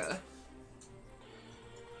Merca.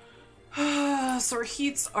 So our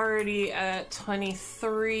heat's already at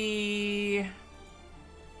 23.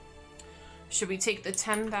 Should we take the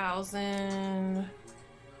 10,000?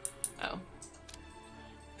 Oh.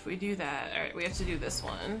 If we do that, alright, we have to do this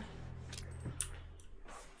one.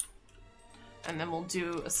 And then we'll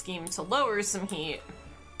do a scheme to lower some heat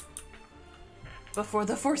before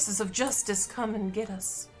the forces of justice come and get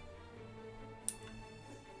us.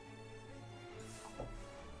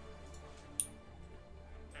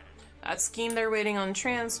 That scheme, they're waiting on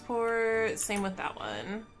transport. Same with that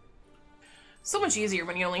one. So much easier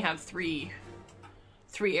when you only have three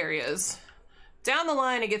areas. Down the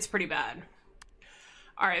line, it gets pretty bad.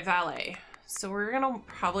 All right, valet. So we're gonna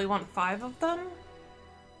probably want 5 of them.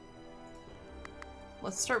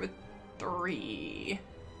 Let's start with 3.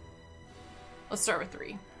 Let's start with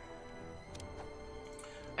 3.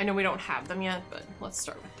 I know we don't have them yet, but let's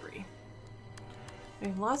start with 3. We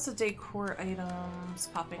have lots of decor items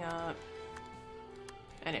popping up,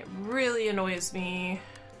 and it really annoys me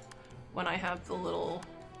when I have the little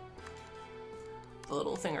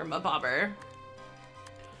thingamabobber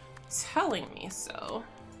telling me so.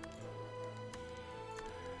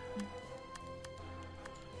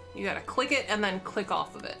 You gotta click it and then click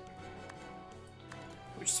off of it,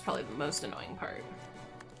 which is probably the most annoying part.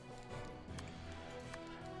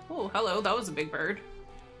 Oh, hello, that was a big bird.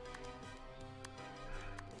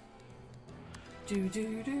 Do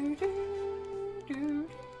do do do do.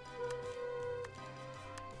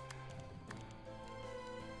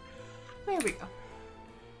 There we go.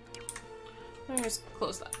 Let me just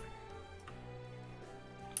close that.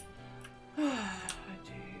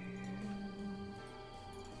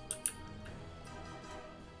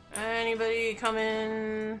 Anybody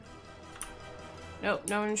coming? Nope,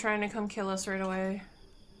 no one trying to come kill us right away.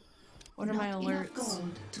 What are my alerts?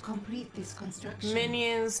 Gold to complete this construction.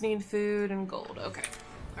 Minions need food and gold. Okay.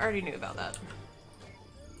 I already knew about that.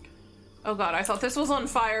 Oh god, I thought this was on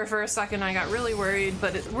fire for a second. I got really worried,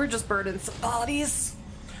 but we're just burning some bodies.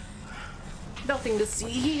 Nothing to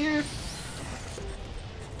see here.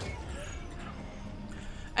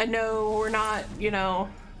 And no, we're not, you know,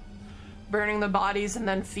 burning the bodies and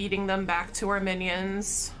then feeding them back to our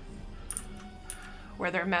minions.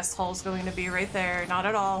 Where their mess hall's going to be right there. Not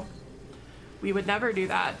at all. We would never do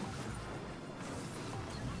that.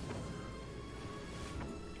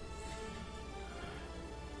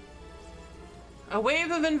 A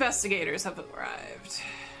wave of investigators have arrived.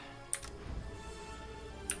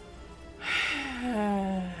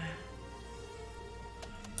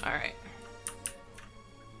 Alright.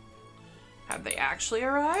 Have they actually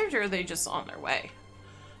arrived, or are they just on their way?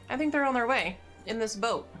 I think they're on their way in this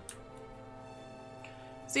boat.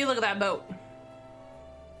 See, look at that boat.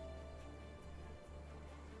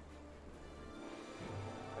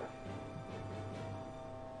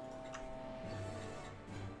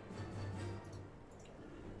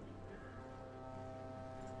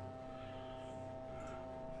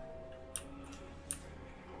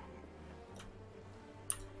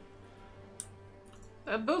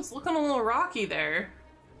 That boat's looking a little rocky there.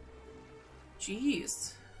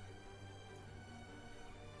 Jeez.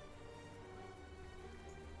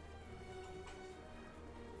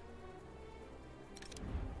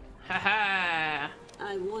 Haha.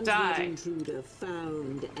 I want Die. that intruder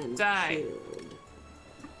found and Die. killed.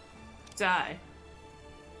 Die.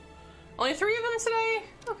 Only 3 of them today?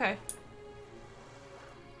 Okay.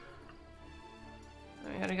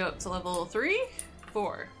 I gotta go up to level 3?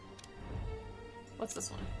 4. What's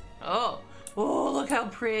this one? Oh. Oh, look how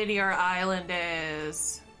pretty our island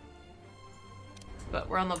is. But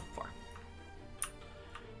we're on level 4.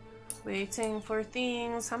 Waiting for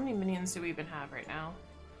things. How many minions do we even have right now?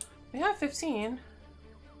 We have 15.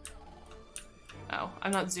 Oh,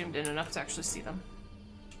 I'm not zoomed in enough to actually see them.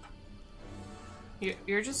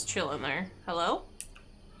 You're just chilling there. Hello?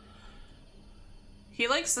 He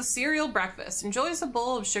likes the cereal breakfast. Enjoys a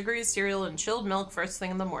bowl of sugary cereal and chilled milk first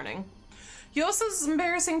thing in the morning. He also has an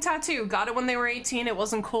embarrassing tattoo. Got it when they were 18. It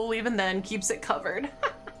wasn't cool even then. Keeps it covered.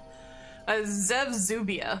 A Zev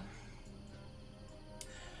Zubia.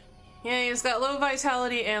 Yeah, he's got low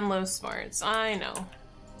vitality and low smarts. I know.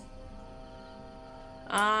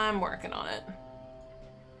 I'm working on it.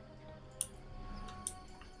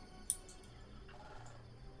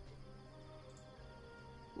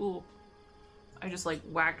 Ooh. I just like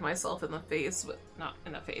whacked myself in the face, but not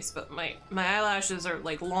in the face, but my eyelashes are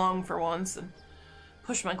like long for once and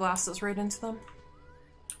pushed my glasses right into them.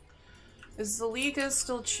 Is Zalika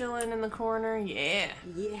still chilling in the corner? Yeah.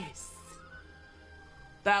 Yes.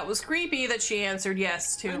 That was creepy that she answered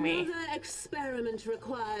yes to me. Another experiment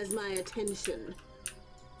requires my attention.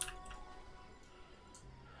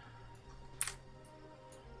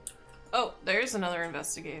 Oh, there's another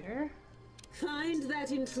investigator. Find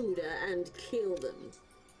that intruder and kill them.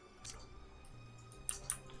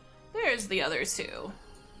 There's the other 2.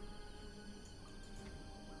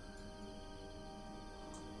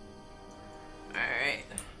 Alright.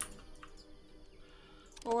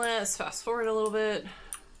 Let's fast forward a little bit.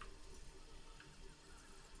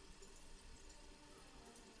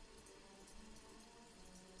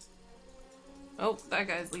 Oh, that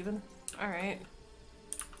guy's leaving. Alright.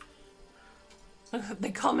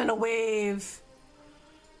 They come in a wave.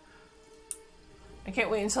 I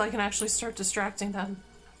can't wait until I can actually start distracting them.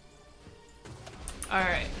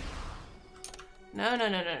 Alright. No.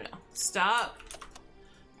 Stop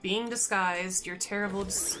being disguised. Your terrible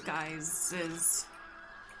disguises.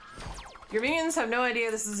 Your minions have no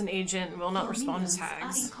idea this is an agent and will not respond to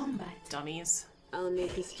tags. Are in combat. Dummies. I'll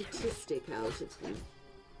make a statistic out of them.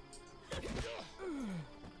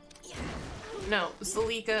 No,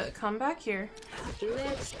 Zalika, come back here.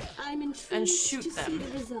 Let, I'm intrigued And shoot to them. see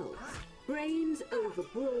the results. Brains over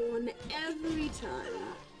brawn every time.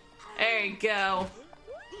 There you go.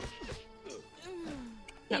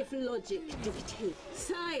 No. If logic dictates,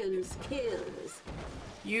 science kills.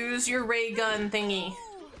 Use your ray gun thingy.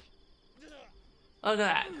 Look at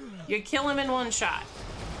that. You kill him in one shot.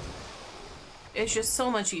 It's just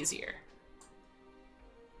so much easier.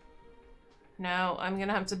 No, I'm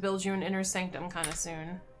gonna have to build you an inner sanctum kind of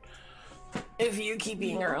soon. If you keep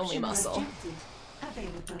being our only muscle.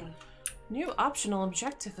 Available. New optional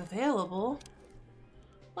objective available.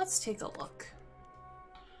 Let's take a look.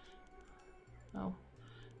 Oh.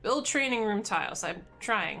 Build training room tiles. I'm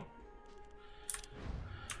trying.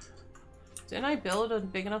 Didn't I build a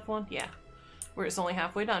big enough one? Yeah. We're just only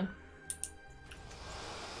halfway done.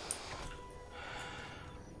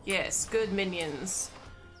 Yes, good minions.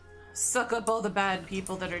 Suck up all the bad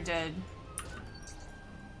people that are dead.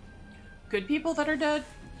 Good people that are dead?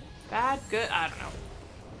 Bad? Good? I don't know.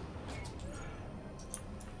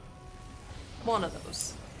 One of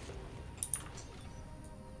those.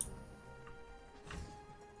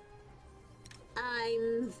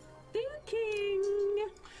 I'm thinking.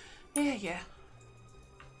 Yeah.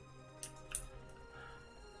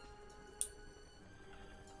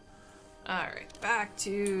 Alright, back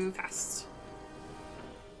to cast.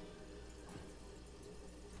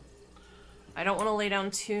 I don't want to lay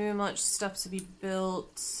down too much stuff to be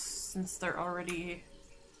built since they're already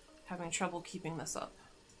having trouble keeping this up.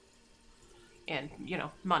 And, you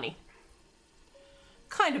know, money.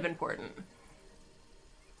 Kind of important.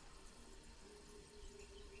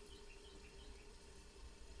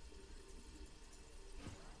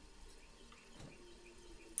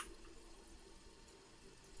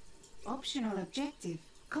 Optional objective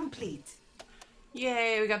complete.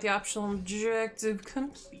 Yay, we got the optional objective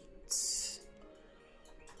complete.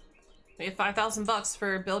 We have $5,000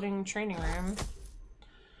 for building training room.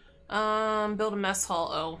 Build a mess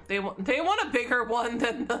hall. Oh, they want a bigger one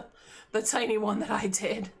than the tiny one that I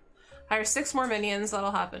did. Hire 6 more minions,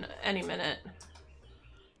 that'll happen any minute.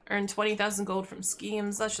 Earn 20,000 gold from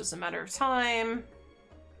schemes, that's just a matter of time.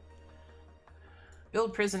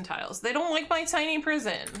 Build prison tiles. They don't like my tiny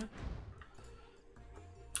prison.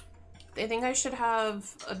 They think I should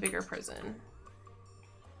have a bigger prison.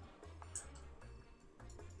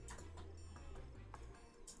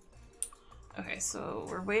 Okay, so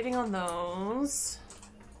we're waiting on those.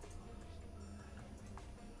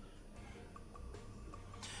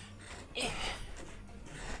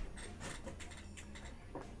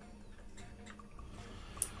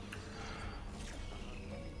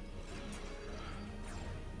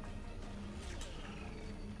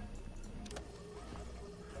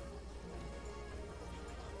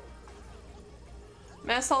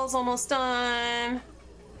 Mess hall's almost done.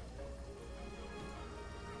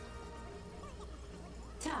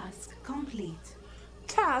 Task complete.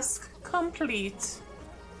 Task complete.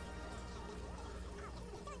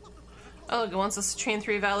 Oh, look, it wants us to train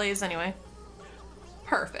 3 valets anyway.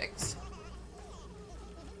 Perfect.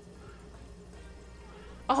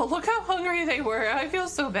 Oh, look how hungry they were. I feel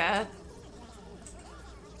so bad.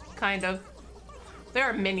 Kind of. They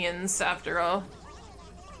are minions, after all.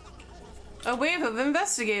 A wave of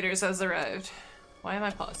investigators has arrived. Why am I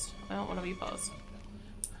paused? I don't want to be paused.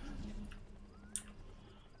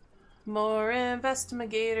 More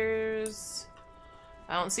investigators.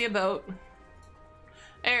 I don't see a boat.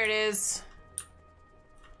 There it is.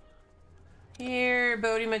 Here,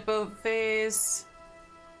 Bodie McBoatface.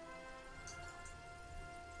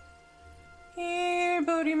 Here,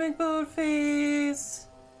 Bodie McBoatface.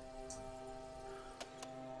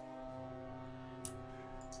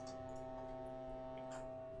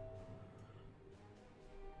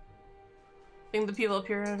 I think the people up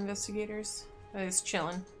here are investigators. They're just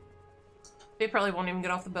chilling. They probably won't even get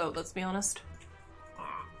off the boat, let's be honest.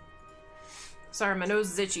 Sorry, my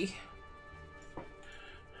nose is itchy.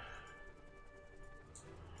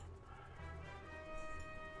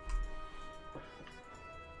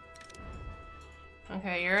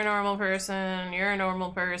 Okay, you're a normal person. You're a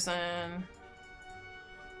normal person.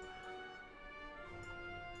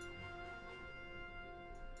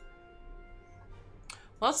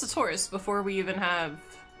 Lots of tourists before we even have...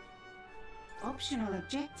 Optional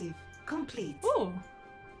objective complete. Ooh,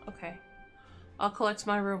 okay. I'll collect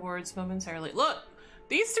my rewards momentarily. Look,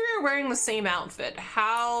 these 3 are wearing the same outfit.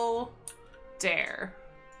 How dare.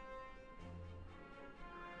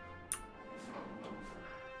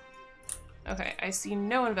 Okay, I see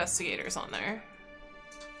no investigators on there.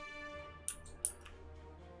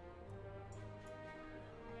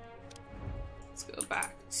 Let's go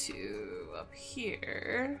back to up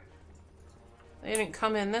here. They didn't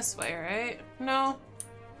come in this way, right? No.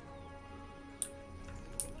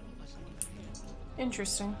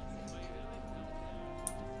 Interesting.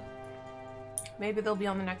 Maybe they'll be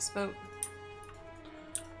on the next boat.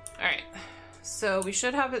 Alright, so we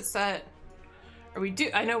should have it set, or we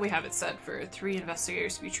do, I know we have it set for 3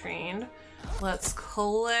 investigators to be trained. Let's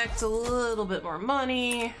collect a little bit more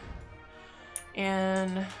money,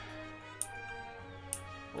 and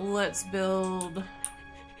let's build,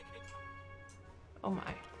 oh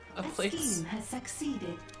my, a place. A scheme has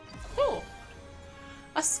succeeded. Oh!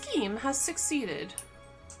 A scheme has succeeded.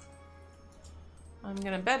 I'm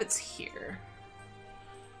gonna bet it's here.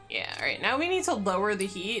 Yeah, alright, now we need to lower the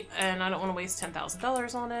heat, and I don't want to waste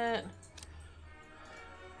 $10,000 on it.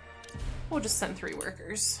 We'll just send 3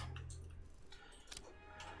 workers.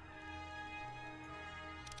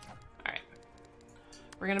 Alright.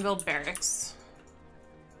 We're gonna build barracks.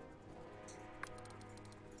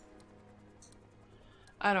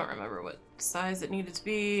 I don't remember what size it needed to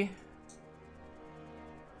be.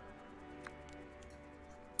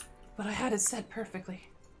 But I had it set perfectly.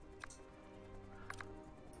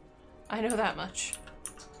 I know that much.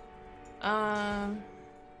 Not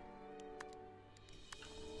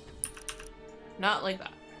like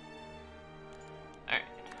that. Alright.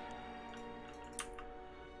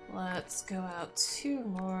 Let's go out 2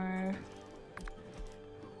 more.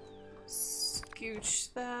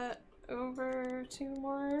 Scooch that over 2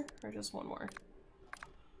 more, or just 1 more?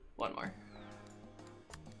 1 more.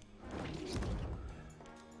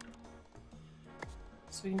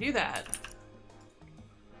 So we can do that.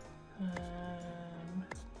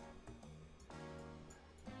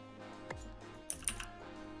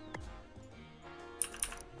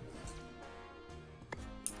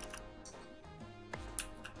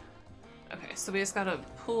 Okay, so we just gotta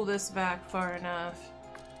pull this back far enough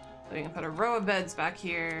that we can put a row of beds back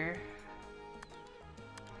here.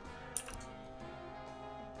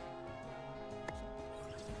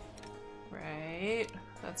 Right,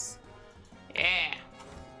 that's, yeah.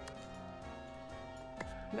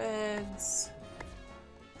 Meds.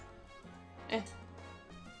 Eh.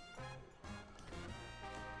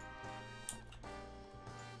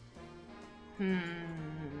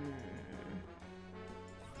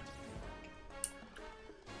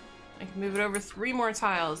 I can move it over 3 more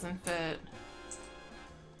tiles and fit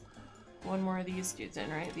 1 more of these dudes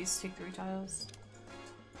in, right? These take 3 tiles.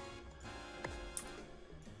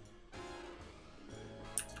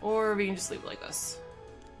 Or we can just leave it like this.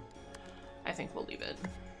 I think we'll leave it.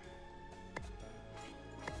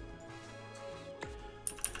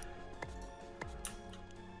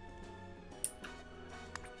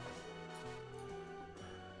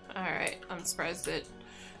 Alright, I'm surprised it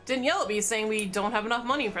didn't yell at me saying we don't have enough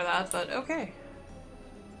money for that, but okay.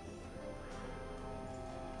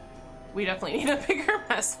 We definitely need a bigger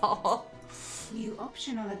mess hall. New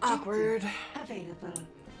optional objective Awkward. available.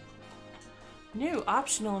 New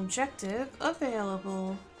optional objective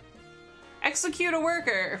available. Execute a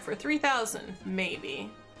worker for 3,000,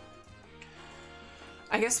 maybe.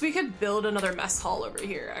 I guess we could build another mess hall over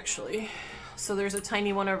here, actually. So there's a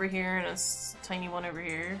tiny one over here and a tiny one over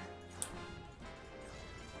here.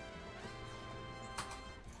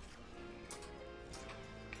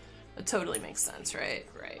 It totally makes sense, right?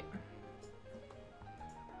 Right.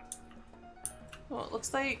 Well, it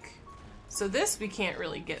looks like... So this we can't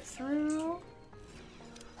really get through.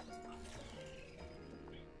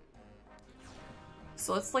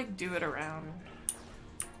 So let's like do it around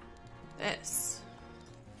this.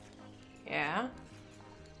 Yeah.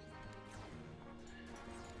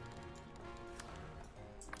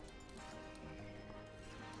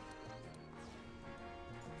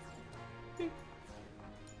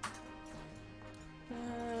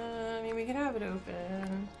 I mean, we can have it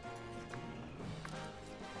open.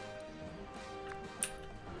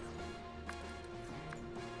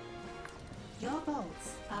 Your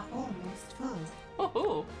vaults are almost full.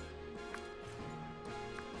 Oh,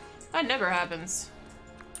 that never happens.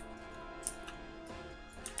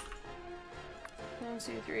 1,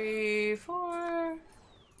 2, 3, 4.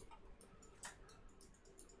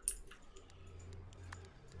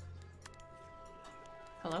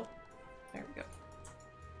 Hello? There we go.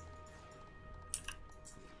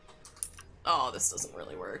 Oh, this doesn't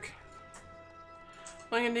really work.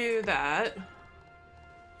 I'm gonna do that.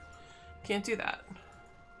 Can't do that.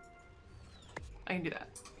 I can do that.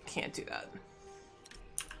 Can't do that.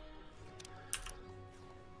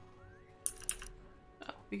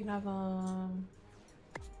 Oh, we can have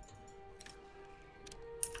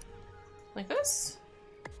like this?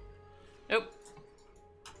 Nope.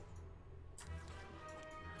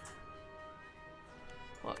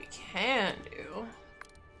 What we can do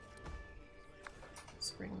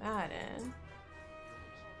is bring that in.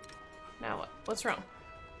 Now what? What's wrong?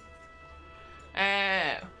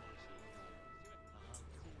 Oh.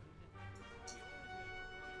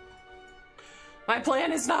 My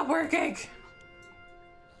plan is not working.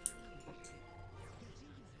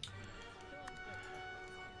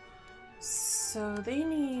 So they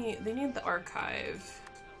need the archive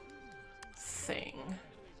thing.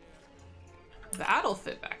 That'll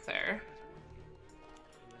fit back there.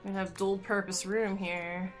 We have dual purpose room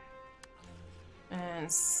here.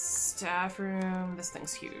 And staff room. This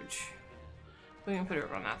thing's huge. We can put it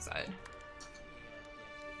over on that side.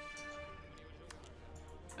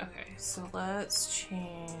 Okay, so let's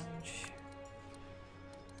change.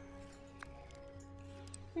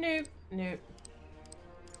 Nope, nope.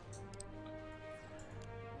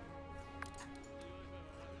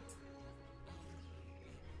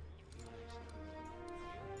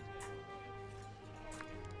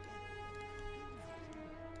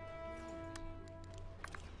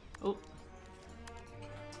 Oh.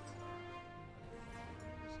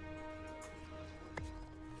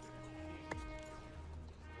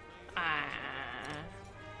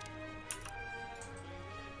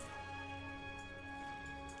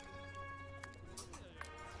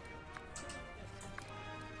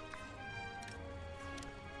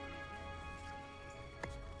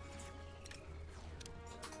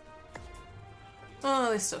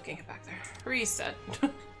 Oh, they still can't get back there. Reset.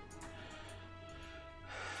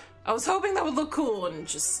 I was hoping that would look cool and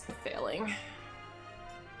just failing.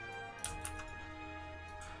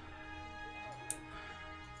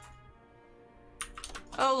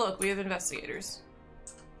 Oh look, we have investigators.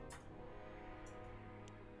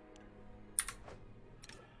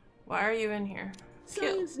 Why are you in here?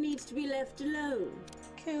 Kill. Science needs to be left alone.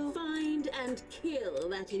 Kill. Find and kill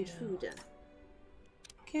that intruder.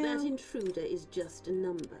 Kill. That intruder is just a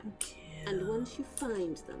number. Kill. And once you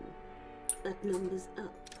find them, that number's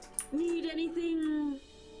up. Need anything?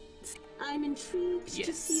 I'm intrigued to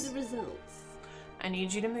Yes. see the results. I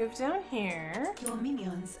need you to move down here Your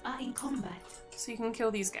minions are in combat. so you can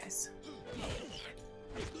kill these guys.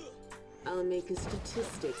 I'll make a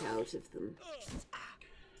statistic out of them.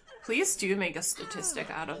 Please do make a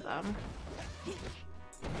statistic out of them.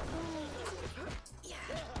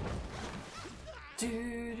 Do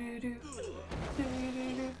do do do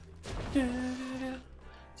do do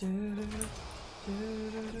do do.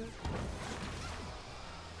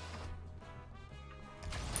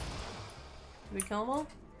 Did we kill them all?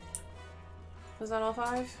 Was that all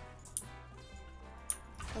 5?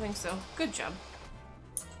 I think so. Good job.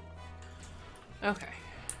 Okay.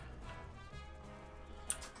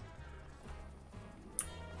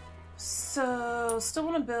 So, still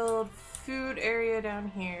want to build food area down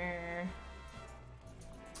here.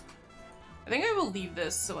 I think I will leave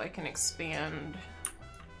this so I can expand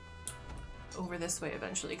over this way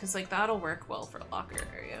eventually, because like that'll work well for a locker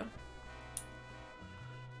area.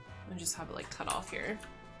 And just have it like cut off here.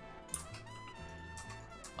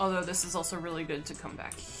 Although this is also really good to come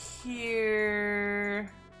back here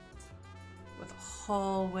with a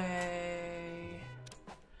hallway.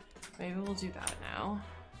 Maybe we'll do that now.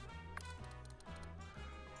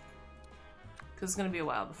 Because it's gonna be a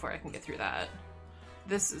while before I can get through that.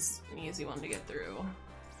 This is an easy one to get through.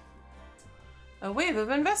 A wave of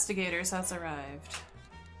investigators has arrived.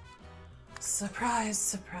 Surprise,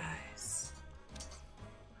 surprise.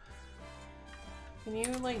 Can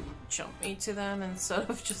you, like, jump me to them instead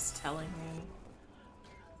of just telling me?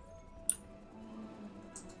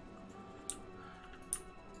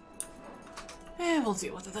 Eh, we'll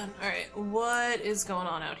deal with it then. Alright, what is going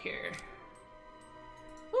on out here?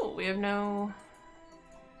 Oh, we have no...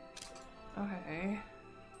 Okay.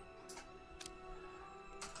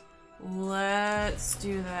 Let's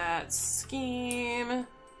do that scheme.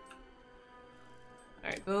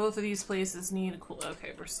 Alright, both of these places need a cool...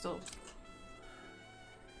 Okay, we're still...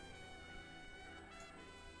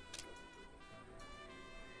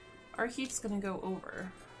 Our heat's gonna go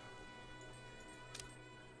over.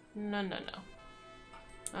 No, no, no.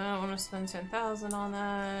 I don't want to spend 10,000 on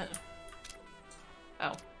that.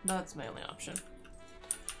 Oh, that's my only option.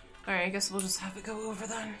 Alright, I guess we'll just have it go over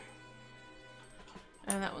then.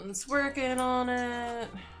 And that one's working on it.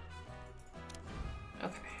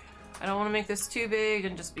 Okay. I don't want to make this too big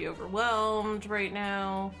and just be overwhelmed right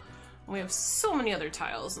now. We have so many other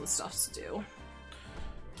tiles and stuff to do.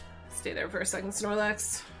 Stay there for a second,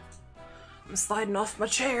 Snorlax. I'm sliding off my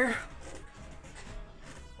chair.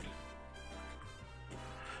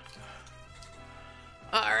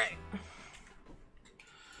 Alright.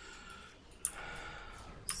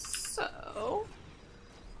 So...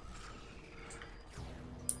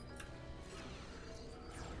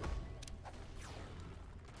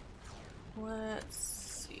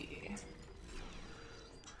 let's see.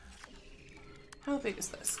 How big is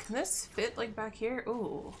this? Can this fit like back here?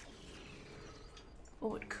 Ooh.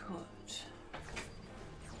 Oh, it could.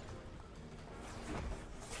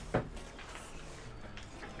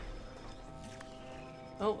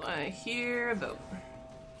 Oh, I hear a boat.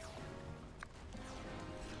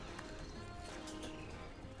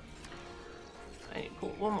 I need to pull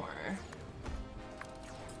one more.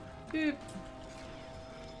 Boop.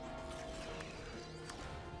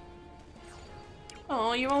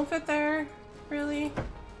 Oh, you won't fit there? Really?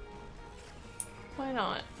 Why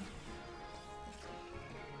not?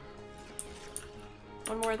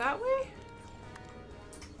 One more that way?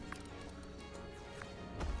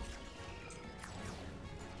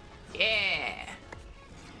 Yeah!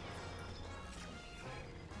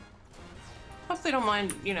 Hope they don't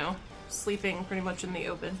mind, you know, sleeping pretty much in the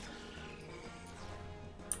open.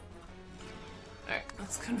 Alright,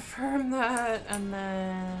 let's confirm that, and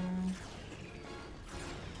then...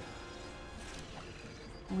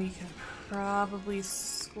 we can probably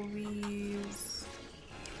squeeze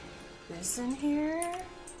this in here.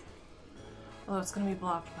 Although it's gonna be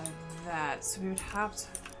blocked by that, so we would have to...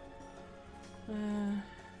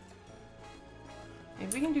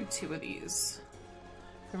 maybe we can do 2 of these.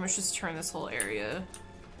 Pretty much just turn this whole area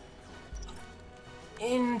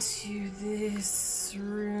into this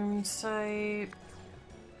room type.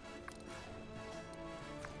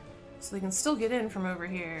 So they can still get in from over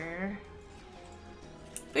here.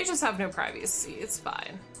 They just have no privacy, it's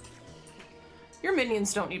fine. Your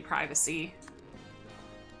minions don't need privacy.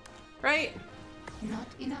 Right? Not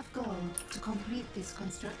enough gold to complete this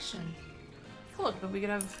construction. Look, but we could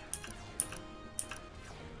have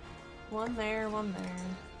one there, one there.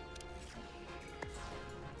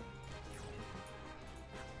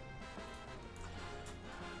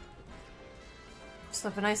 Just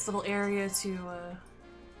have a nice little area to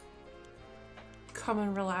come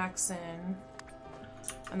and relax in.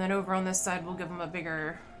 And then over on this side, we'll give them a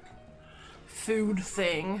bigger food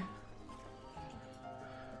thing.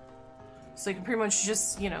 So they can pretty much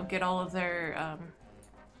just, you know, get all of their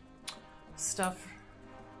stuff,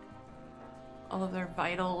 all of their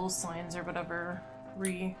vital signs or whatever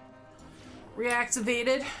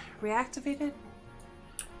reactivated?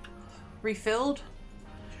 Refilled?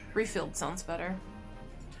 Refilled sounds better.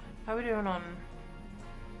 How are we doing on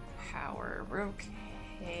power? We're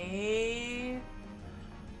okay.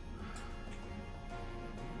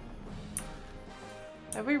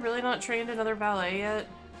 Have we really not trained another valet yet?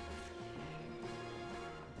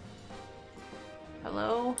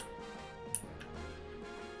 Hello?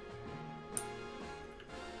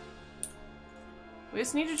 We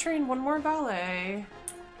just need to train one more valet.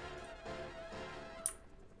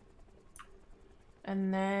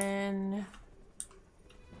 And then...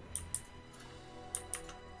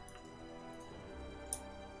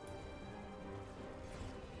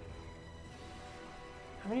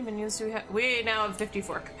 how many minions do we have? We now have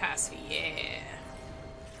 54 capacity, yeah.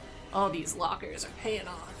 All these lockers are paying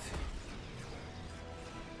off.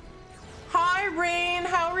 Hi, Rain,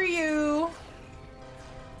 how are you?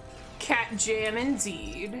 Cat jam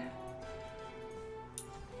indeed.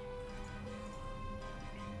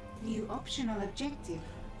 New optional objective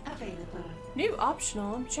available. New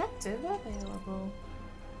optional objective available.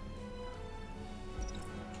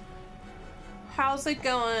 How's it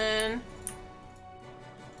going?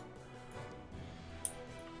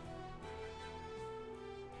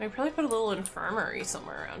 I probably put a little infirmary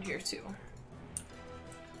somewhere around here too.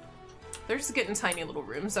 They're just getting tiny little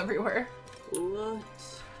rooms everywhere. What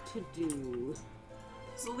to do?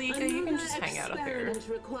 Zalika, you can just hang out up here. Experiment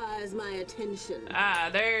requires my attention. Ah,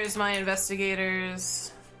 there's my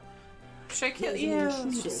investigators. Should I kill There's you? an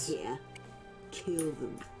intruder here. Kill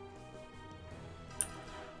them.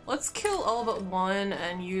 Let's kill all but one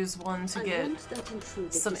and use one to I get want that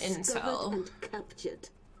intruder some discovered intel. and captured.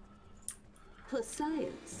 For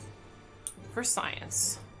science. For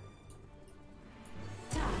science.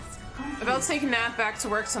 Task complete. About to take a nap back to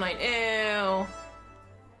work tonight. Ew.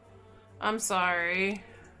 I'm sorry.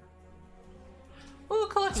 Ooh,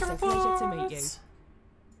 collector It's a pleasure to meet reports.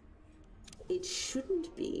 It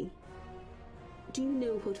shouldn't be. Do you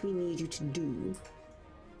know what we need you to do?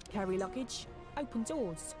 Carry luggage, open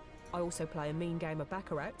doors. I also play a mean game of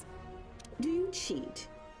Baccarat. Do you cheat?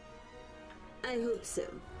 I hope so.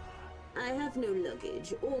 I have no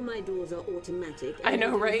luggage. All my doors are automatic. I and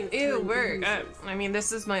know, don't right? have Ew, time for work. users. I mean,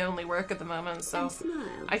 this is my only work at the moment, so And smile.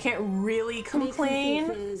 I can't really Make them think complain.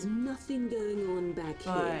 there's nothing going on back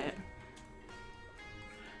But here.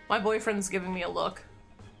 my boyfriend's giving me a look.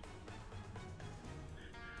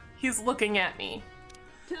 He's looking at me.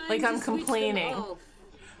 Time like to I'm switch them complaining. off.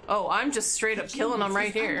 Oh, I'm just straight up killing them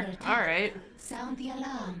right here. Alright. Sound the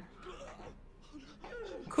alarm.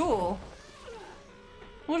 Cool.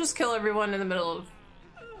 We'll just kill everyone in the middle of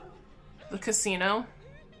the casino.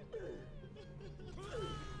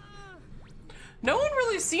 No one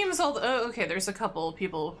really seems all the— oh, okay, there's a couple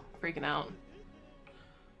people freaking out.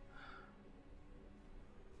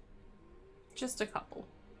 Just a couple.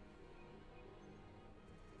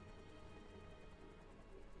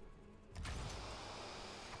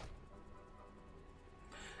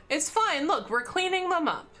 It's fine, look, we're cleaning them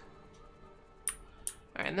up.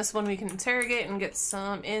 Alright, and this one we can interrogate and get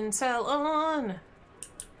some intel on.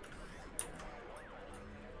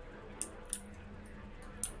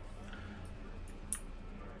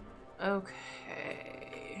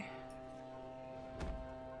 Okay.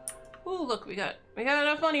 Oh, look, we got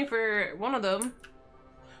enough money for one of them.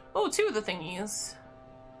 Oh, two of the thingies.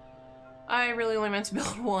 I really only meant to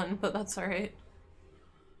build one, but that's alright.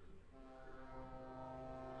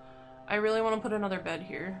 I really want to put another bed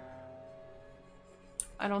here.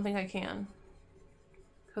 I don't think I can.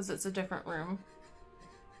 Because it's a different room.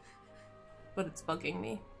 But it's bugging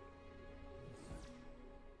me.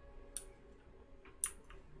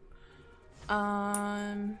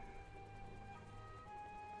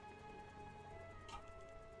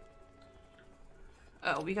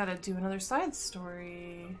 Oh, we gotta do another side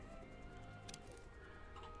story.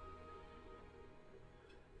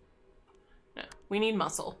 No, we need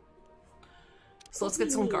muscle. So let's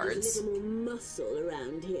get some guards. A little more muscle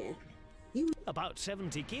around here. About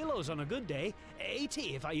 70 kilos on a good day,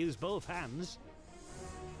 80 if I use both hands.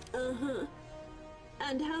 Uh-huh.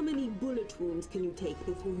 And how many bullet wounds can you take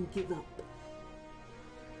before you give up?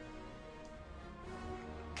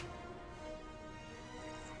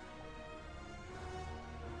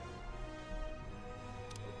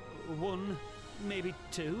 One, maybe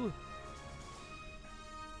two.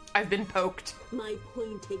 I've been poked. My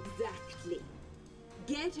point exactly.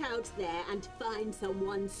 Get out there and find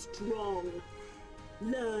someone strong.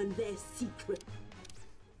 Learn their secret.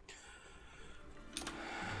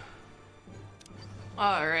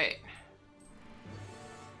 Alright.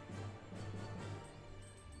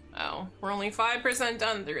 Oh, we're only 5%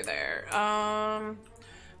 done through there.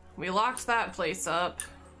 We locked that place up.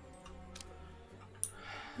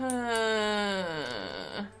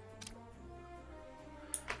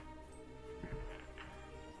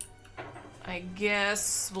 I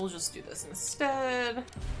guess we'll just do this instead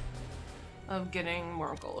of getting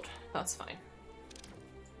more gold. That's fine.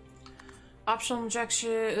 Optional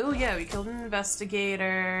injection. Oh yeah, we killed an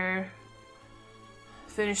investigator.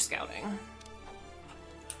 Finish scouting.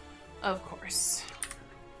 Of course.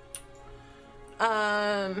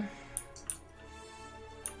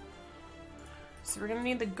 So we're gonna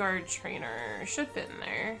need the guard trainer. Should fit in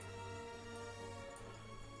there.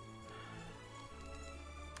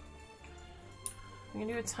 We can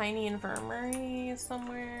do a tiny infirmary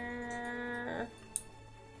somewhere.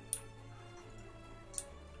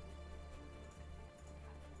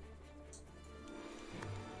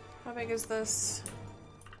 How big is this?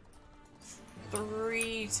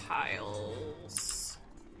 3 tiles.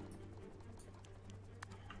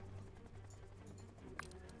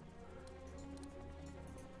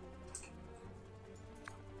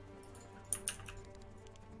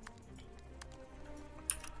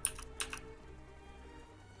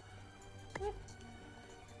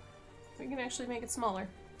 We can actually make it smaller.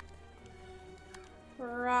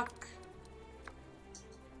 Rock.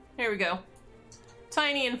 Here we go.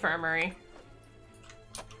 Tiny infirmary.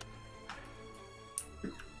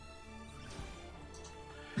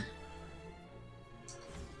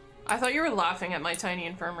 I thought you were laughing at my tiny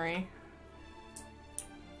infirmary.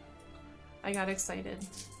 I got excited.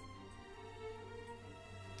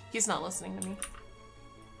 He's not listening to me.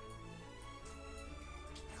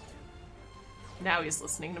 Now he's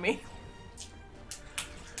listening to me.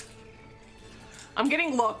 I'm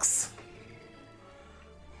getting looks.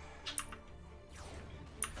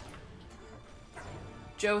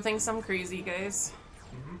 Joe thinks I'm crazy, guys.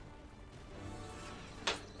 Mm-hmm.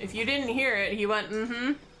 If you didn't hear it, he went,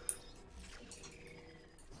 mm-hmm.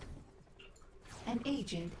 An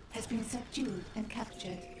agent has been subdued and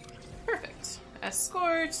captured. Perfect.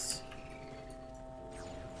 Escort.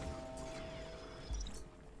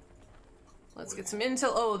 Let's get some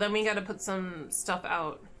intel. Oh, then we gotta put some stuff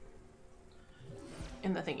out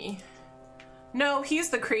in the thingy. No, he's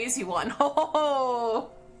the crazy one. Oh,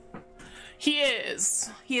 he is.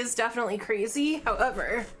 He is definitely crazy.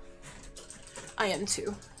 However, I am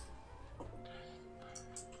too.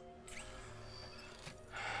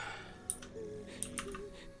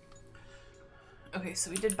 Okay, so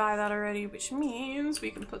we did buy that already, which means we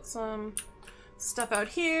can put some stuff out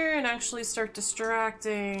here and actually start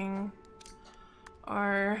distracting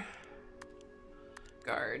our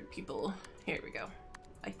guard people. Here we go.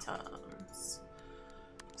 Items.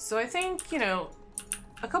 So I think, you know,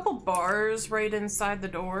 a couple bars right inside the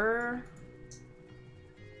door.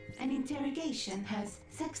 An interrogation has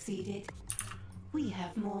succeeded. We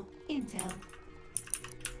have more intel.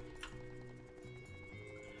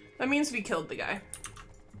 That means we killed the guy.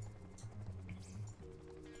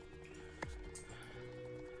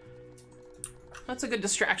 That's a good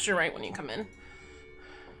distraction right when you come in.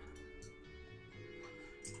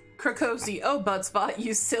 Krakosi. Oh, Buttspot,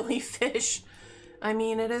 you silly fish. I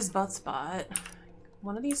mean, it is Buttspot.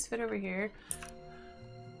 One of these fit over here?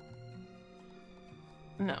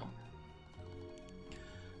 No.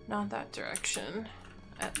 Not that direction,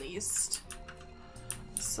 at least.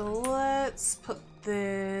 So let's put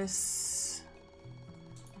this...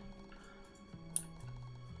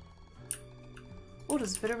 Oh,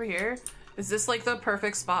 does it fit over here? Is this like the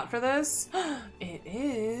perfect spot for this? It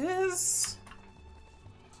is.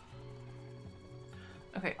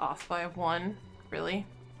 Okay, off by 1. Really?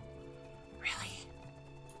 Really?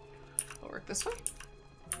 It'll work this way?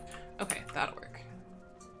 Okay, that'll work.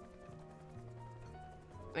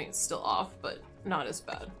 I think it's still off, but not as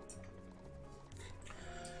bad.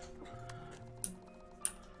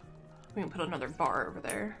 We can put another bar over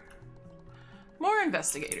there. More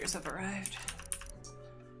investigators have arrived.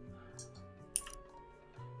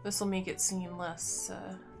 This will make it seem less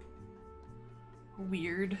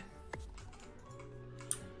weird.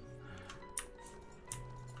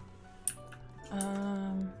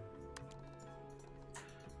 Oh,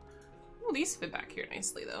 these fit back here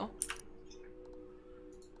nicely though.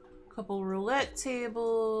 Couple roulette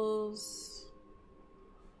tables.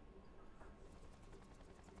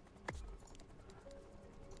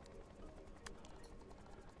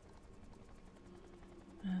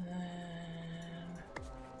 And then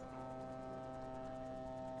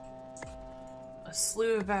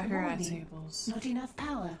Slew of baccarat Warning. tables. Not enough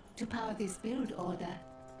power to power this build order.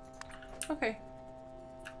 Okay.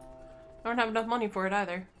 I don't have enough money for it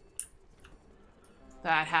either.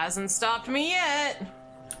 That hasn't stopped me yet!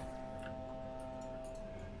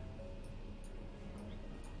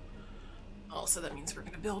 Also, that means we're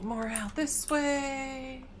gonna build more out this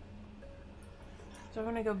way. So I'm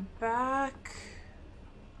gonna go back.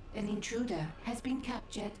 An intruder has been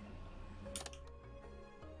captured.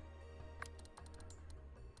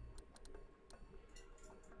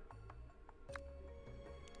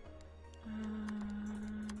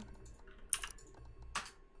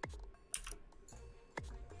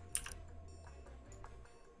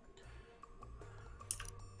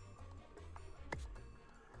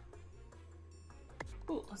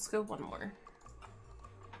 Ooh, let's go one more.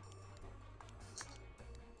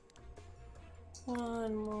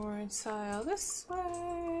 One more tile this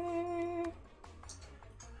way.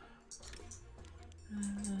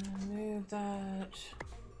 And then move that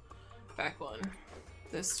back one.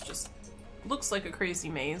 This just looks like a crazy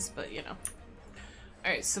maze, but you know.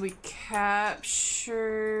 Alright, so we captured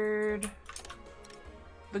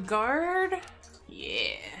the guard.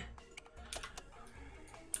 Yeah.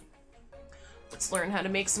 Let's learn how to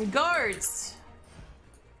make some guards.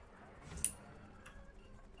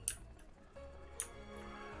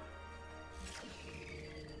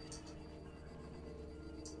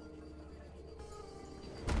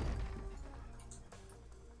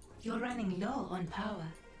 You're running low on power.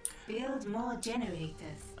 Build more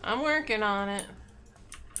generators. I'm working on it.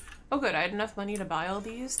 Oh good, I had enough money to buy all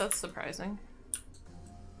these? That's surprising.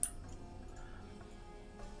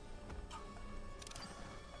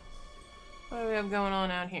 What do we have going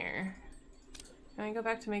on out here? Can I go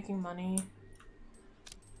back to making money?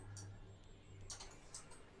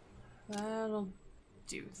 That'll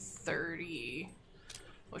do 30,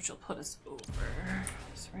 which will put us over.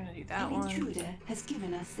 So we're gonna do that An one. intruder has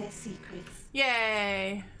given us their secrets.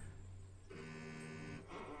 Yay!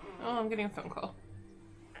 Oh, I'm getting a phone call.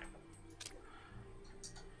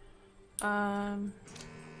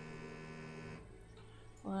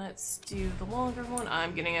 Let's do the longer one.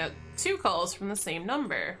 I'm getting 2 calls from the same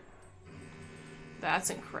number. That's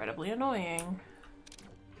incredibly annoying.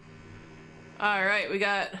 Alright, we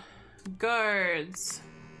got guards.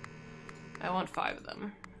 I want 5 of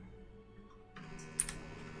them.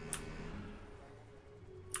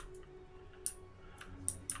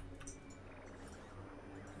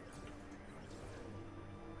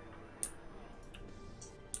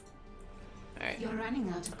 Alright. You're running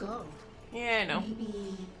out of gold. Yeah, I know.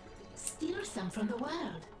 Maybe steal some from the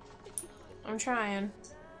world. I'm trying.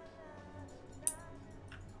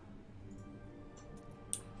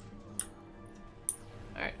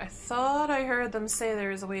 Alright, I thought I heard them say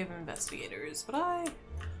there is a wave of investigators, but I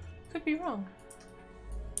could be wrong.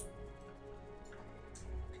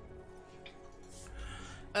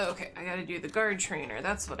 Okay, I gotta do the guard trainer.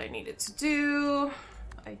 That's what I needed to do.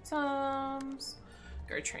 Items.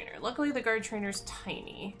 Guard trainer. Luckily the guard trainer's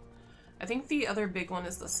tiny. I think the other big one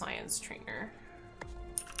is the science trainer.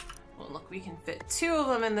 Well, look, we can fit 2 of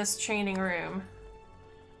them in this training room.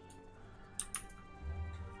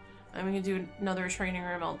 And we can do another training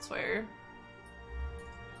room elsewhere.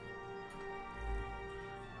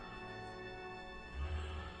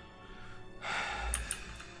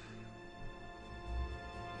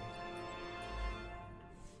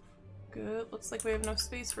 Good. Looks like we have enough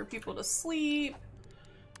space for people to sleep.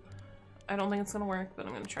 I don't think it's gonna work, but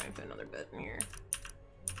I'm gonna try and fit another bed in here.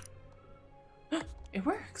 It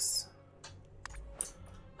works!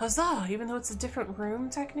 Huzzah! Even though it's a different room,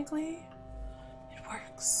 technically, it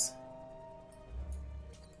works.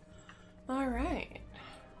 Alright.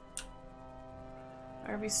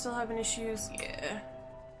 Are we still having issues? Yeah.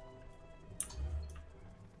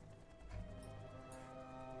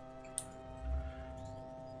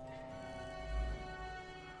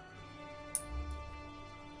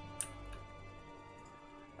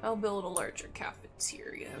 I'll build a larger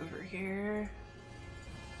cafeteria over here.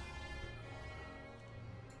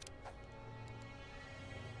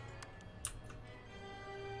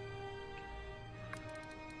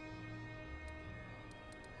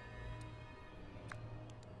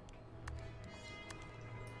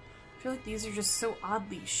 I feel like these are just so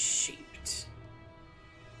oddly shaped.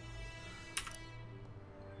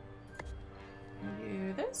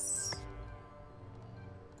 Do this.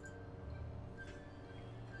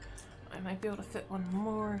 I might be able to fit one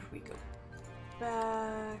more if we go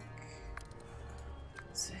back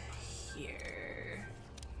to here.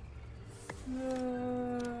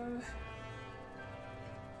 Move.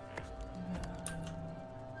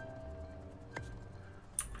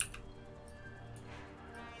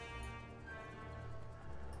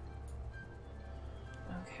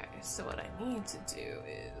 Okay, so what I need to do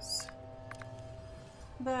is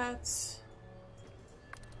that.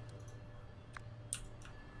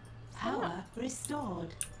 Power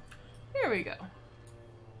restored. Here we go.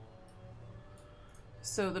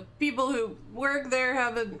 So the people who work there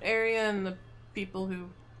have an area, and the people who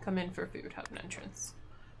come in for food have an entrance.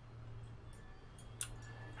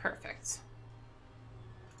 Perfect.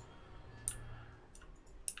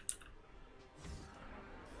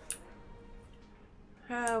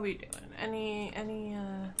 How we doing?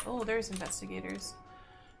 Oh, there's investigators.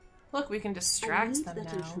 Look, we can distract them that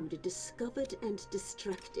now. intruder discovered and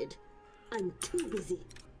distracted. I'm too busy.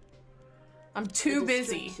 I'm too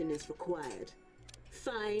busy. Distraction is required.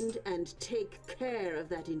 Find and take care of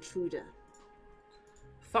that intruder.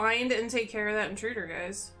 Find and take care of that intruder,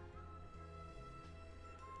 guys.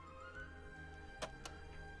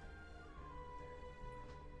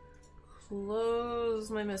 Close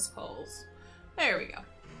my missed calls. There we go.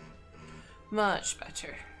 Much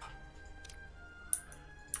better.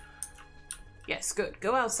 Yes, good.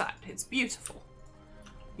 Go outside. It's beautiful.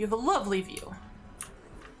 You have a lovely view.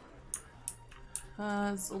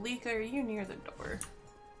 Zalika, are you near the door?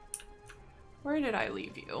 Where did I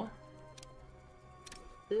leave you?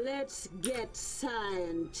 Let's get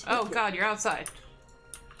scientific. Oh god, you're outside.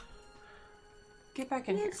 Get back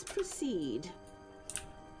in Let's proceed. here.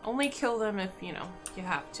 Only kill them if, you know, you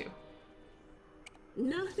have to.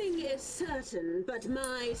 Nothing is certain but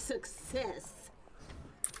my success.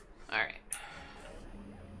 Alright.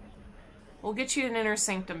 We'll get you an inner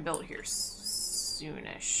sanctum built here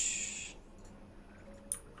soonish.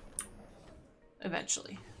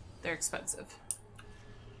 Eventually. They're expensive.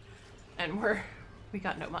 And we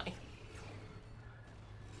got no money.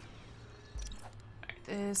 Alright,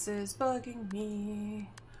 this is bugging me.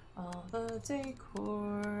 All the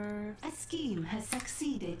decor. A scheme has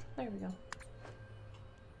succeeded. There we go.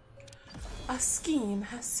 A scheme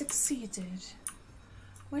has succeeded.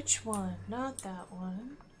 Which one? Not that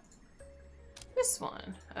one. This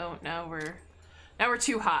one. Oh, now we're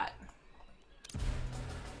too hot.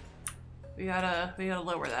 We gotta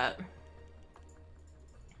lower that.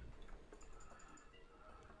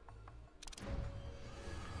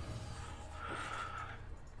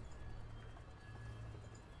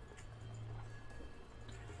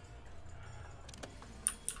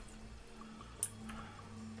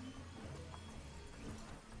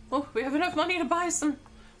 Oh, we have enough money to buy some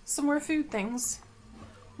more food things.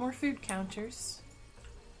 More food counters.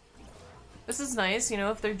 This is nice, you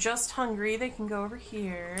know, if they're just hungry, they can go over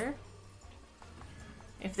here.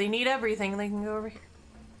 If they need everything, they can go over here.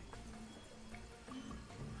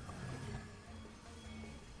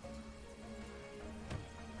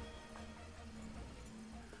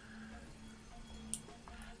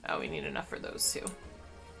 Oh, we need enough for those too.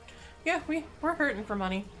 Yeah, we're hurting for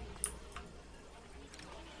money.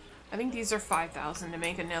 I think these are 5,000 to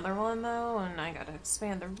make another one though, and I gotta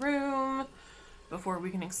expand the room before we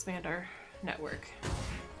can expand our network.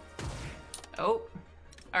 Oh.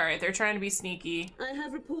 Alright, they're trying to be sneaky. I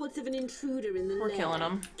have reports of an intruder in the lair. We're killing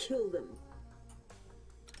them. Kill them.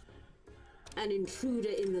 An intruder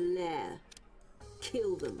in the lair.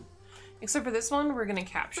 Kill them. Except for this one, we're gonna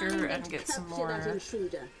capture Find and get some capture more. that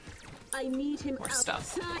intruder. I need him more outside.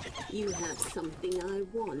 stuff. You have something I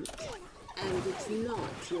want, and it's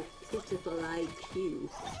not your pitiful IQ.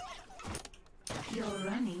 You're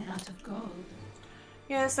running out of gold.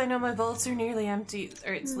 Yes, I know my vaults are nearly empty.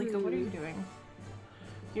 Alright, Salika, what are you doing?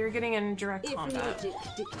 You're getting in direct If combat. logic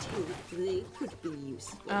dictated, they could be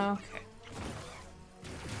useful. Okay.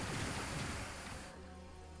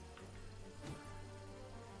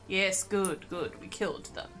 Yes, good, good. We killed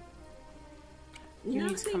them. You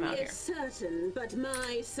need to come out Nothing here. is certain but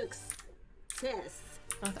my success.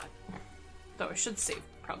 Not that. Though I should save,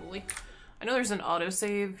 probably. I know there's an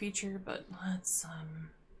autosave feature, but let's,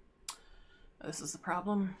 this is the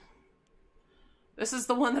problem. This is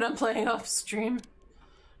the one that I'm playing off stream.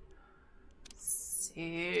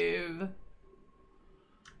 Save.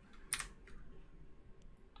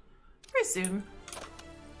 Resume.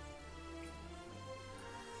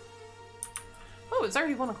 Oh, it's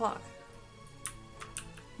already 1 o'clock.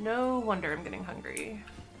 No wonder I'm getting hungry.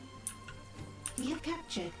 We have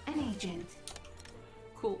captured an agent.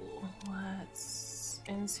 Cool. Let's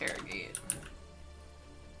interrogate.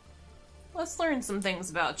 Let's learn some things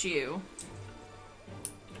about you.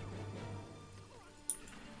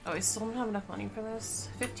 Oh, I still don't have enough money for this?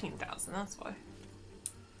 15,000, that's why.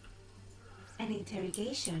 An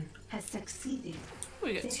interrogation has succeeded.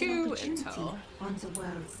 We got There's 2 an opportunity intel. on the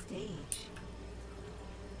world stage.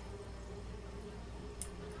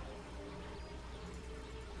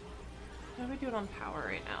 How do we do it on power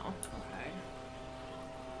right now? Okay.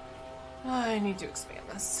 I need to expand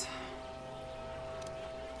this.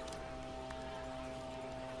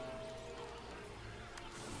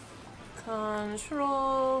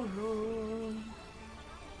 Control room.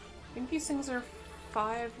 I think these things are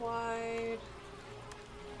 5 wide.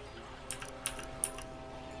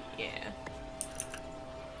 Yeah.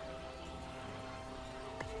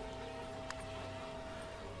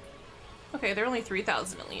 Okay, they're only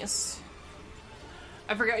 3,000 at least.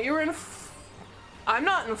 I forgot you were in. I'm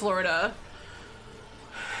not in Florida.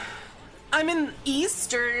 I'm in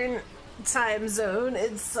Eastern time zone.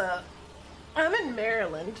 It's I'm in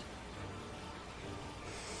Maryland.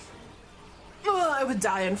 Oh, I would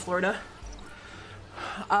die in Florida.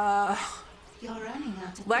 You're running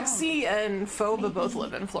out of Lexi and Phoba both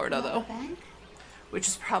live in Florida, gold. though, Bank? which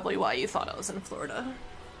is probably why you thought I was in Florida.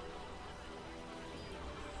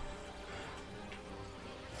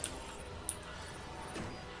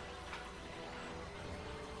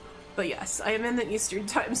 But yes, I am in the Eastern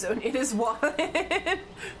time zone. It is 1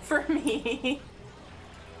 for me.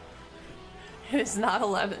 It is not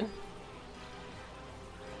 11.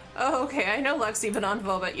 Oh, okay, I know Lexi, but on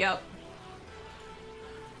Phoba, yep.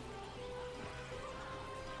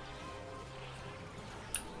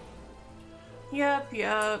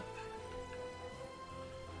 Yep.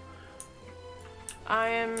 I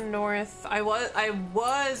am north. I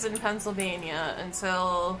was in Pennsylvania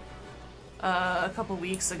until a couple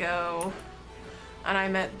weeks ago, and I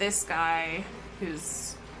met this guy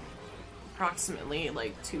who's approximately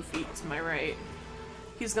like 2 feet to my right.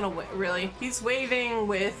 He's gonna really. He's waving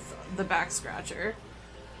with the back scratcher.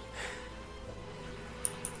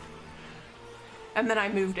 And then I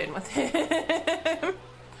moved in with him.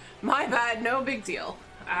 My bad, no big deal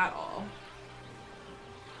at all.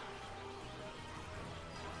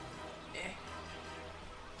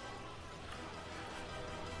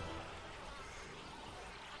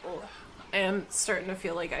 Oh, I am starting to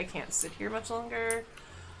feel like I can't sit here much longer.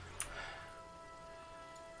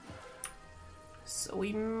 So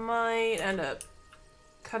we might end up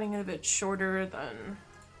cutting it a bit shorter than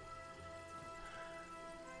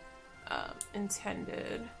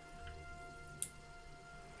intended.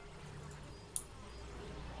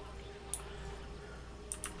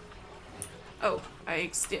 Oh,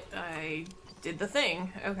 I did the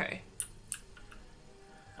thing. Okay.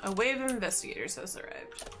 A wave of investigators has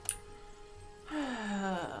arrived.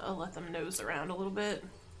 I'll let them nose around a little bit.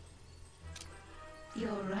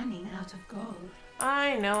 You're running out of gold.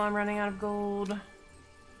 I know I'm running out of gold,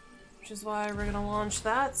 which is why we're gonna launch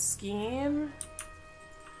that scheme.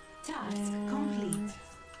 Task complete.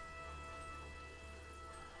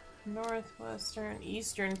 Northwestern,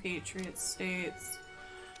 Eastern Patriot States.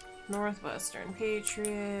 Northwestern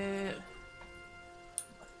Patriot.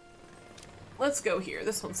 Let's go here.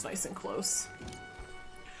 This one's nice and close.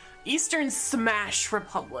 Eastern Smash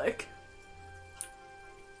Republic.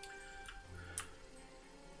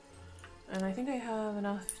 And I think I have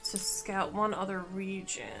enough to scout one other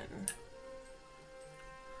region.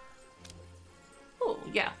 Oh,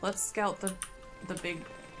 yeah, let's scout the big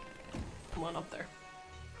one up there.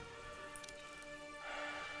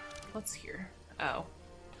 What's here? Oh.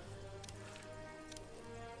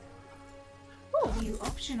 New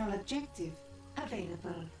optional objective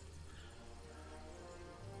available.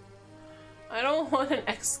 I don't want an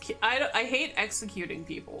execute. I hate executing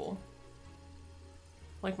people.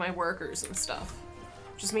 Like my workers and stuff.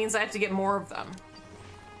 Just means I have to get more of them.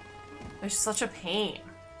 It's such a pain.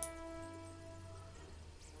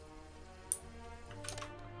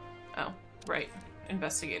 Oh, right.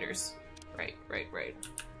 Investigators. Right.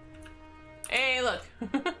 Hey, look.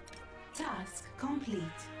 Task complete.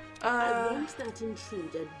 I want that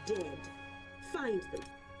intruder dead. Find them.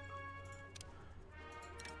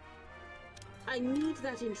 I need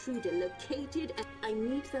that intruder located, and I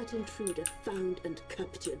need that intruder found and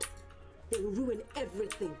captured. They'll ruin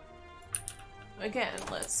everything. Again,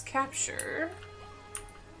 let's capture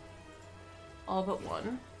all but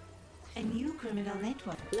one. A new criminal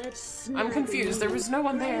network. Let's I'm confused. There was no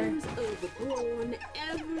one there. Brains overgrown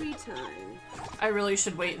every time. I really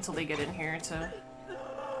should wait until they get in here to...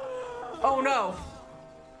 Oh no!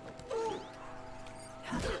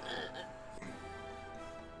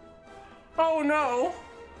 Oh no!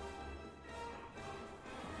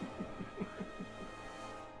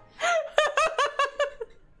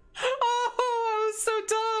 Oh, I was so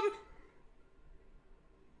dumb!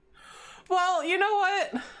 Well, you know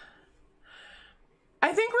what?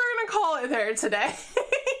 I think we're gonna call it there today.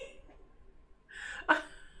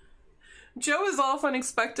 Joe is off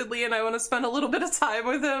unexpectedly and I want to spend a little bit of time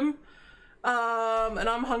with him. And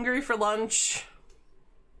I'm hungry for lunch.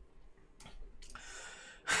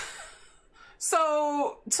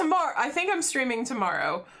 So tomorrow, I think I'm streaming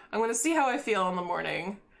tomorrow. I'm gonna see how I feel in the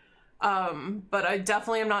morning. But I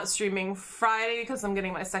definitely am not streaming Friday because I'm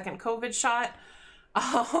getting my second COVID shot.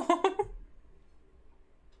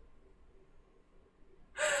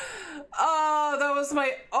 Oh, that was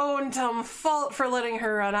my own dumb fault for letting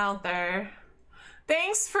her run out there.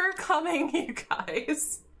 Thanks for coming, you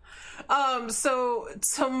guys. So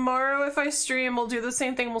tomorrow if I stream, we'll do the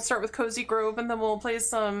same thing. We'll start with Cozy Grove and then we'll play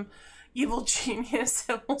some Evil Genius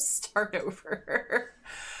and we'll start over.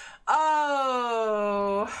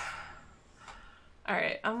 Oh.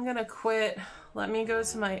 Alright, I'm gonna quit. Let me go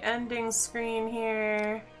to my ending screen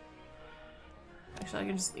here. Actually, I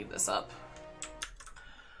can just leave this up.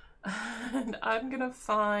 And I'm gonna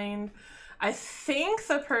find... I think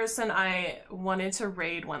the person I wanted to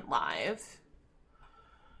raid went live.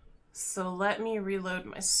 So let me reload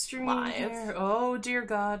my stream here. Oh dear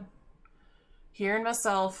God. Hearing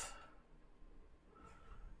myself.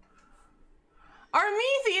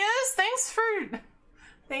 Armethius, thanks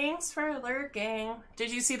for lurking.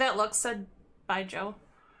 Did you see that Lux said bye, Joe?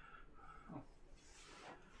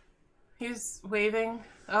 He's waving.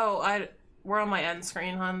 Oh, we're on my end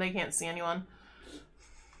screen, hon. They can't see anyone.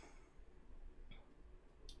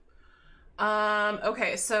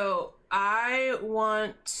 Okay, so I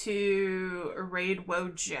want to raid Woe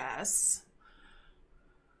Jess.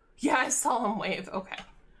 Yeah, I saw him wave. Okay.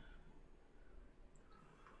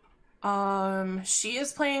 She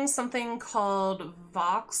is playing something called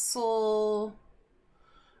Voxel.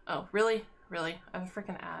 Oh, really? Really? I have a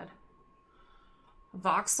freaking ad.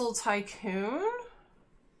 Voxel Tycoon?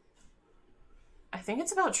 I think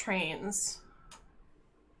it's about trains.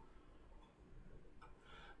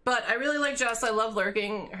 But I really like Jess. I love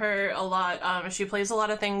lurking her a lot. She plays a lot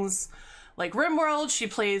of things like RimWorld. She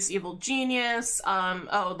plays Evil Genius.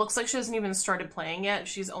 Oh, it looks like she hasn't even started playing yet.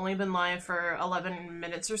 She's only been live for 11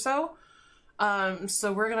 minutes or so.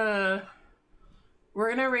 So we're gonna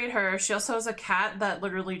raid her. She also has a cat that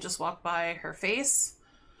literally just walked by her face.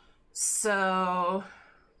 So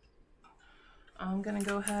I'm gonna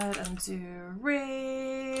go ahead and do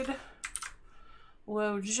raid.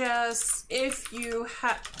 Whoa, Jess, if you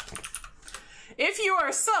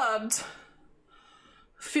are subbed,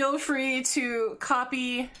 feel free to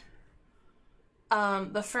copy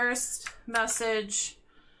the first message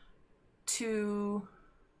to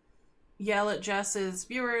yell at Jess's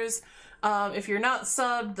viewers. If you're not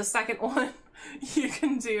subbed, the second one you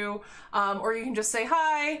can do, or you can just say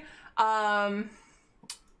hi.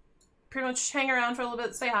 Pretty much hang around for a little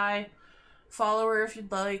bit, say hi, follow her if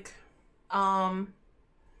you'd like.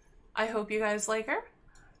 I hope you guys like her.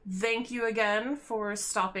 Thank you again for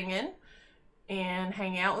stopping in and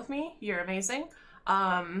hanging out with me. You're amazing.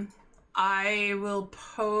 I will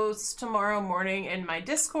post tomorrow morning in my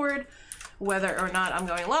Discord whether or not I'm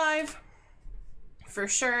going live for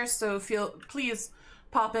sure. So please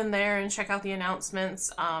pop in there and check out the announcements.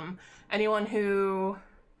 Anyone who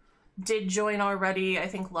did join already, I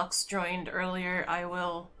think Lux joined earlier, I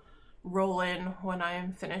will roll in when I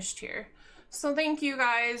am finished here. So thank you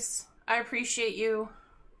guys. I appreciate you.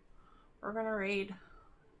 We're gonna raid.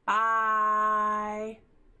 Bye.